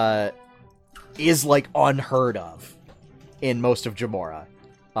is, like, unheard of in most of Jamora.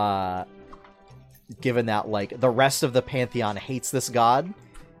 Given that, like, the rest of the Pantheon hates this god,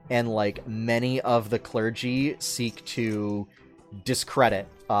 and, like, many of the clergy seek to discredit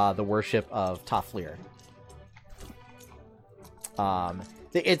the worship of Taflir.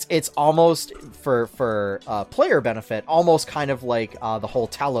 It's almost, for player benefit, almost kind of like the whole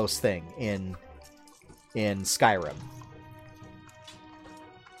Talos thing in Skyrim.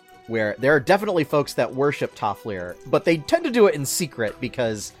 Where there are definitely folks that worship Taflir, but they tend to do it in secret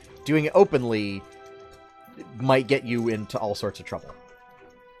because doing it openly might get you into all sorts of trouble.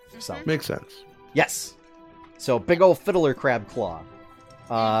 So, Makes sense. Yes. So big old fiddler crab claw.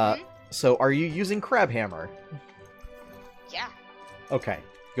 Mhm. So are you using crab hammer? Yeah. Okay.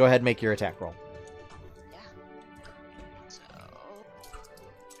 Go ahead and make your attack roll. Yeah. So.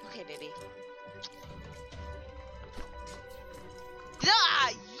 Okay, baby. Ah,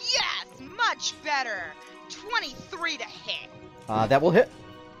 yes! Much better! 23 to hit. That will hit.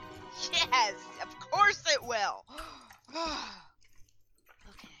 Yes! Of course it will!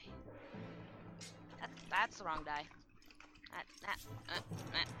 Okay. That's the wrong die.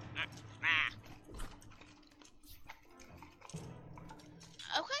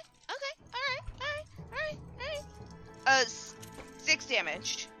 Okay. Alright. 6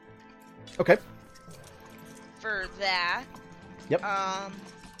 damage Okay. for that. Yep. Um,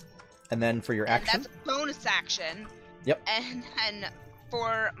 And then for your and action. that's a bonus action. Yep. And then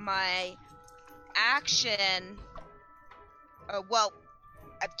for my action, well,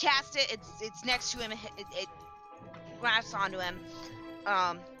 I've cast it. It's next to him. It grabs onto him,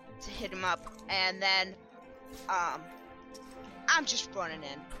 to hit him up, and then, I'm just running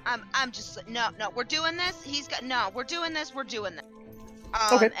in. I'm just no. We're doing this. We're doing this.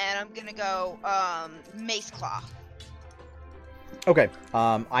 Okay. And I'm gonna go mace claw. Okay.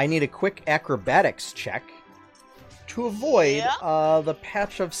 I need a quick acrobatics check to avoid Yep. the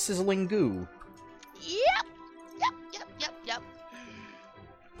patch of sizzling goo. Yep.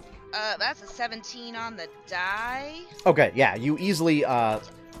 That's a 17 on the die. Okay, yeah, you easily,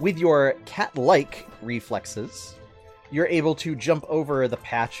 with your cat-like reflexes, you're able to jump over the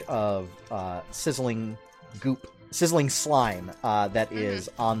patch of sizzling slime that is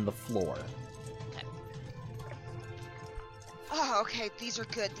on the floor. Oh, okay. These are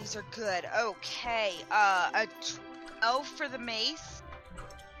good. Okay. A 12 for the mace.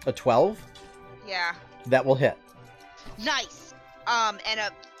 A 12, Yeah. that will hit. Nice. And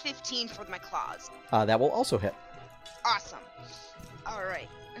a 15 for my claws. That will also hit. Awesome. All right.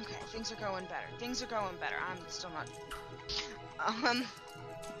 Okay. Things are going better. I'm still not.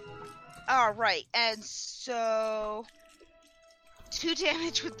 All right. And so 2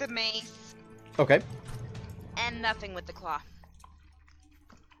 damage with the mace Okay. and nothing with the claw.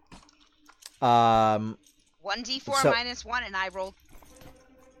 1d4 So- minus 1, and I rolled.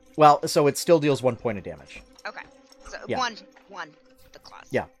 Well, so it still deals 1 point of damage. Okay. So Yeah. one. The claws.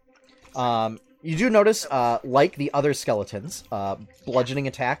 Yeah. You do notice, like the other skeletons, bludgeoning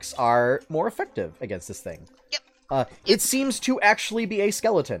attacks are more effective against this thing. Yep. It seems to actually be a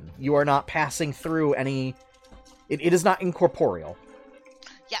skeleton. You are not passing through any... It is not incorporeal.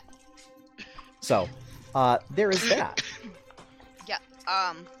 Yep. So, there is that. Yeah.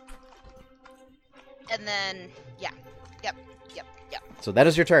 And then, yeah. Yep. So that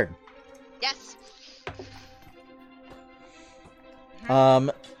is your turn. Yes.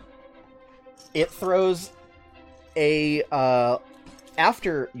 It throws a,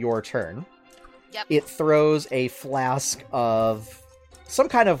 after your turn, Yep. it throws a flask of some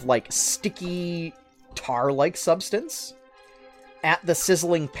kind of, like, sticky tar-like substance at the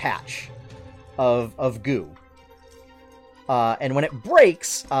sizzling patch of goo. And when it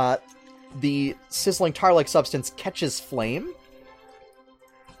breaks, the sizzling tar-like substance catches flame.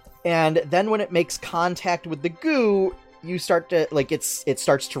 And then when it makes contact with the goo, you start to, like, it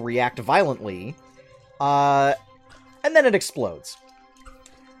starts to react violently. And then it explodes.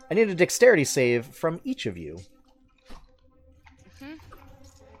 I need a dexterity save from each of you.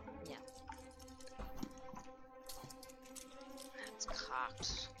 Yeah. That's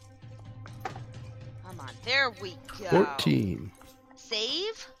cocked. Come on. There we go. 14.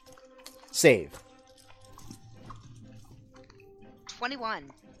 Save.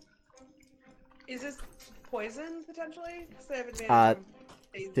 21. Is this poison potentially? 'Cause I have advantage Uh, on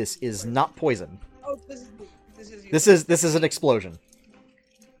phase This is poison. not poison. Oh, this is. This is an explosion.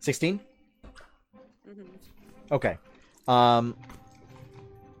 16? Mhm. Okay.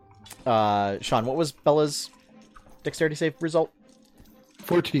 Sean, what was Bella's dexterity save result?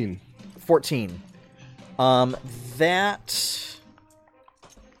 14. 14. That...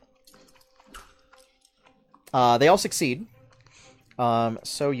 they all succeed.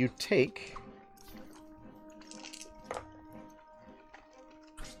 So you take...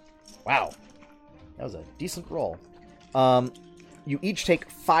 Wow. That was a decent roll. You each take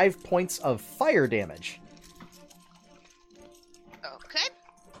 5 points of fire damage. Okay.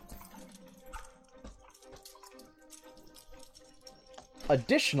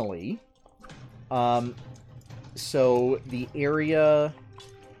 Additionally, so the area,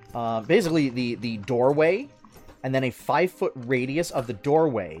 basically the doorway, and then a 5-foot radius of the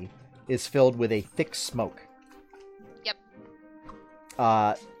doorway is filled with a thick smoke. Yep.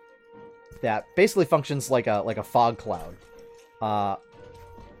 that basically functions like a fog cloud.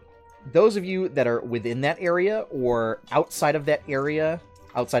 Those of you that are within that area or outside of that area,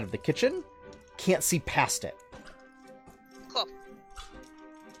 outside of the kitchen, can't see past it. Cool.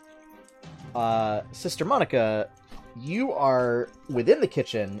 Sister Monica, you are within the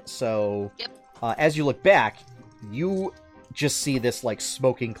kitchen, so Yep. As you look back, you just see this like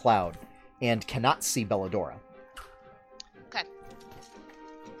smoking cloud and cannot see Belladora. Okay.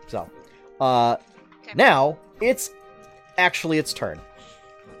 So, Okay. now it's actually its turn.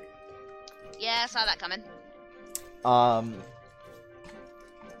 Yeah, I saw that coming.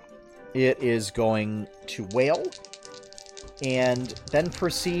 It is going to wail and then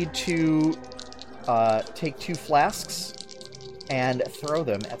proceed to take 2 flasks and throw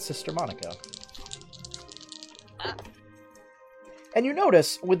them at Sister Monica. And you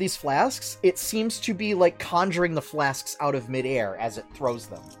notice with these flasks, it seems to be like conjuring the flasks out of midair as it throws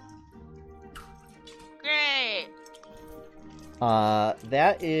them. Great.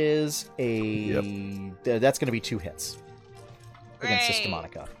 That is that's going to be 2 hits against Sister Great.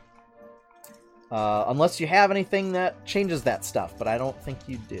 Monica. Unless you have anything that changes that stuff, but I don't think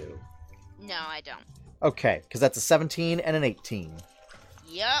you do. No, I don't. Okay, because that's a 17 and an 18.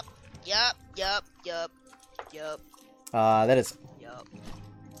 Yup. That is Yup.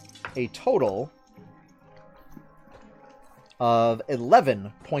 a total of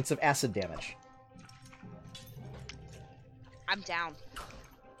 11 points of acid damage. I'm down.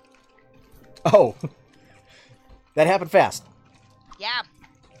 Oh, that happened fast. Yeah.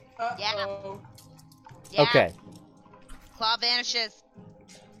 Uh-oh. Yeah. Okay, Claw vanishes.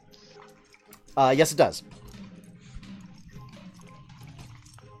 yes it does.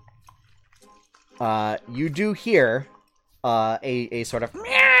 You do hear a sort of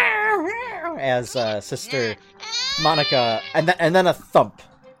meow as Sister Monica, and then a thump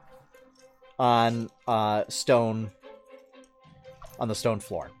on stone on the stone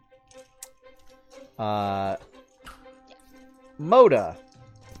floor. Moda.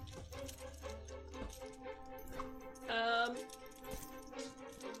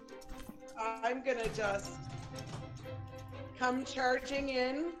 I'm gonna just come charging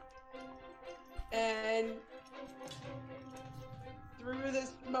in and through the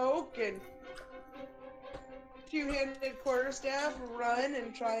smoke and two-handed quarterstaff run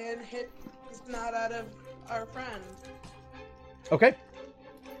and try and hit the snot out of our friend. Okay.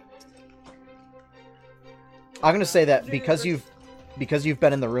 I'm gonna say that because you've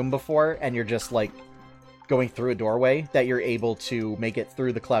been in the room before and you're just like going through a doorway, that you're able to make it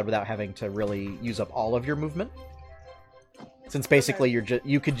through the cloud without having to really use up all of your movement. Since basically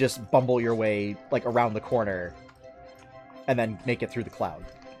you could just bumble your way like around the corner and then make it through the cloud.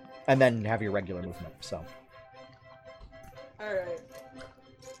 And then have your regular movement, so. Alright.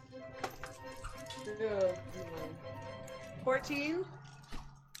 14?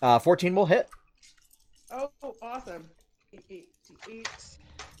 14 will hit. Oh, awesome. 8.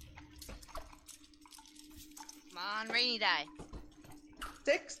 Come on, rainy die.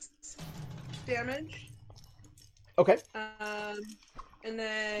 6 damage. Okay. And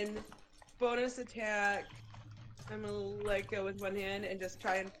then bonus attack. I'm gonna let go with one hand and just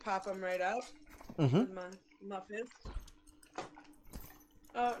try and pop them right up Mm-hmm. with my fist.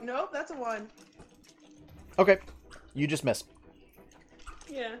 Oh, nope, that's a 1. Okay. You just missed.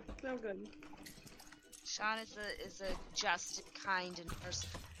 Yeah, no good. Sean is a just and kind and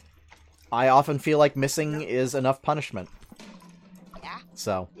merciful. I often feel like missing is enough punishment. Yeah.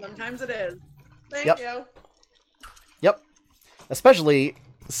 So. Sometimes it is. Thank Yep. you. Yep. Especially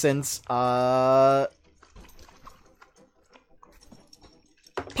since,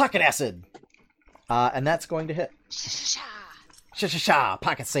 Pocket Acid! And that's going to hit. Sha-sha-sha. Sha-sha-sha!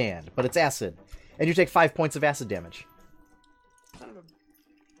 Pocket Sand. But it's acid. And you take 5 points of acid damage. Son of a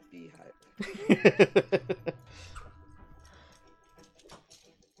beehive.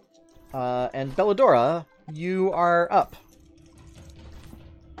 And Belladora, you are up.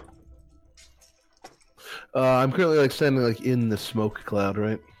 I'm currently like standing like in the smoke cloud,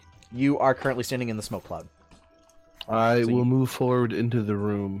 right? You are currently standing in the smoke cloud. I So will you- move forward into the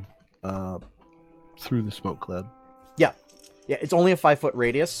room through the smoke cloud. Yeah, it's only a 5-foot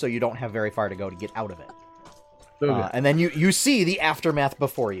radius, so you don't have very far to go to get out of it. Okay. And then you see the aftermath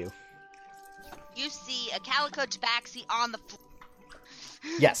before you. You see a calico tabaxi on the floor.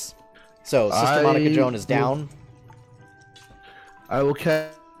 Yes. So Sister I Monica Joan is will- down. I will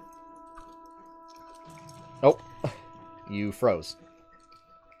catch. Oh, you froze.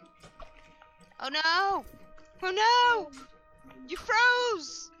 Oh no! Oh no! You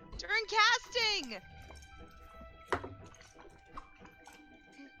froze during casting.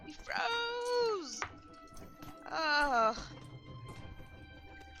 We froze. Oh,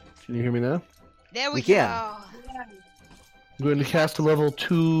 Can you hear me now? there we We go. can. I'm going to cast a level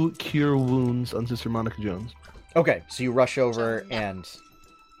 2 Cure Wounds on Sister Monica Jones. Okay, so you rush over No. and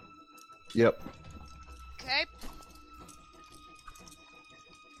Yep. Okay.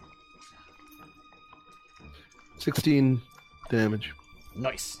 16 damage.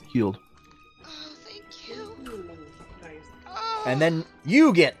 nice. Healed. Oh, thank you. Nice. Oh. And then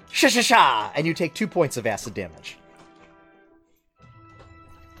you get sha, and you take 2 points of acid damage.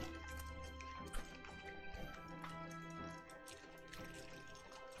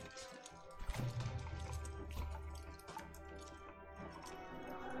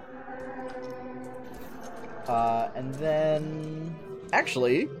 And then,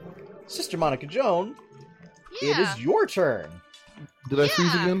 actually, Sister Monica Joan, it yeah. is your turn. Did I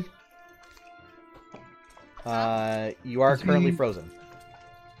freeze Yeah. again? You are Is currently he- frozen.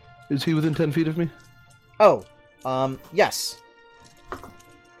 Is he within 10 feet of me? Oh, yes.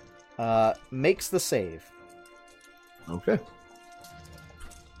 Makes the save. Okay.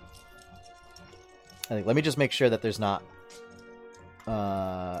 I think. Let me just make sure that there's not.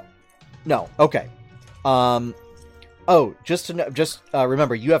 No. Okay. Oh, just to know,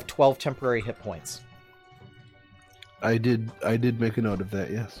 remember, you have 12 temporary hit points. I did make a note of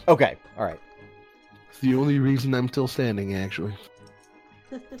that, yes. Okay. All right. It's the only reason I'm still standing, actually.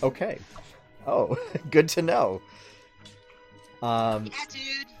 Okay. Oh, good to know. Yeah,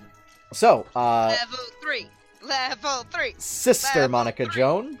 dude. So, Level 3. Level 3. Sister level Monica 3.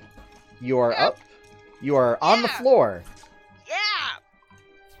 Joan, you are Yep. up. You are on the Yeah. floor. Yeah.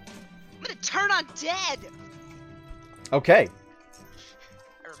 I'm gonna turn undead. Okay.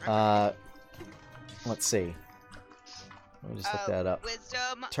 I remember. Let's see. Let me just look that up.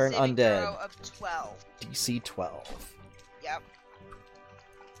 Wisdom. Turn saving undead. throw of 12. DC 12. Yep.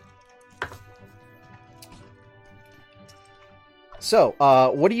 So,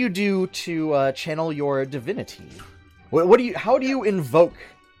 what do you do to channel your divinity? How do you invoke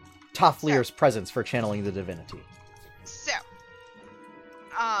Toflir's presence for channeling the divinity? So,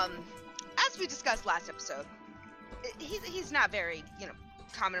 as we discussed last episode, he's not very,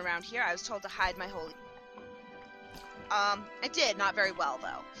 common around here. I was told to hide my holy. I did not very well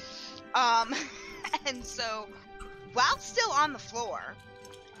though. And so, while still on the floor,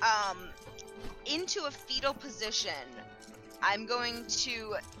 into a fetal position, I'm going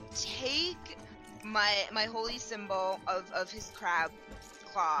to take my holy symbol of his crab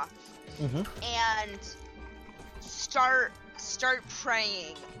claw Mm-hmm. and start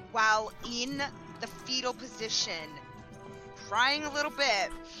praying while in the fetal position, crying a little bit.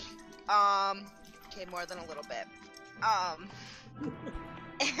 Okay, more than a little bit.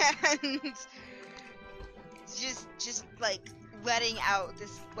 And just like letting out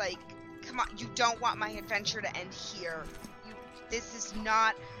this like, come on, you don't want my adventure to end here. This is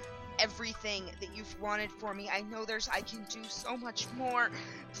not everything that you've wanted for me. I know I can do so much more.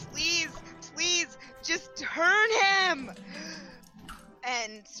 Please, just turn him.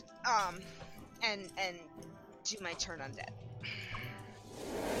 And do my turn undead.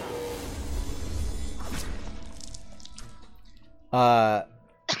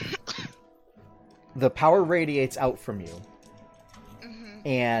 The power radiates out from you, Mm-hmm.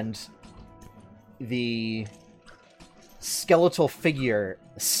 and the skeletal figure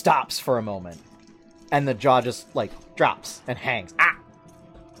stops for a moment, and the jaw just like drops and hangs.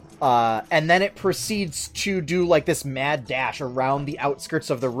 And then it proceeds to do like this mad dash around the outskirts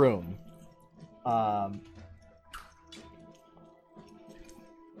of the room.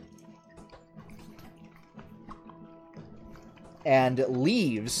 And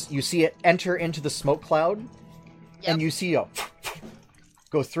leaves. You see it enter into the smoke cloud, Yep. and you see it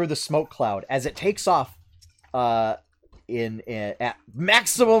go through the smoke cloud as it takes off at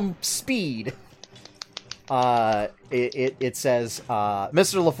maximum speed. It says,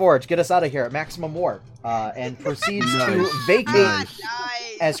 Mr. LaForge, get us out of here at maximum warp, and proceeds to Nice. vacate Nice.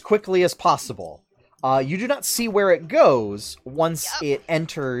 Nice. as quickly as possible. You do not see where it goes once Yep. it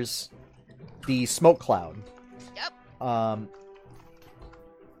enters the smoke cloud. Yep.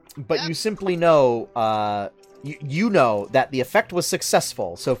 But Yep. you simply know, you know that the effect was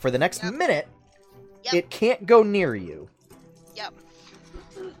successful. So for the next Yep. minute, Yep. it can't go near you. Yep.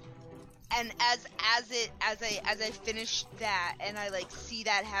 And as I finish that and I like see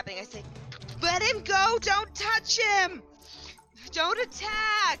that happening, I say, "Let him go! Don't touch him! Don't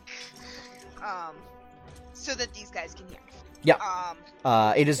attack!" So that these guys can hear.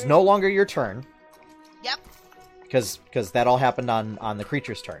 Yeah. It is no longer your turn. Yep. Because that all happened on the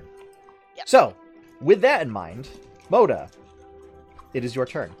creature's turn. Yep. So, with that in mind, Moda, it is your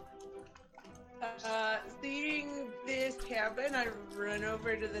turn. drop it and I run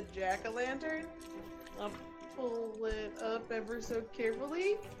over to the jack-o'-lantern. I'll pull it up ever so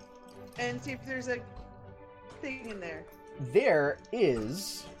carefully and see if there's a thing in there. There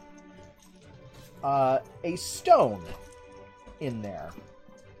is a stone in there.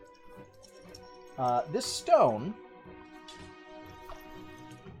 This stone,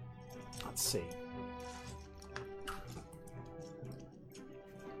 let's see.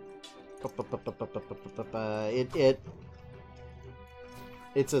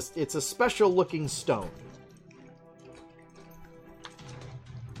 It's a special looking stone.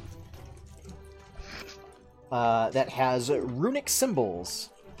 That has runic symbols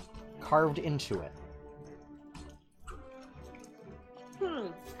carved into it.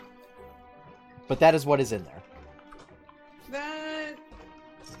 But that is what is in there. That...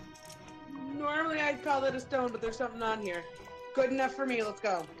 Normally I'd call it a stone, but there's something on here. Good enough for me, let's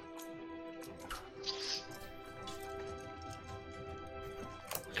go.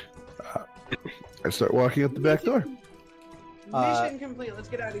 I start walking out the back door. Mission complete, let's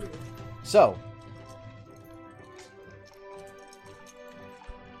get out of here. So,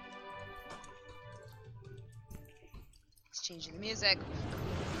 Let's change the music.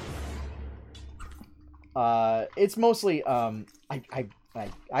 it's mostly I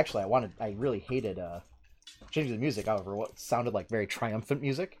really hated changing the music. However, what sounded like very triumphant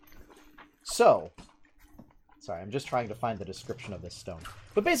music. So, sorry, I'm just trying to find the description of this stone.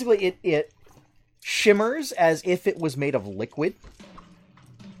 But basically, it shimmers as if it was made of liquid,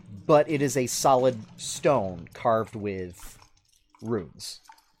 but it is a solid stone carved with runes.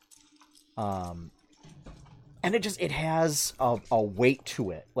 And it has a weight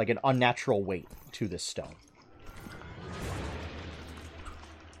to it, like an unnatural weight to this stone.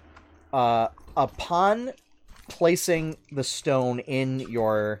 Upon placing the stone in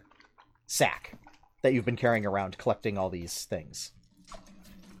your sack that you've been carrying around collecting all these things,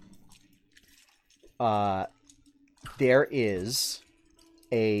 there is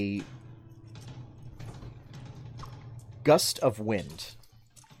a gust of wind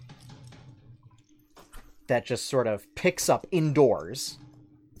that just sort of picks up indoors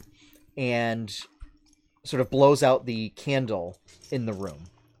and sort of blows out the candle in the room.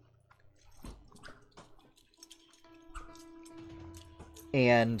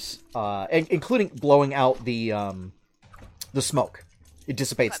 And including blowing out the smoke. It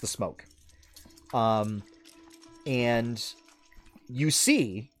dissipates the smoke. And you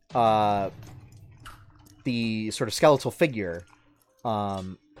see the sort of skeletal figure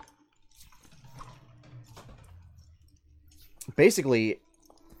basically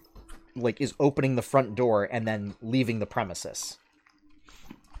like is opening the front door and then leaving the premises.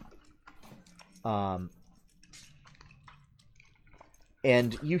 And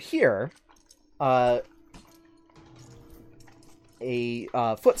you hear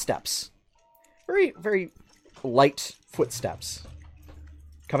footsteps, very, very light footsteps,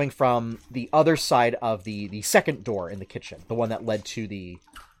 coming from the other side of the second door in the kitchen, the one that led to the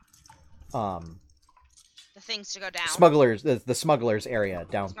things to go down. The smugglers area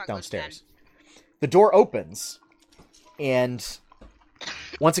downstairs. Den. The door opens, and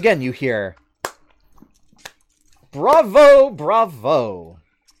once again you hear, "Bravo, bravo!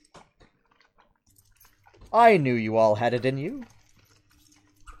 I knew you all had it in you.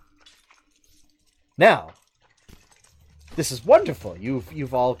 Now, this is wonderful.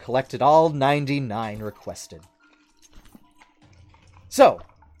 You've all collected all 99 requested. So,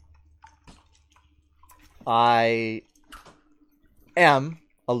 I am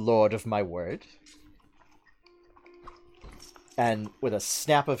a lord of my word." And with a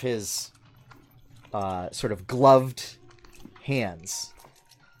snap of his sort of gloved hands,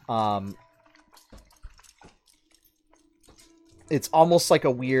 it's almost like a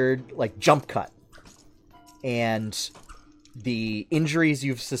weird like jump cut, and the injuries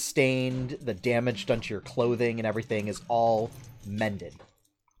you've sustained, the damage done to your clothing and everything is all mended.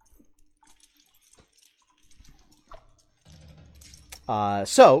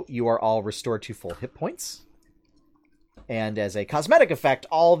 So you are all restored to full hit points. And as a cosmetic effect,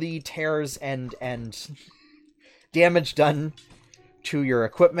 all the tears and damage done to your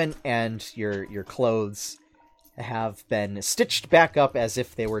equipment and your clothes have been stitched back up as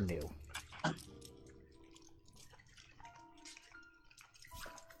if they were new.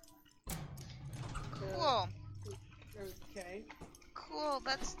 Cool. Okay. Cool.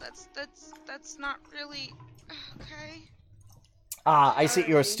 That's not really okay. I see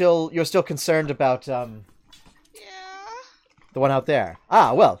you're still concerned about Yeah. the one out there.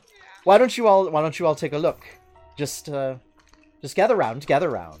 Well, Yeah. why don't you all take a look? Just gather round.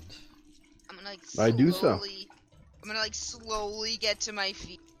 I'm gonna like I do so. slowly I'm gonna like slowly get to my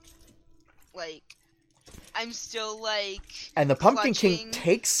feet. Like, I'm still like. And the Pumpkin clutching. King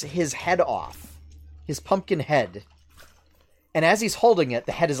takes his head off, his pumpkin head, and as he's holding it,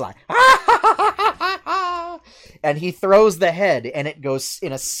 the head is like, and he throws the head, and it goes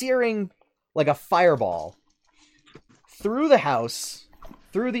in a searing, like a fireball, through the house,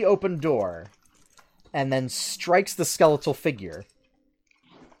 through the open door, and then strikes the skeletal figure,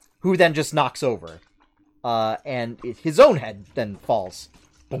 who then just knocks over. And his own head then falls,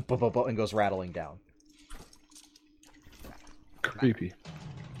 boom, boom, boom, boom, and goes rattling down. Creepy.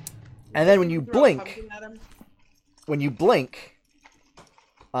 And then when you Throw a blink, pumpkin at him.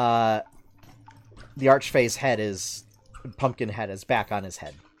 The Archfey's head pumpkin head is back on his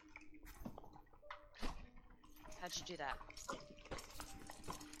head. How'd you do that?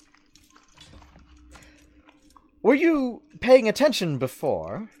 Were you paying attention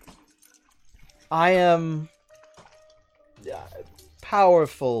before? I am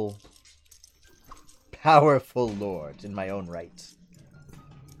powerful lord in my own right.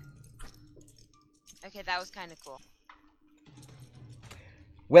 Okay, that was kind of cool.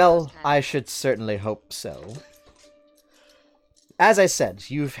 Well, I should certainly hope so. As I said,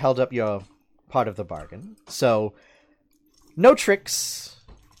 you've held up your part of the bargain, so no tricks,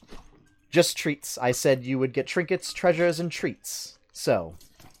 just treats. I said you would get trinkets, treasures, and treats, so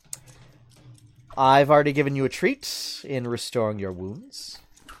I've already given you a treat in restoring your wounds.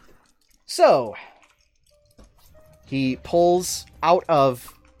 So, he pulls out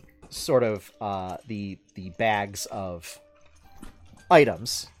of sort of the bags of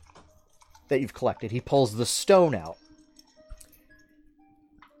items that you've collected. He pulls the stone out.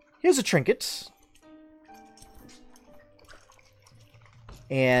 Here's a trinket.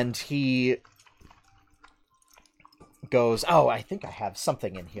 And he goes, oh, I think I have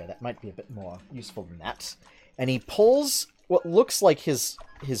something in here that might be a bit more useful than that. And he pulls what looks like his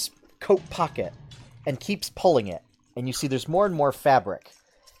coat pocket and keeps pulling it. And you see there's more and more fabric.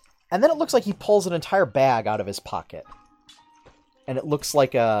 And then it looks like he pulls an entire bag out of his pocket. And it looks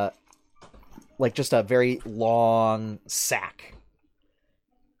like just a very long sack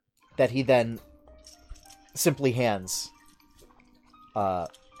that he then simply hands. And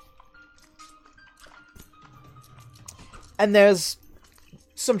there's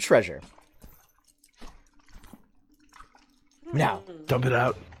some treasure. Now, Dump it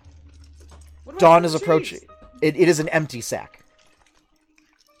out. What about Dawn the is approaching. trees? It is an empty sack.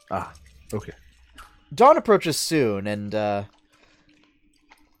 Ah, okay. Dawn approaches soon, and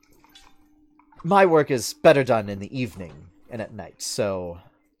my work is better done in the evening and at night, so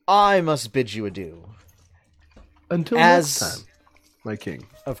I must bid you adieu. Until As- next time, my king.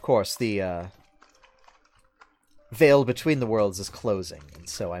 Of course, the veil between the worlds is closing, and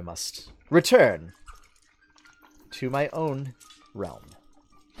so I must return to my own realm.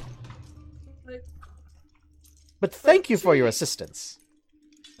 Like, But thank you for your assistance.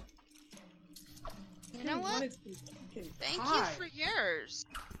 You know I what? wanted some pumpkin Thank pie. you for yours.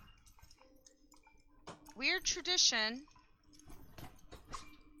 Weird tradition.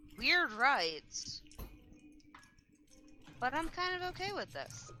 Weird rites. But I'm kind of okay with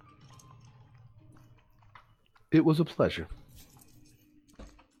this. It was a pleasure.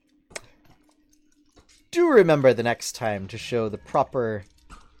 Do remember the next time to show the proper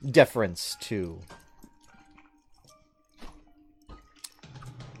deference to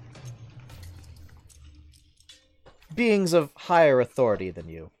beings of higher authority than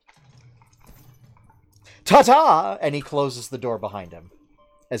you. Ta-ta! And he closes the door behind him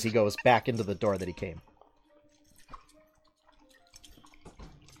as he goes back into the door that he came.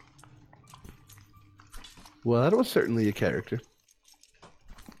 Well, that was certainly a character.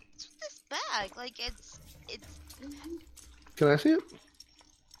 What's with this bag? Like, it's... Can I see it?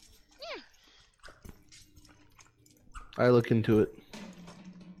 Yeah. I look into it.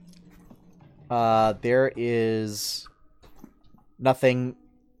 There is nothing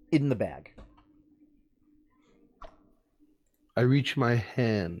in the bag. I reach my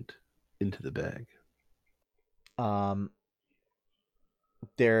hand into the bag.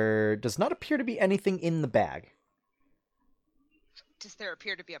 There does not appear to be anything in the bag. Does there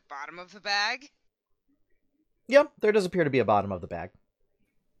appear to be a bottom of the bag? Yeah, there does appear to be a bottom of the bag.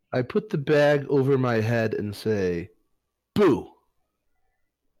 I put the bag over my head and say, "Boo!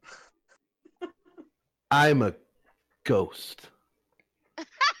 I'm a ghost."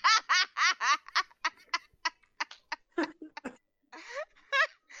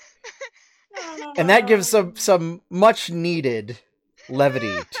 And that gives some much needed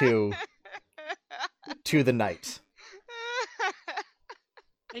levity to the night.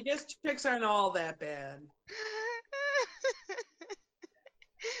 I guess tricks aren't all that bad.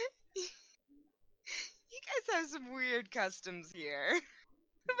 have some weird customs here.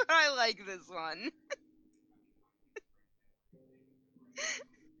 But I like this one.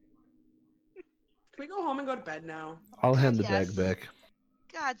 Can we go home and go to bed now? I'll hand the Yes. bag back.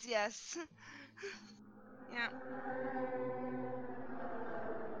 Gods, yes. Yeah.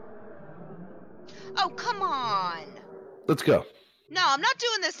 Oh, come on! Let's go. No, I'm not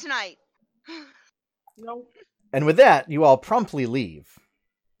doing this tonight. No. And with that, you all promptly leave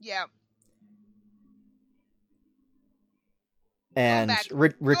Yeah. and back.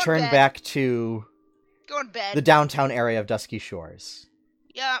 return bed. back to Going to bed. the downtown area of Dusky Shores.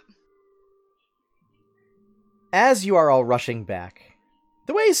 Yeah. As you are all rushing back,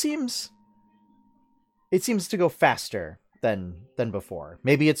 the way seems to go faster than before.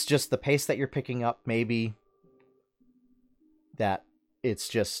 Maybe it's just the pace that you're picking up, maybe that it's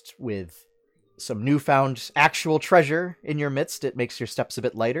just with some newfound actual treasure in your midst, it makes your steps a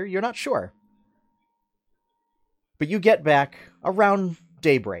bit lighter. You're not sure. But you get back around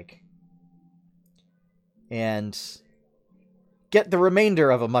daybreak and get the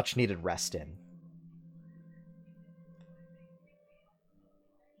remainder of a much needed rest in.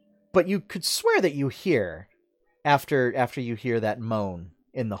 But you could swear that you hear, after you hear that moan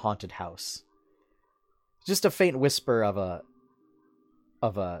in the haunted house, just a faint whisper of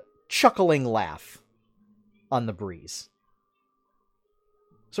a chuckling laugh on the breeze.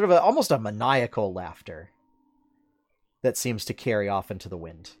 Sort of almost a maniacal laughter that seems to carry off into the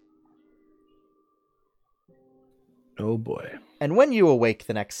wind. Oh boy. And when you awake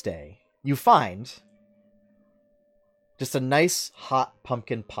the next day, you find just a nice hot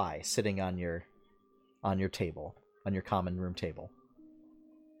pumpkin pie sitting on your table, on your common room table.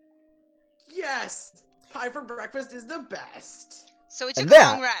 Yes! Pie for breakfast is the best. So we And took a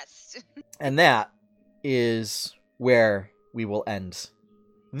that- long rest. And that is where we will end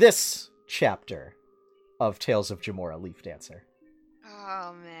this chapter of Tales of Jamora Leaf Dancer.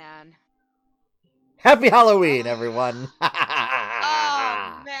 Oh, man. Happy Halloween, everyone!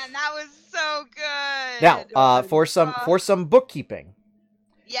 Oh, man, that was so good. Now, for some bookkeeping,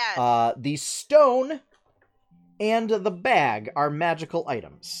 Yes. the stone and the bag are magical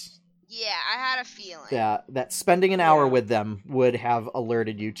items. Yeah, I had a feeling. That spending an hour Yeah. with them would have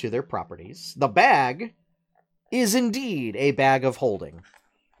alerted you to their properties. The bag is indeed a bag of holding.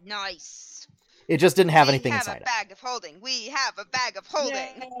 Nice. It just didn't have We anything have inside a it. bag of holding. We have a bag of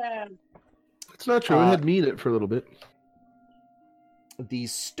holding. Yeah. It's not true. It had me in it for a little bit. The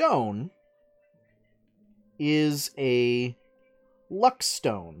stone is a luck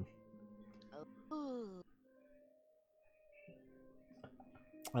stone. Ooh.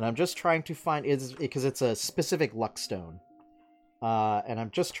 And I'm just trying to find is because it's a specific luck stone. And I'm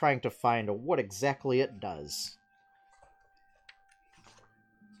just trying to find what exactly it does.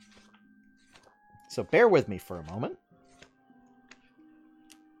 So bear with me for a moment.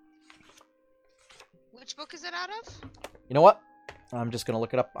 Which book is it out of? You know what? I'm just going to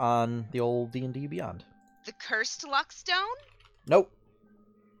look it up on the old D&D Beyond. The Cursed Luckstone? Nope.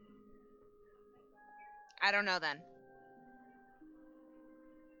 I don't know then.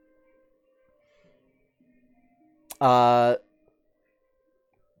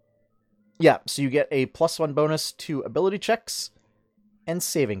 Yeah, so you get a +1 bonus to ability checks and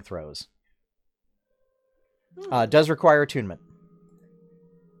saving throws. Does require attunement.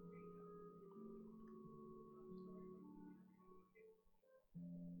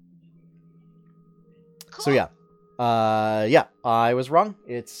 Cool. So yeah. Yeah, I was wrong.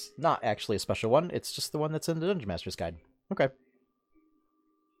 It's not actually a special one. It's just the one that's in the Dungeon Master's Guide. Okay.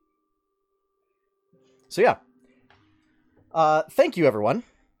 So yeah. Thank you everyone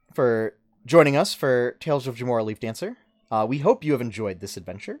for joining us for Tales of Jamora Leaf Dancer. We hope you have enjoyed this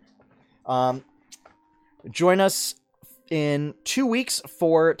adventure. Join us in 2 weeks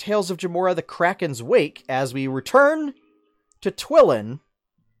for Tales of Jamora the Kraken's Wake as we return to Twillin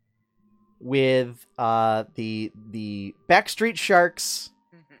with the Backstreet Sharks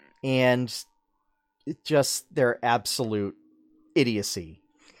Mhm. and just their absolute idiocy.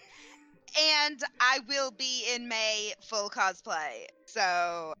 And I will be in May full cosplay.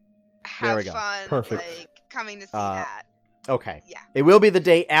 So There we have go. fun Perfect. like coming to see Uh, that. Okay. Yeah. It will be the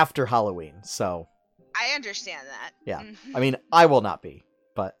day after Halloween, so I understand that. yeah. Mhm. I mean, I will not be,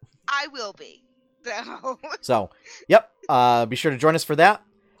 but I will be. So so yep. Be sure to join us for that.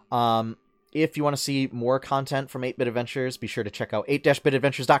 If you want to see more content from 8-Bit Adventures, be sure to check out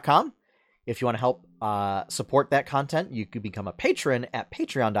 8-bitadventures.com. If you want to help support that content, you could become a patron at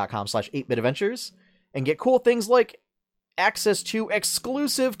patreon.com/8bitadventures and get cool things like access to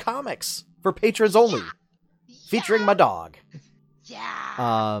exclusive comics for patrons only, featuring my dog.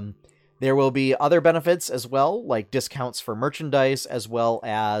 Yeah. There will be other benefits as well, like discounts for merchandise, as well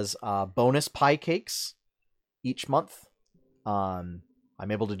as bonus pie cakes each month. I'm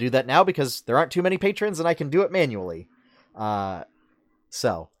able to do that now because there aren't too many patrons and I can do it manually.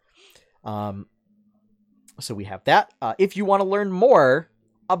 So we have that. If you want to learn more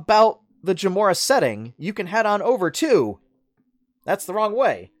about the Jamora setting, you can head on over to... That's the wrong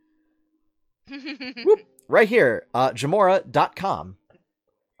way. Whoop, right here, Jamora.com.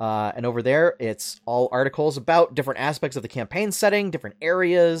 And over there, it's all articles about different aspects of the campaign setting, different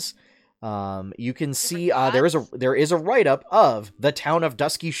areas. You can see there is a write-up of the town of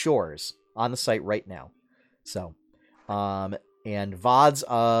Dusky Shores on the site right now. So, and VODs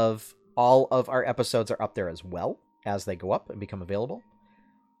of all of our episodes are up there as well as they go up and become available.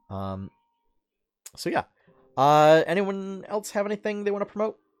 So yeah. Anyone else have anything they want to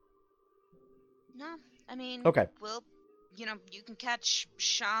promote? No, I mean, okay. You can catch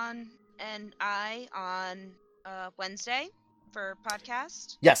Sean and I on Wednesday for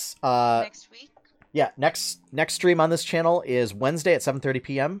podcast. Yes. Next week. Yeah, next stream on this channel is Wednesday at 7:30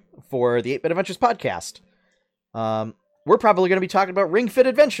 p.m. for the 8-Bit Adventures podcast. We're probably going to be talking about Ring Fit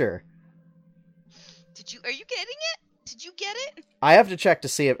Adventure. Are you getting it? Did you get it? I have to check to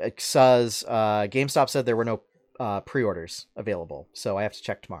see if it says GameStop said there were no pre-orders available, so I have to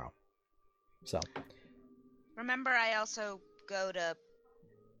check tomorrow. So remember, I also go to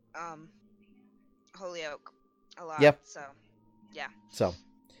Holyoke a lot. Yep. So yeah. So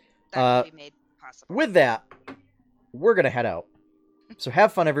that could be made possible. With that, we're gonna head out. So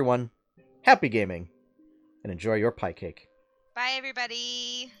have fun, everyone. Happy gaming, and enjoy your pie cake. Bye,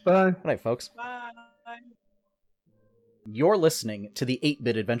 everybody. Bye. Good night, folks. Bye. You're listening to the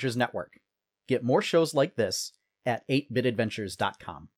 8-Bit Adventures Network. Get more shows like this at 8bitadventures.com.